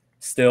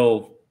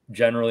still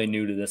generally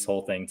new to this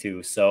whole thing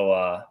too.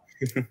 So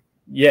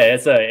yeah,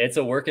 it's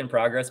a work in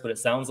progress, but it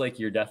sounds like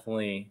you're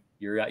definitely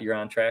you're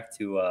on track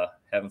to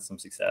having some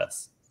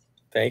success.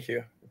 Thank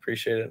you.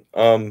 Appreciate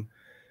it.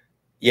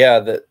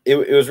 Yeah,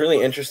 it was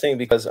really interesting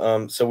because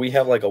so we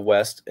have a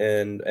west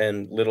and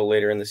little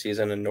later in the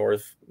season a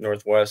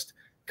northwest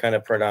kind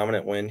of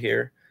predominant wind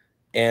here.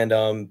 And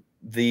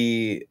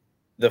the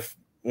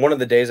one of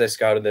the days I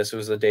scouted this, it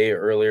was the day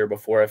earlier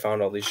before I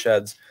found all these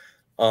sheds.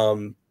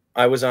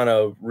 I was on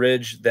a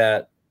ridge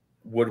that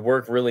would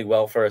work really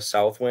well for a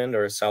south wind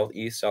or a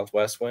southeast,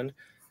 southwest wind.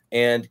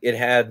 And it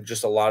had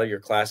just a lot of your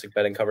classic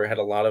bedding cover. It had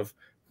a lot of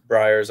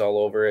briars all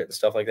over it and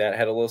stuff like that. It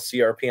had a little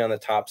CRP on the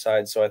top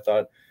side. So I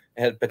thought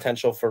it had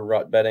potential for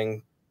rut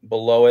bedding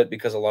below it,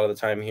 because a lot of the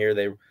time here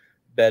they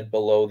bed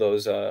below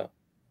those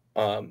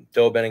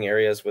doe bedding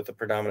areas with the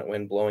predominant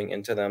wind blowing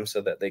into them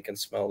so that they can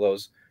smell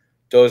those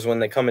does when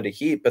they come into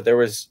heat. But there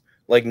was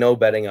no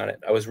bedding on it.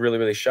 I was really,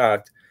 really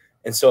shocked.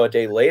 And so a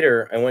day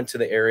later, I went to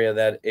the area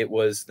that it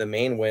was the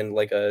main wind,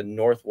 a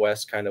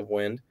northwest kind of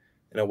wind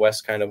and a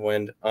west kind of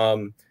wind.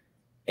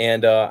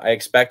 And I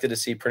expected to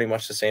see pretty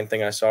much the same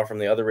thing I saw from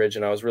the other ridge.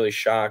 And I was really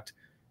shocked.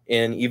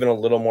 In even a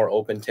little more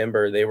open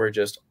timber, they were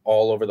just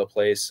all over the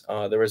place.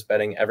 There was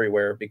bedding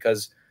everywhere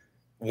because,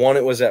 one,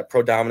 it was that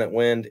predominant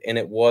wind, and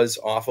it was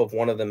off of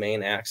one of the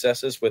main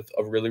accesses with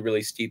a really,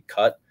 really steep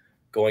cut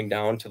going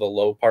down to the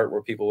low part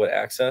where people would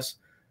access.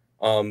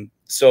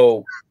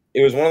 So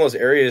it was one of those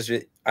areas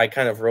that I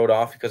kind of wrote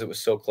off because it was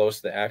so close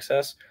to the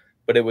access,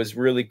 but it was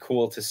really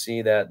cool to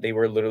see that they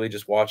were literally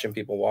just watching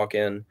people walk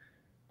in.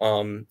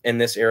 And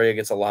this area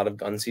gets a lot of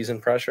gun season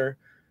pressure.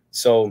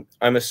 So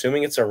I'm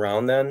assuming it's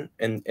around then.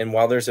 And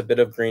while there's a bit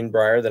of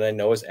greenbrier that I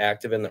know is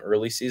active in the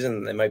early season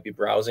and they might be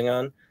browsing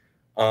on,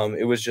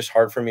 it was just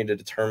hard for me to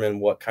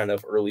determine what kind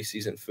of early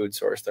season food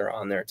source they're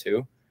on there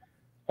too.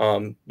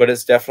 But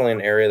it's definitely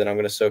an area that I'm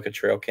going to soak a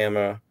trail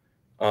camera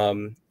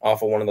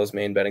off of one of those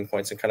main bedding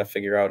points and kind of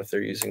figure out if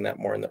they're using that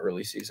more in the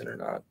early season or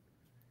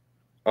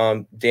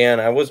not. Dan,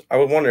 I was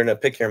wondering to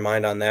pick your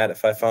mind on that.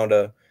 If I found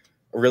a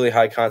really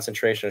high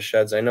concentration of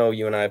sheds, I know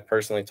you and I have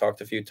personally talked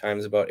a few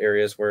times about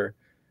areas where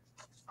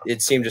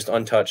it seemed just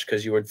untouched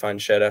because you would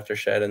find shed after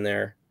shed in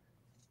there.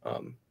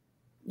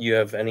 You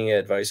have any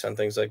advice on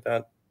things like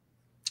that?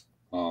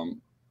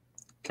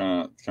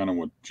 Kind of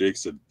what Jake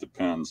said,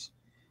 depends.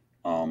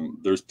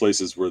 There's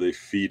places where they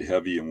feed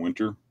heavy in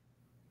winter,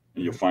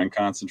 and you'll find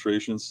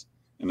concentrations,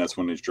 and that's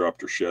when they drop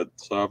their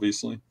sheds,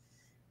 obviously.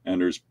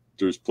 And there's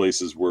there's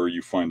places where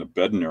you find a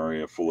bedding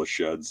area full of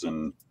sheds,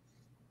 and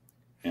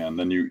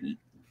then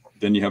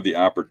you have the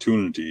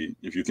opportunity,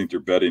 if you think they're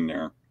bedding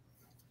there,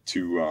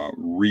 to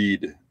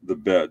read the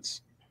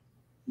beds.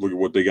 Look at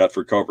what they got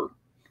for cover.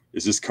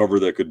 Is this cover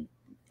that could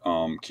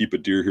keep a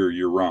deer here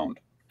year round?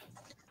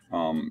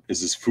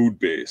 Is this food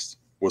based?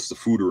 What's the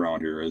food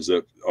around here? Is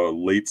it a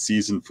late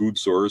season food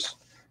source,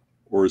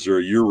 or is there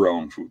a year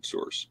round food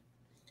source?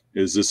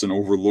 Is this an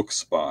overlooked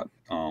spot?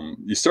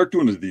 You start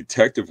doing the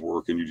detective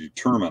work and you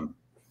determine,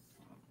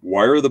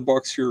 why are the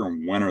bucks here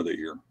and when are they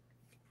here?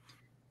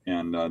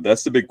 And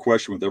that's the big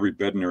question with every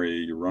bedding area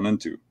you run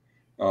into.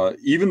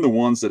 Even the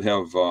ones that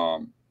have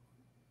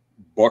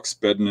bucks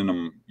bedding in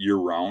them year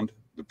round,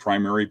 the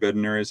primary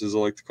bedding areas, as I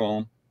like to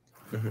call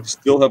them,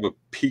 still have a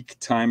peak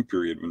time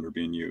period when they're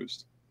being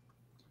used.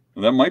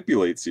 And that might be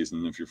late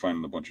season if you're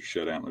finding a bunch of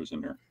shed antlers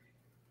in there.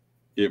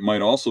 It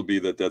might also be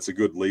that that's a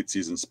good late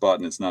season spot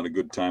and it's not a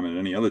good time at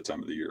any other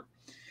time of the year.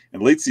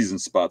 And late season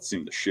spots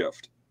seem to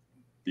shift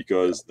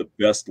because the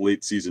best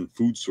late season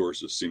food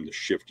sources seem to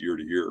shift year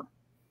to year.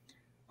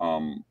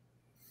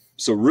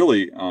 So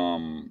really,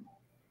 I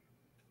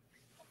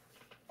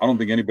don't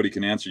think anybody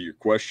can answer your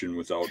question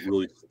without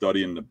really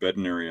studying the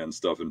bedding area and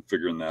stuff and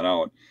figuring that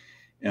out.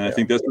 And I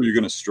think that's where you're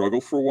going to struggle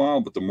for a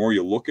while. But the more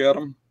you look at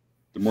them,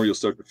 the more you'll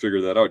start to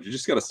figure that out. You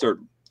just got to start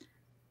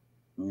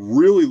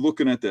really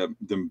looking at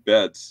them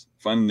beds,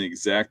 finding the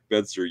exact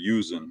beds they're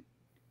using,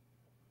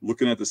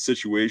 looking at the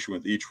situation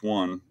with each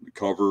one, the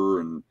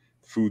cover and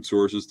food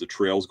sources, the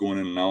trails going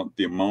in and out,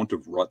 the amount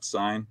of rut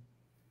sign,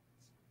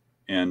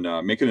 and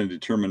making a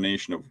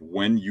determination of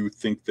when you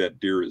think that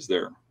deer is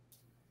there.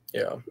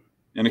 Yeah.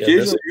 And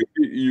occasionally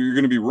you're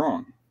going to be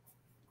wrong.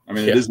 I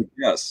mean, it is a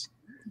guess,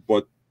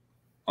 but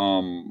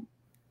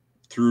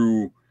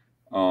through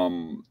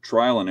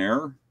trial and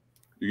error,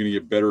 you're going to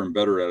get better and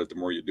better at it the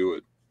more you do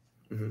it.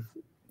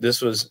 This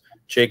was,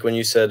 Jake, when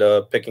you said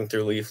picking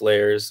through leaf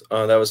layers,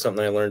 that was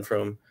something I learned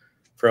from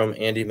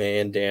Andy May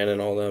and Dan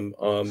and all them.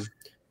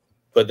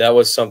 But that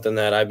was something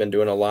that I've been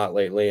doing a lot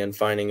lately and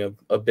finding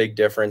a big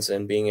difference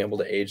in being able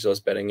to age those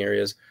bedding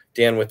areas.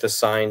 Dan, with the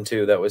sign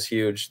too, that was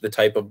huge. The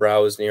type of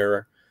browse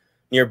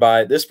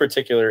nearby this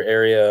particular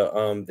area,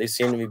 they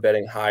seem to be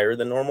bedding higher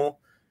than normal.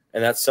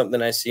 And that's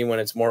something I see when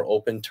it's more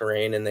open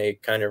terrain and they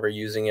kind of are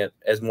using it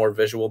as more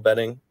visual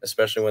bedding,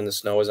 especially when the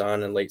snow is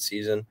on in late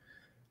season.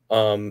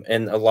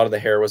 And a lot of the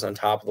hair was on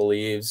top of the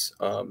leaves.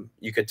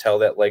 You could tell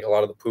that like a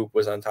lot of the poop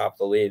was on top of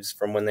the leaves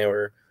from when they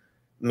were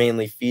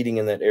mainly feeding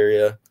in that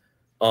area.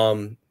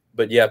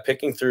 But yeah,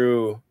 picking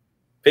through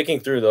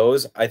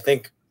those, I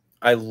think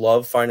I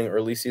love finding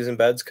early season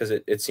beds because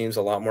it seems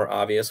a lot more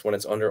obvious when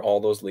it's under all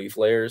those leaf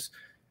layers.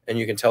 And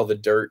you can tell the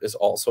dirt is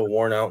also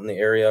worn out in the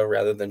area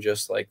rather than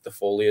just like the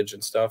foliage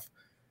and stuff.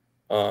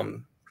 Yeah,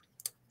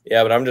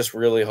 but I'm just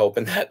really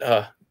hoping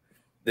that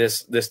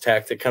this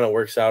tactic kind of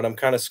works out. I'm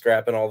kind of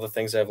scrapping all the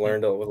things I've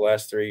learned over the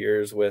last 3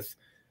 years with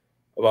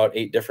about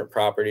 8 different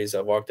properties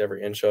I've walked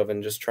every inch of,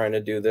 and just trying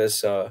to do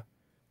this to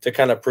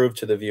kind of prove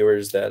to the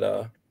viewers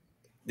that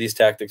these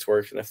tactics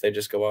work, and if they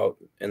just go out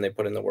and they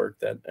put in the work,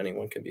 that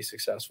anyone can be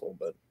successful.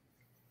 But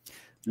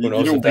who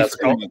knows if that's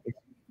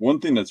one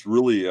thing that's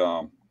really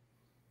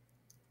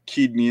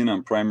keyed me in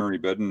on primary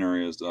bedding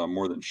areas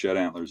more than shed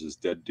antlers is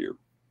dead deer.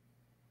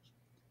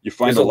 You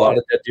find a lot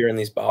of dead deer in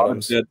these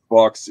bottoms. Dead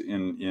bucks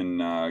in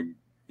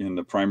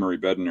the primary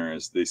bedding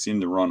areas. They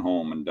seem to run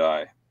home and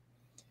die.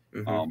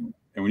 And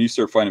when you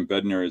start finding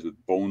bedding areas with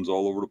bones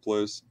all over the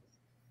place,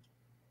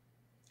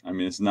 I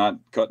mean, it's not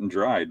cut and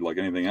dried like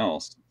anything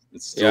else.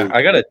 It's still,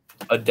 I got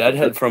a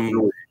deadhead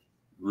from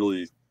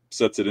really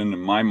sets it into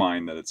my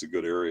mind that it's a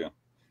good area.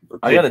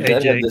 I got a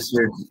deadhead this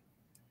year.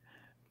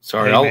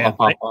 Sorry, I'll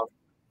pop off.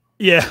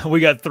 Yeah, we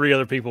got 3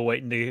 other people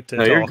waiting to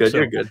talk. You're good. So,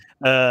 you're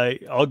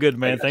good. All good,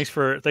 man. Thanks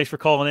for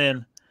calling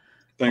in.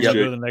 Thanks, I'll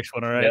Jake. go to the next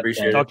one. All right.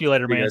 Appreciate Talk to you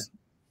later, man. guys.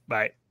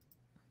 Bye.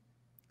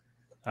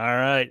 All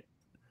right.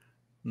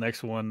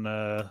 Next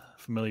one,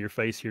 familiar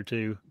face here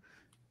too.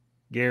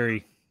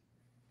 Gary.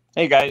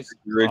 Hey guys.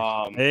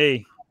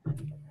 Hey.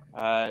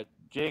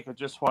 Jake, I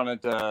just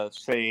wanted to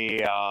say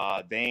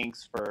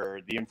thanks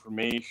for the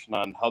information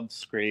on hub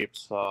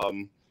scrapes.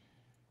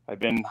 I've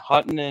been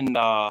hunting in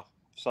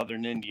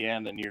southern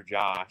Indiana near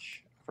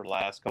Josh for the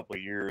last couple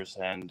of years,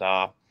 and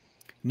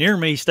near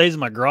me, he stays in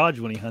my garage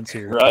when he hunts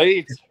here.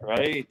 Right.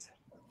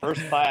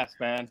 First class,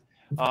 man.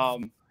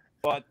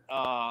 But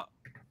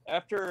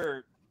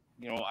after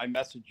I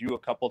messaged you a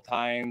couple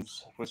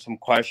times with some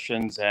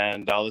questions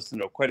and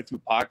listened to quite a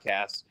few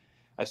podcasts,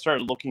 I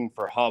started looking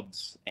for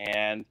hubs,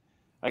 and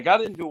I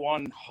got into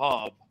one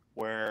hub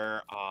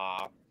where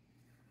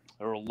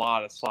there were a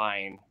lot of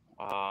sign,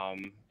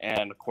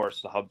 and of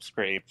course the hub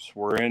scrapes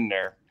were in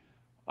there,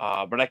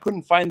 but I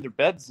couldn't find their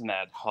beds in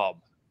that hub.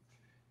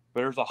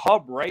 But there's a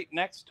hub right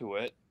next to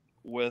it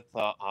with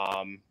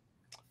a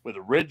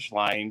ridge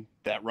line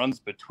that runs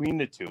between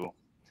the two.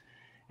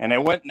 And I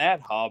went in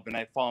that hub and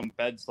I found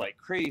beds like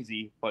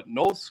crazy, but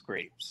no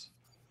scrapes.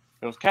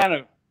 It was kind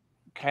of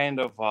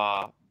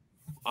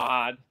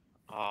odd.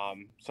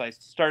 So I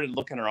started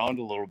looking around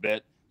a little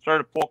bit.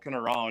 started poking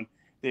around.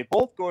 They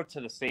both go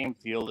to the same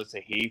field. It's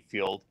a hay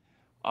field.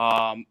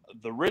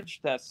 The ridge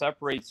that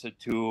separates the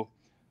two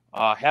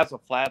has a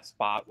flat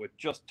spot with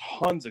just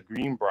tons of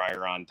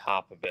greenbrier on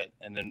top of it,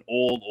 and an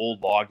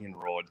old logging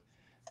road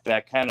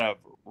that kind of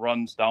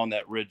runs down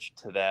that ridge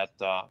to that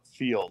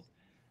field.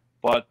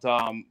 But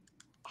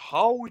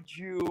how would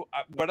you?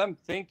 What I'm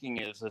thinking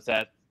is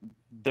that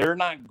they're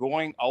not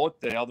going out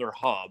the other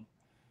hub.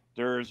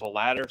 There's a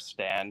ladder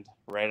stand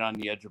right on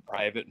the edge of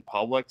private and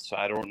public, so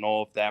I don't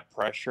know if that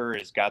pressure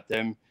has got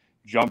them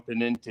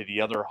jumping into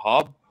the other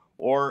hub,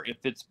 or if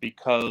it's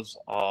because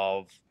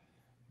of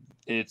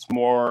it's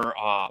more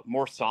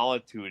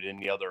solitude in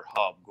the other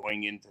hub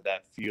going into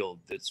that field.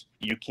 That's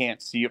you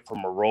can't see it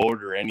from a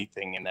road or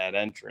anything in that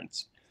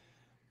entrance.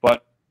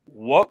 But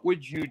what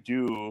would you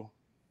do?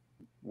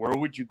 Where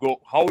would you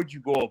go? How would you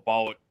go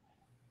about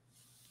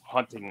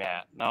hunting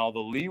that? Now the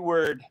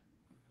leeward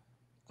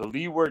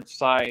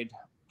side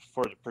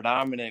for the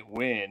predominant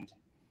wind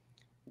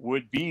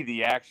would be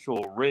the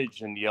actual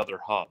ridge in the other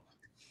hub.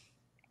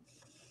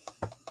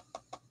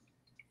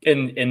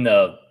 In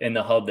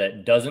the hub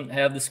that doesn't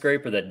have the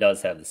scrape, or that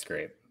does have the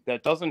scrape?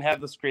 That doesn't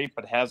have the scrape,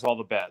 but has all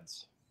the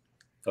beds.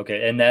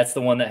 Okay, and that's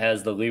the one that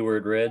has the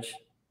leeward ridge?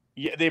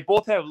 Yeah, they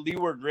both have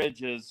leeward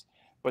ridges,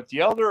 but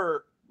the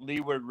other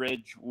leeward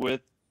ridge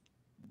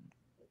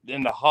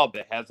in the hub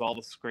that has all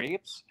the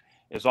scrapes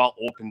is all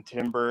open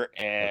timber,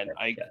 and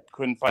I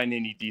couldn't find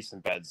any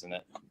decent beds in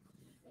it.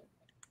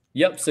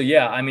 Yep. So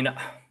yeah, I mean,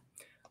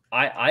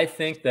 I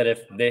think that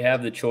if they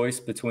have the choice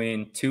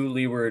between two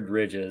leeward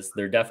ridges,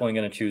 they're definitely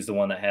going to choose the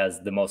one that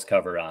has the most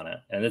cover on it.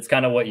 And it's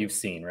kind of what you've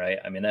seen, right?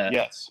 I mean,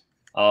 yes.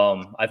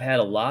 I've had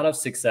a lot of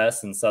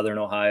success in Southern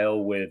Ohio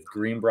with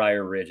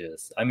greenbrier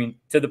ridges. I mean,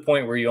 to the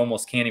point where you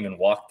almost can't even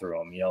walk through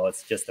them. You know,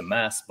 it's just a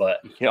mess, but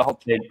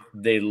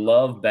they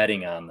love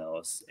bedding on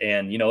those.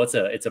 And, you know, it's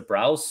a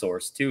browse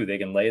source too. They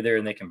can lay there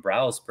and they can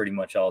browse pretty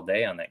much all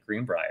day on that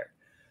greenbrier.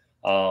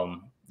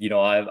 You know,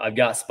 I've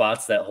got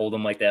spots that hold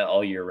them like that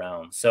all year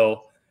round.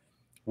 So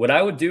what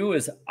I would do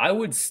is I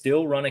would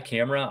still run a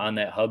camera on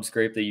that hub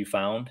scrape that you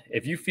found.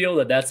 If you feel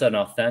that that's an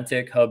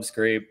authentic hub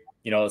scrape,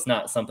 you know, it's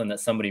not something that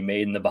somebody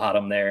made in the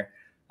bottom there.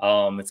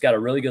 It's got a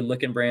really good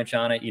looking branch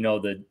on it. You know,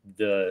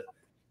 the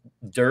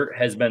dirt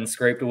has been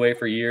scraped away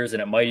for years,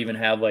 and it might even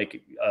have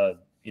like a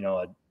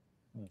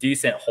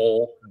decent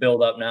hole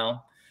build up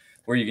now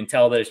where you can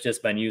tell that it's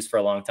just been used for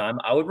a long time.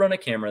 I would run a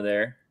camera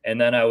there, and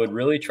then I would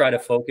really try to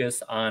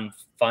focus on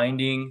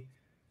finding,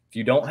 if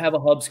you don't have a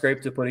hub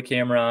scrape to put a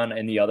camera on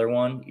and the other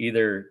one,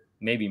 either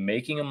maybe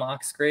making a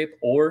mock scrape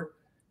or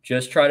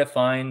just try to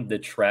find the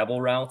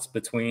travel routes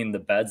between the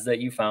beds that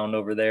you found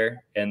over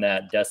there and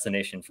that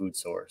destination food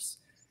source.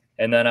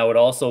 And then I would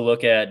also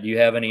look at, do you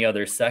have any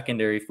other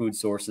secondary food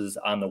sources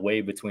on the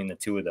way between the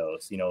two of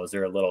those? You know, is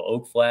there a little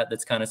oak flat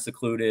that's kind of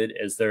secluded?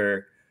 Is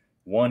there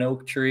one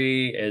oak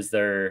tree?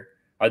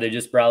 Are they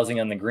just browsing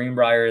on the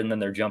greenbrier and then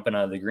they're jumping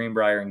out of the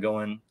greenbrier and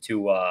going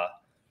to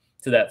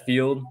that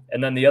field?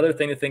 And then the other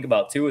thing to think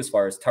about too, as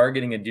far as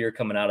targeting a deer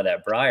coming out of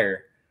that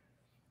briar,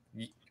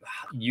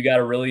 you got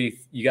to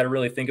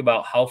really think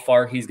about how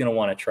far he's going to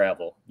want to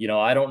travel. You know,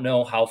 I don't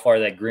know how far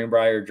that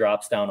greenbrier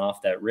drops down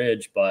off that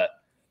ridge, but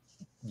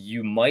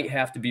you might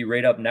have to be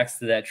right up next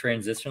to that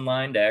transition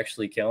line to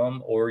actually kill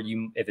him. Or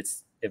if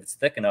it's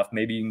thick enough,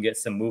 maybe you can get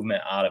some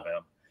movement out of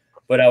him.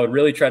 But I would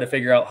really try to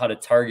figure out how to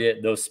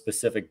target those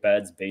specific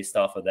beds based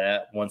off of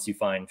that once you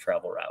find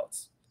travel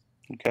routes.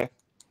 Okay.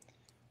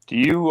 Do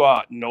you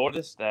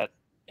notice that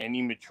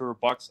any mature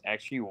bucks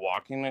actually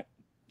walking it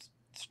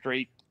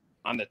straight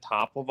on the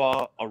top of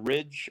a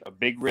ridge, a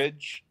big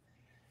ridge,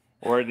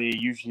 or are they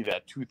usually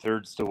that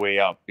 2/3 the way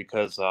up?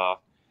 Because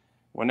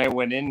when I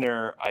went in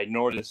there, I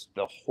noticed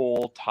the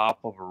whole top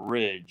of a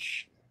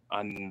ridge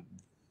on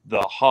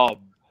the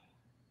hub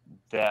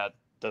that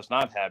does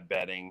not have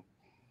bedding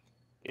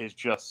is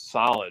just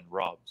solid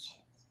rubs.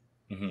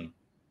 Mm-hmm.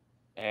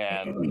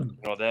 And you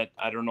know that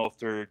I don't know if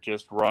they're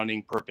just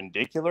running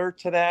perpendicular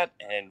to that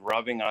and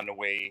rubbing on the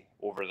way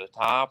over the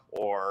top,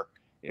 or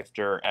if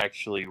they're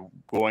actually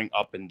going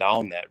up and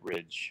down that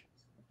ridge.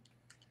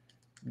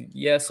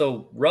 Yeah,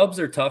 so rubs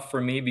are tough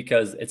for me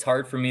because it's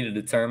hard for me to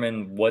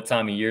determine what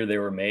time of year they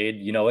were made.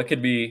 You know,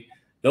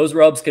 those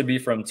rubs could be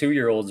from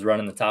 2-year-olds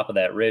running the top of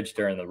that ridge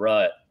during the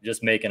rut,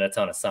 just making a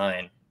ton of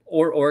sign,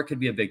 or it could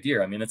be a big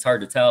deer. I mean, it's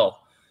hard to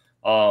tell.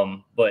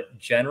 But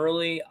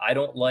generally, I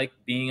don't like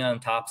being on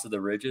tops of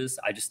the ridges.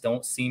 I just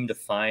don't seem to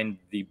find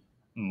the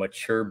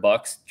mature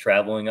bucks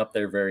traveling up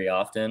there very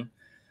often.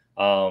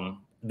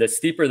 The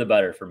steeper, the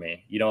better for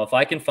me. You know, if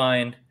I can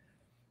find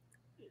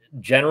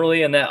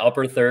generally in that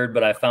upper third,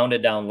 but I found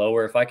it down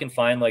lower, if I can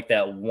find like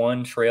that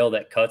one trail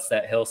that cuts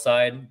that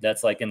hillside,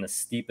 that's like in the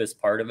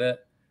steepest part of it,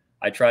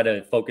 I try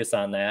to focus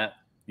on that.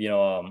 You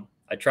know,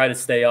 I try to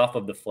stay off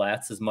of the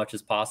flats as much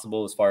as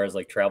possible as far as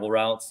like travel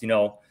routes. You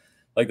know,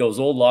 like those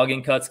old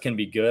logging cuts can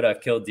be good.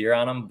 I've killed deer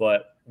on them,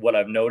 but what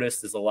I've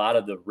noticed is a lot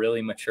of the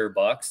really mature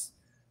bucks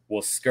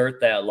will skirt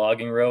that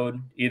logging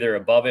road either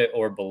above it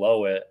or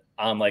below it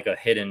on like a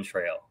hidden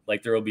trail.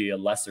 Like there will be a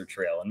lesser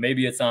trail, and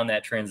maybe it's on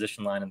that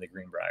transition line in the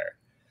Greenbrier.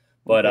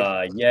 But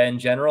yeah, in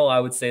general, I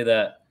would say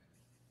that,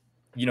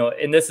 you know,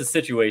 and this is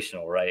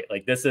situational, right?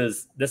 Like this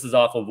is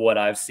off of what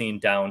I've seen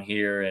down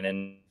here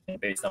and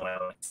based on my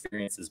own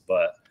experiences.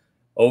 But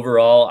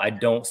overall, I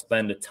don't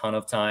spend a ton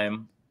of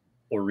time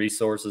or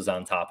resources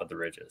on top of the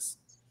ridges.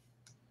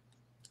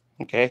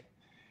 Okay.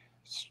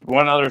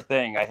 One other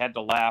thing, I had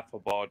to laugh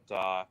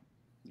about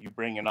you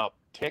bringing up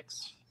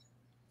ticks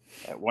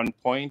at one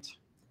point.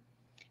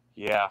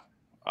 Yeah.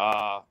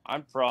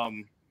 I'm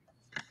from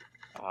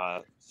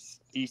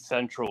East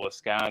Central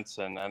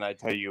Wisconsin, and I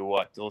tell you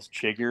what, those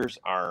chiggers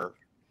are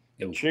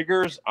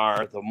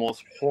the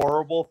most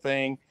horrible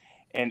thing.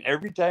 And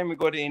every time we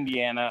go to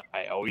Indiana,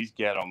 I always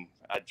get them.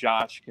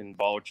 Josh can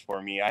vouch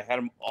for me. I had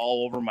them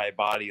all over my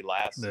body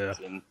last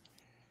season,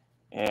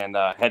 and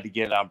had to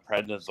get on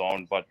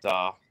prednisone. But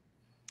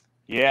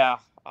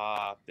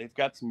they've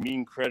got some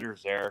mean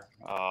critters there.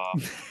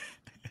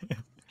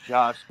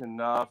 Josh can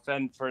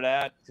fend for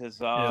that because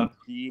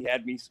he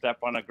had me step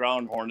on a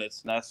ground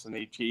hornet's nest and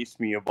they chased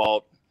me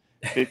about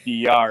 50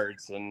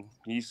 yards. And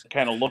he's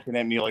kind of looking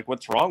at me like,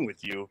 what's wrong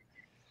with you?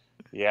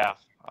 Yeah.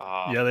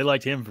 They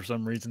liked him for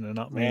some reason and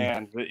not me.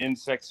 Man, the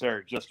insects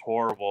are just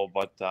horrible.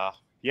 But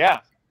yeah.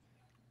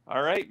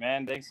 All right,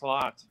 man. Thanks a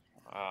lot.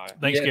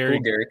 Thanks, Gary.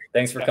 Cool, Gary.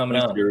 Thanks for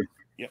coming on. Gary.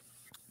 Yep.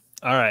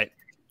 All right.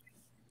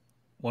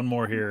 One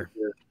more here.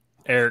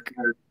 Eric,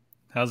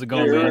 how's it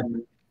going,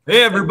 man?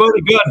 Hey,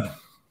 everybody. Good.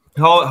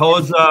 How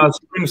is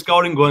spring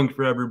scouting going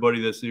for everybody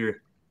this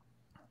year?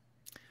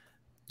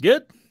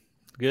 Good.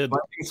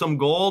 Finding some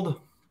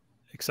gold.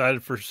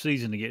 Excited for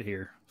season to get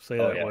here. Say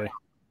that way.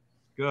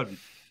 Good.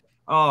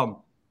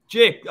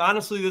 Jake,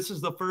 honestly, this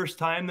is the first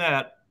time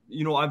that,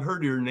 you know, I've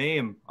heard your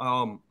name.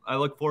 I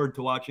look forward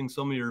to watching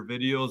some of your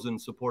videos and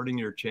supporting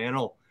your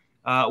channel.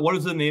 What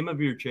is the name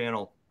of your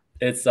channel?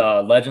 It's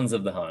Legends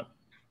of the Hunt.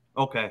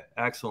 Okay,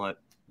 excellent.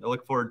 I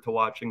look forward to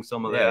watching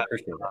some of that.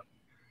 Appreciate that.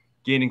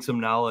 Gaining some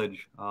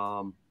knowledge.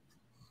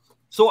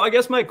 So I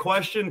guess my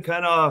question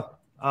kind of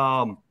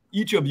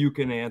each of you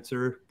can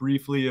answer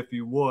briefly if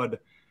you would.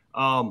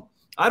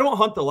 I don't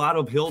hunt a lot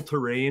of hill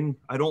terrain.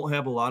 I don't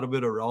have a lot of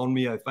it around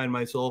me. I find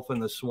myself in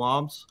the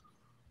swamps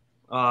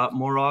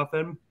more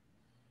often.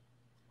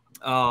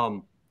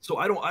 So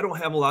I don't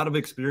have a lot of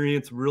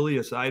experience really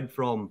aside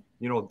from,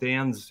 you know,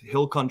 Dan's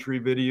hill country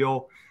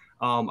video.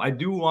 I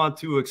do want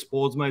to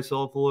expose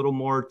myself a little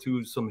more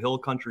to some hill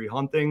country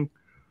hunting.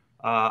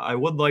 I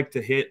would like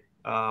to hit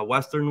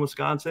western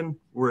Wisconsin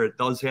where it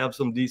does have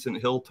some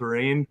decent hill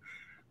terrain.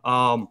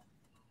 What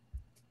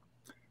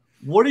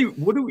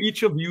do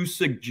each of you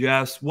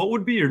suggest? What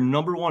would be your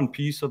number one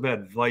piece of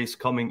advice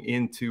coming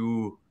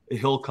into a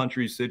hill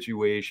country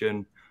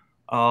situation?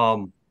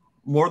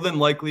 More than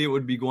likely, it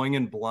would be going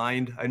in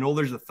blind. I know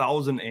there's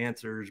 1,000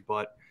 answers,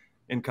 but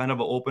in kind of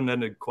an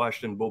open-ended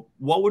question. But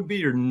what would be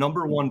your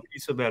number one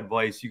piece of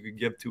advice you could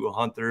give to a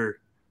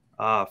hunter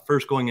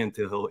first going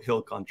into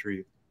hill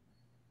country?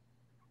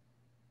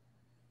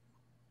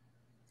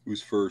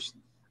 Who's first?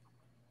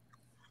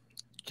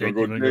 Jake,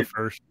 you want to go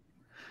first?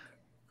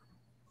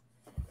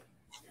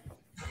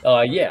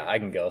 Yeah, I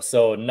can go.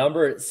 So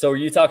are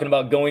you talking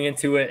about going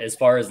into it as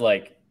far as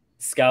like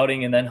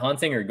scouting and then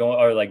hunting,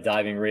 or like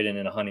diving right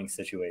in a hunting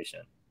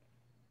situation?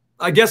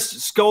 I guess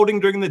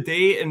scouting during the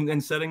day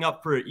and setting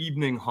up for an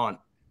evening hunt.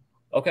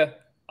 Okay.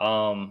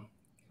 My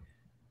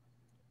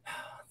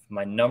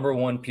number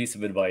one piece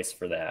of advice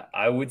for that,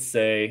 I would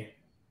say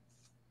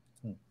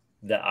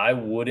that I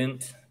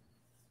wouldn't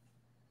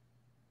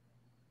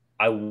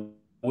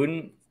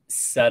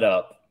set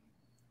up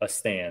a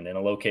stand in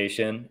a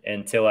location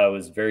until I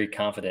was very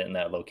confident in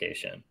that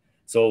location.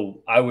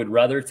 So I would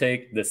rather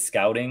take the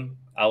scouting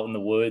out in the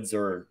woods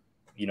or,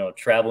 you know,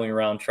 traveling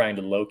around trying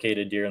to locate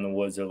a deer in the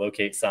woods or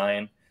locate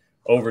sign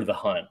over the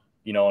hunt,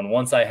 you know, and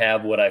once I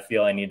have what I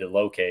feel I need to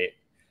locate,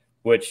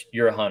 which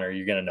you're a hunter,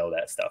 you're going to know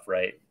that stuff,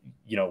 right?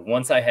 You know,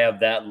 once I have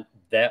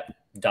that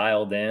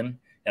dialed in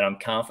and I'm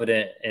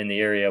confident in the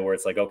area where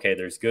it's like, okay,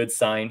 there's good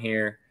sign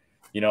here.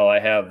 You know, I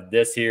have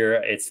this here.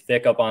 It's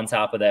thick up on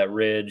top of that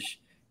ridge.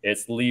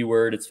 It's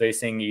leeward. It's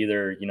facing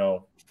either, you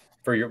know,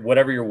 for your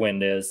whatever your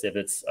wind is. If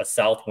it's a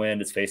south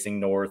wind, it's facing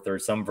north or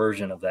some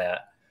version of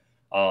that.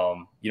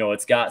 You know,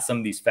 it's got some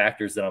of these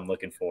factors that I'm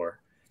looking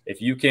for.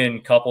 If you can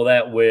couple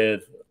that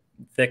with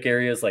thick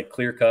areas like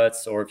clear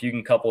cuts, or if you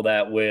can couple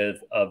that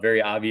with a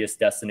very obvious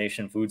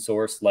destination food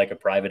source like a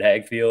private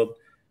ag field,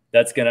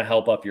 that's going to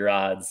help up your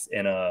odds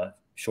in a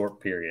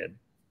short period.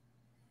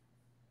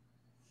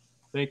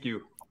 Thank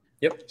you.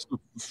 Yep.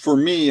 For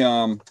me,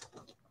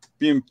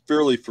 being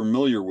fairly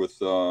familiar with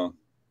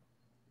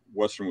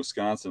western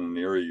Wisconsin and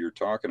the area you're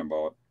talking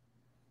about,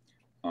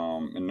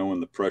 and knowing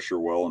the pressure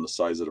well and the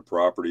size of the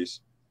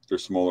properties, they're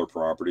smaller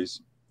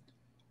properties.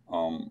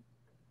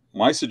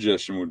 My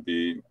suggestion would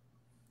be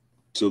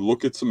to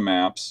look at some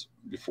maps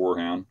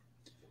beforehand,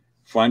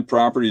 find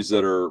properties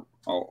that are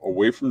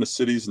away from the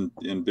cities and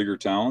in bigger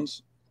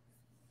towns,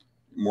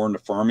 more in the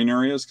farming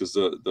areas, because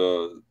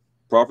the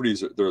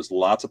properties, there's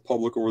lots of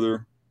public over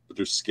there, but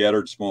they're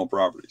scattered small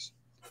properties.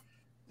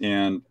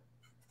 And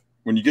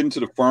when you get into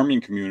the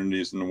farming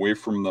communities and away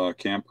from the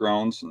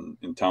campgrounds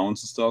and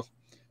towns and stuff,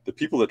 the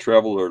people that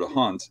travel there to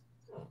hunt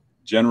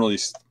generally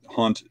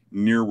hunt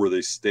near where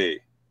they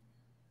stay.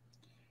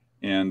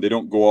 And they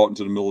don't go out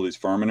into the middle of these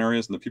farming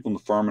areas, and the people in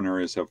the farming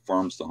areas have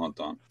farms to hunt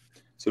on.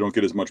 So they don't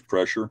get as much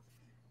pressure.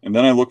 And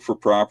then I look for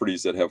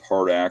properties that have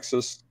hard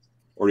access,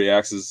 or the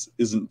access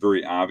isn't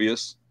very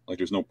obvious, like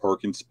there's no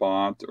parking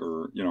spot,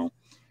 or, you know,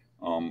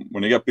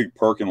 when they got big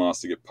parking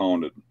lots, they get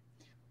pounded.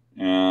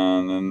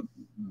 And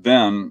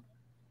then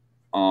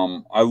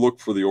I look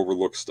for the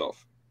overlooked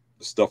stuff,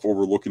 the stuff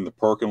overlooking the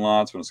parking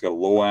lots when it's got a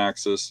low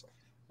access,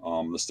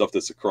 the stuff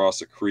that's across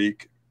the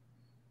creek,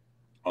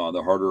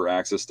 the harder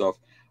access stuff.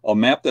 I'll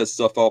map that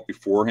stuff out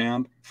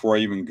beforehand before I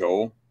even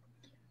go,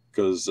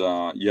 because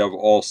you have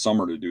all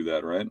summer to do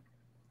that, right?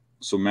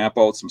 So map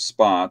out some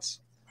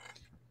spots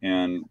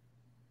and,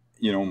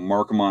 you know,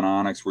 mark them on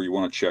Onyx where you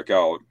want to check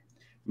out.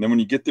 And then when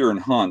you get there and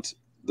hunt,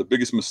 the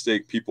biggest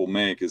mistake people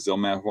make is they'll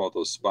map out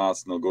those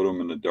spots and they'll go to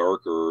them in the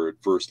dark or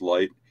at first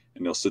light,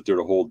 and they'll sit there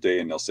the whole day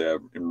and they'll say,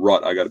 in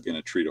rut, I got to be in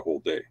a tree the whole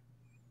day.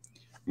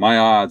 My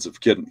odds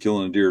of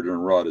killing a deer during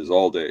rut is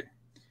all day.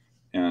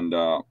 And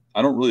I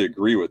don't really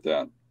agree with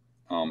that.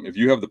 If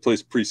you have the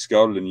place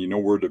pre-scouted and you know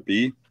where to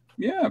be,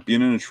 yeah,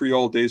 being in a tree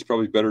all day is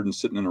probably better than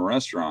sitting in a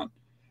restaurant.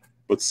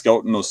 But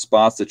scouting those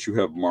spots that you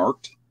have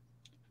marked,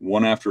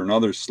 one after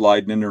another,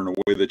 sliding in there in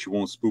a way that you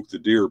won't spook the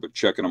deer, but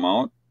checking them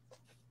out,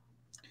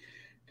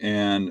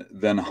 and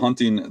then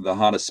hunting the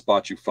hottest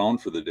spot you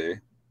found for the day,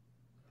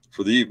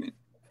 for the evening.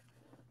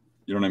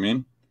 You know what I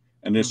mean?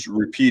 And just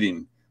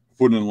repeating,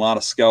 putting in a lot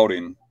of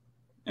scouting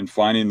and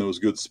finding those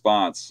good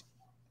spots,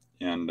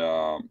 and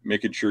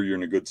making sure you're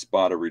in a good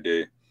spot every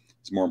day.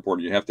 It's more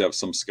important. You have to have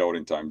some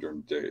scouting time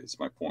during the day. Is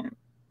my point.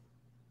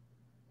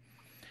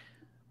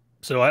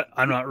 So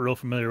I'm not real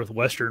familiar with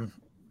Western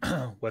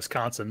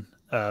Wisconsin,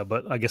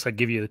 but I guess I'd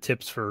give you the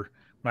tips for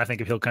when I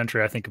think of hill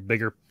country. I think of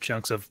bigger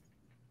chunks of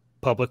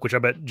public, which I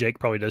bet Jake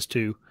probably does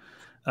too.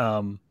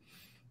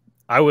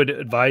 I would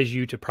advise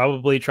you to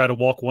probably try to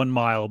walk 1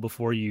 mile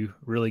before you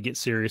really get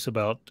serious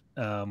about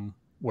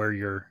where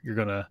you're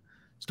going to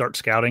start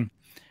scouting.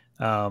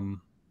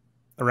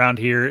 Around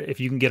here, if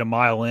you can get a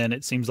mile in,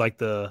 it seems like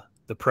the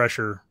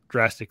pressure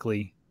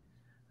drastically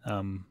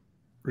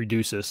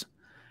reduces.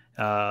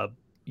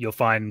 You'll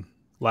find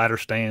ladder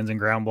stands and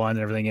ground blinds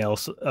and everything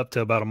else up to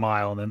about a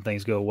mile, and then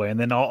things go away. And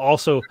then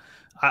also,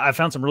 I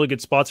found some really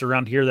good spots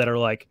around here that are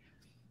like,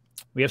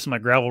 we have some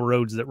like gravel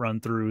roads that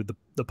run through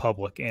the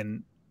public,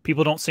 and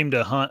people don't seem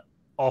to hunt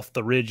off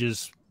the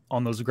ridges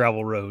on those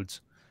gravel roads.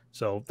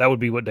 So that would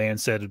be what Dan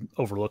said,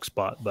 overlook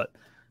spot. But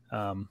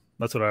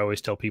that's what I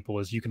always tell people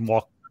is you can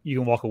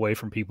walk away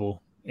from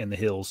people in the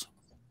hills.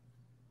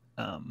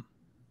 I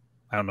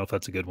don't know if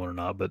that's a good one or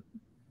not, but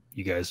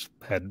you guys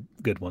had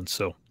good ones,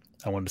 so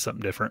I wanted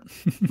something different.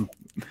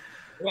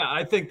 Yeah,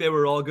 I think they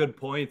were all good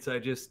points. I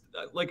just,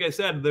 like I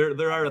said,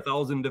 there are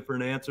 1,000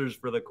 different answers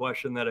for the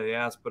question that I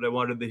asked, but I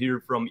wanted to hear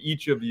from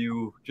each of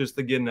you just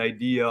to get an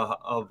idea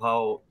of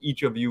how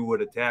each of you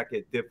would attack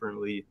it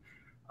differently.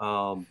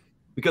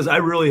 Because I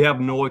really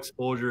have no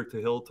exposure to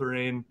hill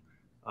terrain,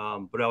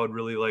 but I would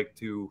really like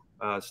to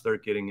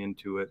start getting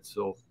into it.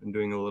 So, and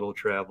doing a little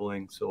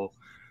traveling. So,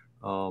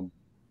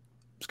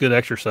 it's good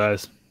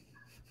exercise.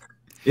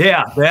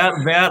 Yeah,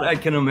 that I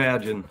can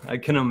imagine.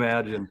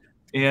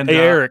 And hey,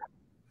 Eric.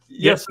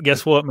 Yes.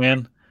 Guess what,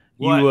 man?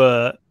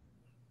 What?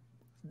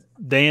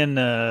 Dan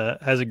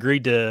has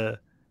agreed to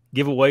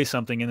give away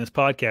something in this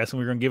podcast, and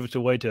we're going to give it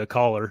away to a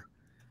caller.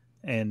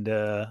 And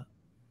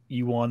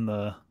you won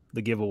the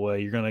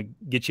giveaway. You're going to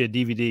get you a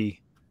DVD.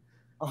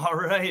 All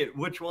right.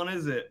 Which one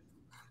is it?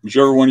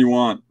 Whichever one you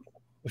want.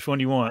 Which one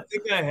do you want? I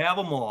think I have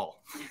them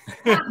all.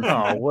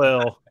 Oh,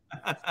 well.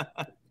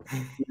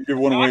 Give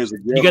one away as a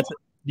gift.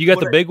 You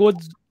got the big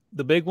woods?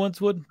 The big ones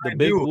would? The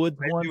big woods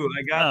one?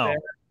 I got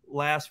that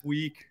last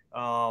week.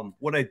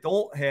 What I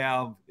don't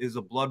have is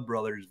a Blood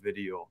Brothers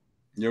video.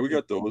 Yeah, we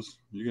got those.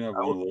 You can have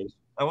one of those.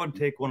 I would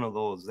take one of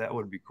those. That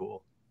would be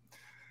cool.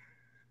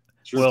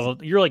 Sure. Well,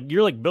 you're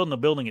like building a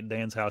building at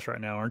Dan's house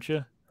right now, aren't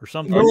you? Or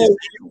something? No,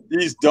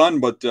 he's done,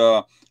 but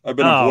I've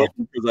been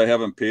avoiding because I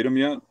haven't paid him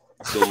yet.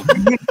 So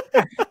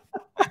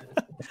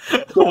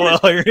well,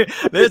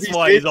 that's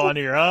why he's on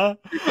here, huh?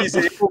 If he's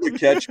able to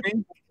catch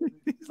me,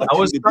 I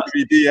was the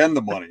DVD and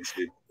the money.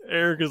 See?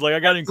 Eric is like, I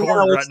got him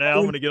cornered right now.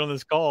 I'm going to get on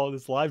this call,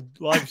 this live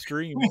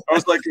stream. I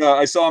was like,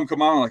 I saw him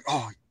come on. I'm like,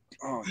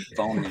 oh, he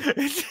found me.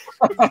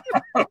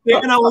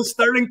 And I was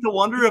starting to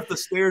wonder if the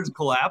stairs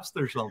collapsed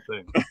or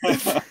something.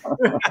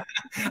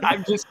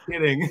 I'm just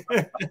kidding.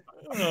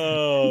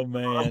 Oh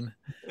man.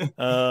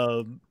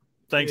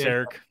 Thanks,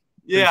 Eric.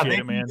 Yeah,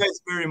 thank you guys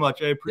very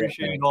much. I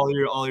appreciate all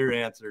your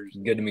answers.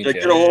 Good to meet you.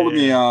 Get a hold of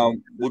me.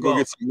 We'll go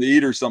get something to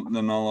eat or something,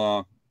 and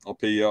I'll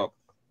pay you up.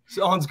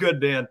 Sounds good,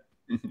 Dan.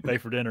 Pay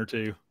for dinner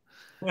too.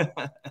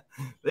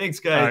 Thanks,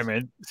 guys. All right,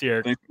 man. See you,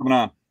 Eric. Thanks for coming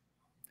on.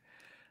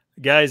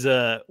 Guys,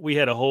 we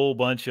had a whole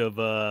bunch of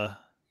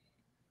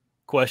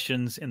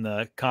questions in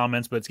the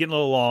comments, but it's getting a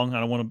little long.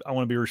 I want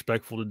to be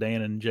respectful to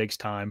Dan and Jake's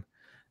time.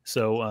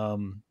 So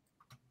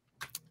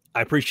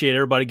I appreciate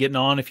everybody getting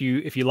on. If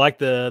you like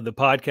the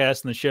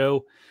podcast and the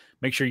show,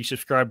 make sure you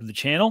subscribe to the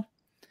channel.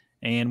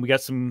 And we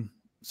got some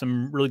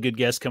really good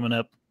guests coming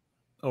up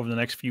over the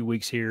next few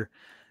weeks here.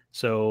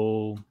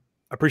 So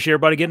I appreciate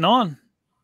everybody getting on.